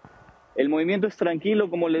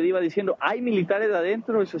 como le iba diciendo. Hay militares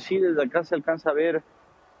adentro, eso sí, desde acá se alcanza a ver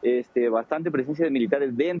bastante presencia de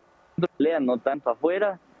militares dentro, no tanto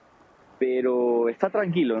afuera, pero está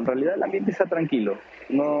tranquilo, en realidad el ambiente está tranquilo,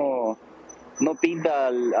 no pinta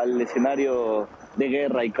al escenario de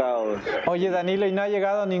guerra y caos. Oye, Danilo, ¿y no ha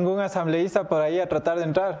llegado ningún asambleísta por ahí a tratar de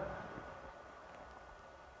entrar?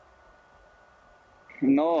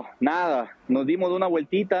 No, nada. Nos dimos una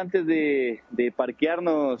vueltita antes de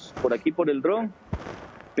parquearnos por aquí por el dron,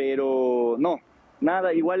 pero no,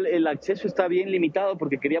 nada. Igual el acceso está bien limitado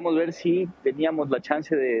porque queríamos ver si teníamos la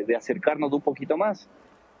chance de acercarnos un poquito más,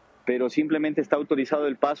 pero simplemente está autorizado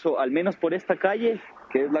el paso, al menos por esta calle,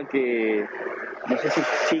 que es la que, no sé si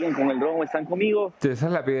siguen con el dron o están conmigo. Sí, esa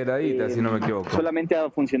es la piedradita, si no me equivoco. Solamente a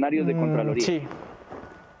funcionarios de Contraloría. Sí.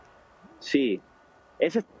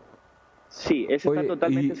 Sí, esa está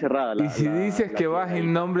totalmente cerrada. Y si dices que vas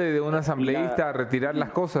en nombre de un asambleísta a retirar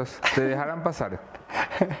las cosas, ¿te dejarán pasar?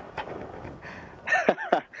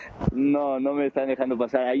 No me están dejando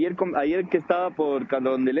pasar. Ayer que estaba por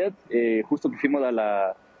Carondelet, justo que fuimos a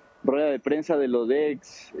la rueda de prensa de los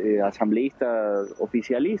ex asambleístas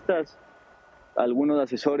oficialistas, algunos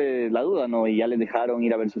asesores la duda, ¿no? Y ya les dejaron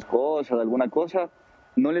ir a ver sus cosas, alguna cosa.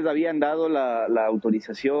 No les habían dado la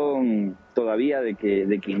autorización todavía de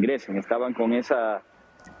que ingresen. Estaban con esa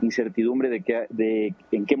incertidumbre de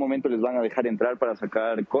en qué momento les van a dejar entrar para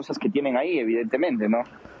sacar cosas que tienen ahí, evidentemente, ¿no?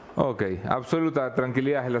 Ok, absoluta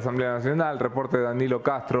tranquilidad en la Asamblea Nacional. Reporte de Danilo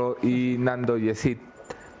Castro y Nando Yesid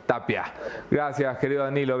Tapia. Gracias, querido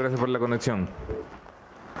Danilo, gracias por la conexión.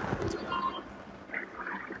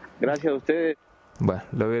 Gracias a ustedes. Bueno,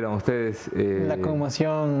 lo vieron ustedes. La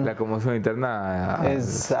conmoción interna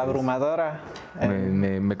es abrumadora.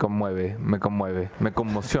 Me conmueve, me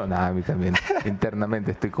conmociona a mí también.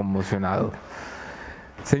 Internamente estoy conmocionado.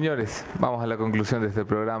 Señores, vamos a la conclusión de este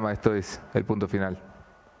programa. Esto es el punto final.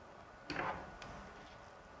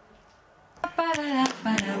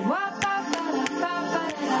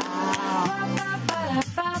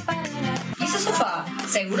 ¿Y ese sofá?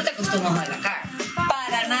 Seguro te costó más Malacar.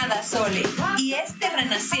 Para nada, Sole. Y este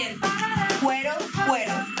renaciente. Cuero.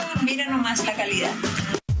 Mira nomás la calidad.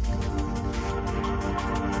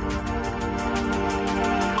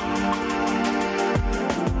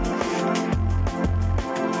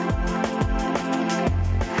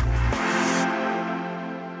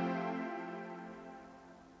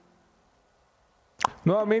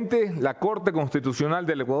 Nuevamente, la Corte Constitucional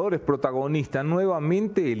del Ecuador es protagonista.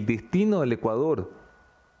 Nuevamente, el destino del Ecuador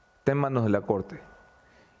está en manos de la Corte.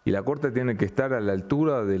 Y la Corte tiene que estar a la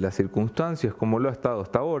altura de las circunstancias como lo ha estado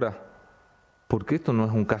hasta ahora, porque esto no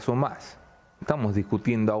es un caso más. Estamos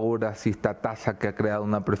discutiendo ahora si esta tasa que ha creado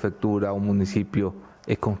una prefectura o un municipio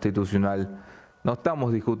es constitucional. No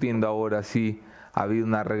estamos discutiendo ahora si ha habido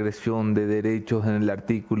una regresión de derechos en el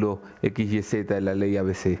artículo XYZ de la ley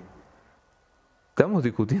ABC. Estamos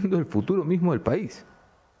discutiendo el futuro mismo del país.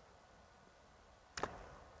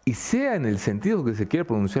 Y sea en el sentido que se quiera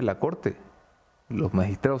pronunciar la Corte, los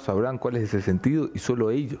magistrados sabrán cuál es ese sentido y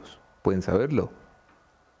solo ellos pueden saberlo.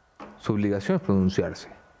 Su obligación es pronunciarse.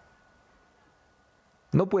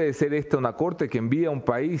 No puede ser esta una Corte que envía a un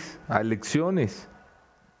país a elecciones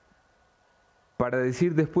para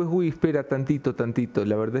decir después, uy, espera tantito,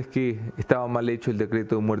 la verdad es que estaba mal hecho el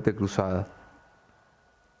decreto de muerte cruzada.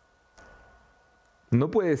 No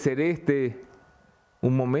puede ser este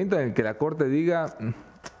un momento en el que la Corte diga,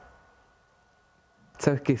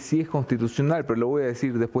 sabes que sí es constitucional, pero lo voy a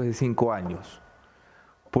decir después de 5 años.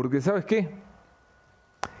 Porque ¿sabes qué?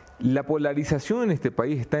 La polarización en este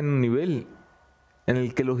país está en un nivel en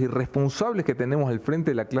el que los irresponsables que tenemos al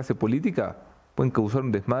frente de la clase política pueden causar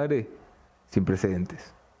un desmadre sin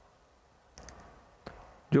precedentes.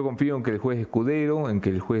 Yo confío en que el juez Escudero, en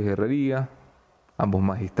que el juez Herrería, ambos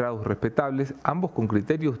magistrados respetables, ambos con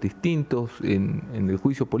criterios distintos en el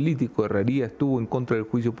juicio político. Herrería estuvo en contra del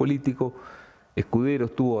juicio político, Escudero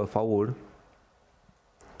estuvo a favor.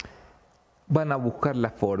 Van a buscar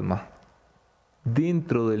la forma,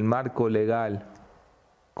 dentro del marco legal,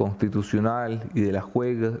 constitucional y de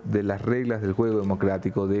las reglas del juego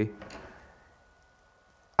democrático, de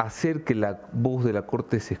hacer que la voz de la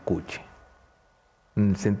Corte se escuche.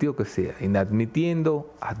 En el sentido que sea,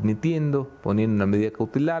 inadmitiendo, admitiendo, poniendo una medida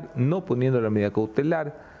cautelar, no poniendo la medida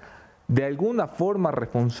cautelar, de alguna forma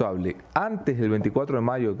responsable. Antes del 24 de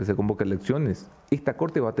mayo que se convoquen elecciones, esta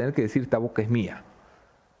Corte va a tener que decir esta boca es mía.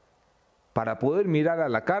 Para poder mirar a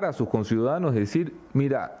la cara a sus conciudadanos y decir,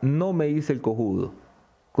 mira, no me hice el cojudo.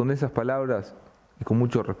 Con esas palabras y con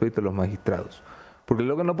mucho respeto a los magistrados. Porque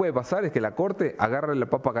lo que no puede pasar es que la Corte agarre la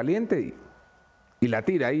papa caliente y la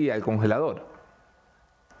tira ahí al congelador.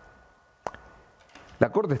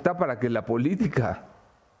 La Corte está para que la política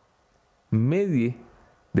medie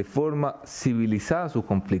de forma civilizada sus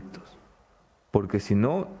conflictos. Porque si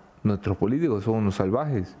no, nuestros políticos son unos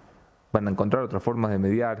salvajes. Van a encontrar otras formas de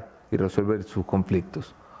mediar y resolver sus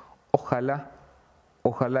conflictos. Ojalá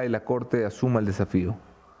y la Corte asuma el desafío.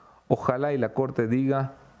 Ojalá y la Corte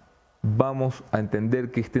diga, vamos a entender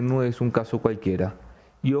que este no es un caso cualquiera.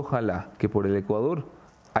 Y ojalá que por el Ecuador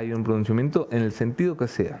haya un pronunciamiento en el sentido que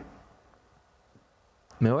sea.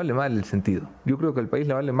 Me vale mal el sentido. Yo creo que al país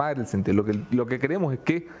le vale mal el sentido. Lo que queremos es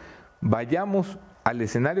que vayamos al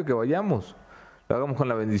escenario que vayamos. Lo hagamos con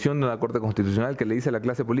la bendición de una Corte Constitucional que le dice a la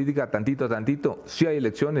clase política, tantito a tantito, si hay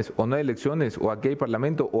elecciones o no hay elecciones, o aquí hay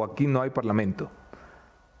parlamento o aquí no hay parlamento.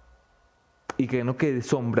 Y que no quede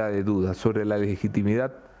sombra de duda sobre la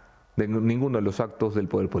legitimidad de ninguno de los actos del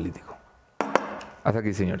poder político. Hasta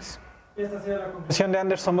aquí, señores. Esta ha sido la conclusión de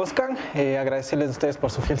Anderson Boscan. Agradecerles a ustedes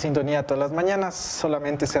por su fiel sintonía todas las mañanas.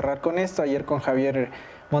 Solamente cerrar con esto. Ayer con Javier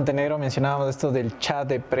Montenegro mencionábamos esto del chat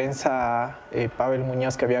de prensa Pavel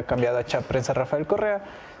Muñoz, que había cambiado a chat prensa Rafael Correa.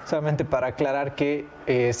 Solamente para aclarar que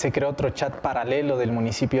se creó otro chat paralelo del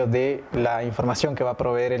municipio de la información que va a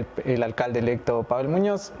proveer el alcalde electo Pavel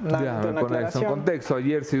Muñoz. En contexto,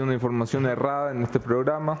 ayer se dio una información errada en este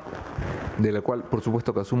programa, de la cual por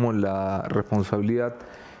supuesto que asumo la responsabilidad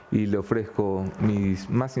y le ofrezco mis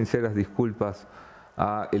más sinceras disculpas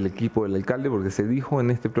a el equipo del alcalde, porque se dijo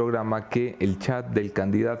en este programa que el chat del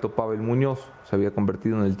candidato Pavel Muñoz se había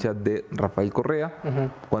convertido en el chat de Rafael Correa,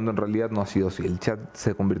 cuando en realidad no ha sido así. El chat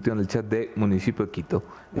se convirtió en el chat de Municipio de Quito.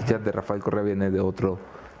 El chat de Rafael Correa viene de otro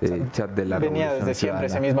chat de la Venía desde siempre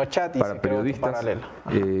ese mismo chat y para se creó otro periodistas. paralelo.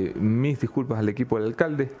 Mis disculpas al equipo del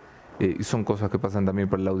alcalde, son cosas que pasan también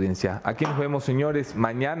para la audiencia. Aquí nos vemos, señores,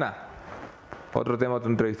 mañana. Otro tema, otro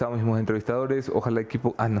entrevistado, mismos entrevistadores. Ojalá el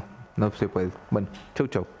equipo... no se puede. Bueno, chau.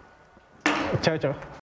 Chau.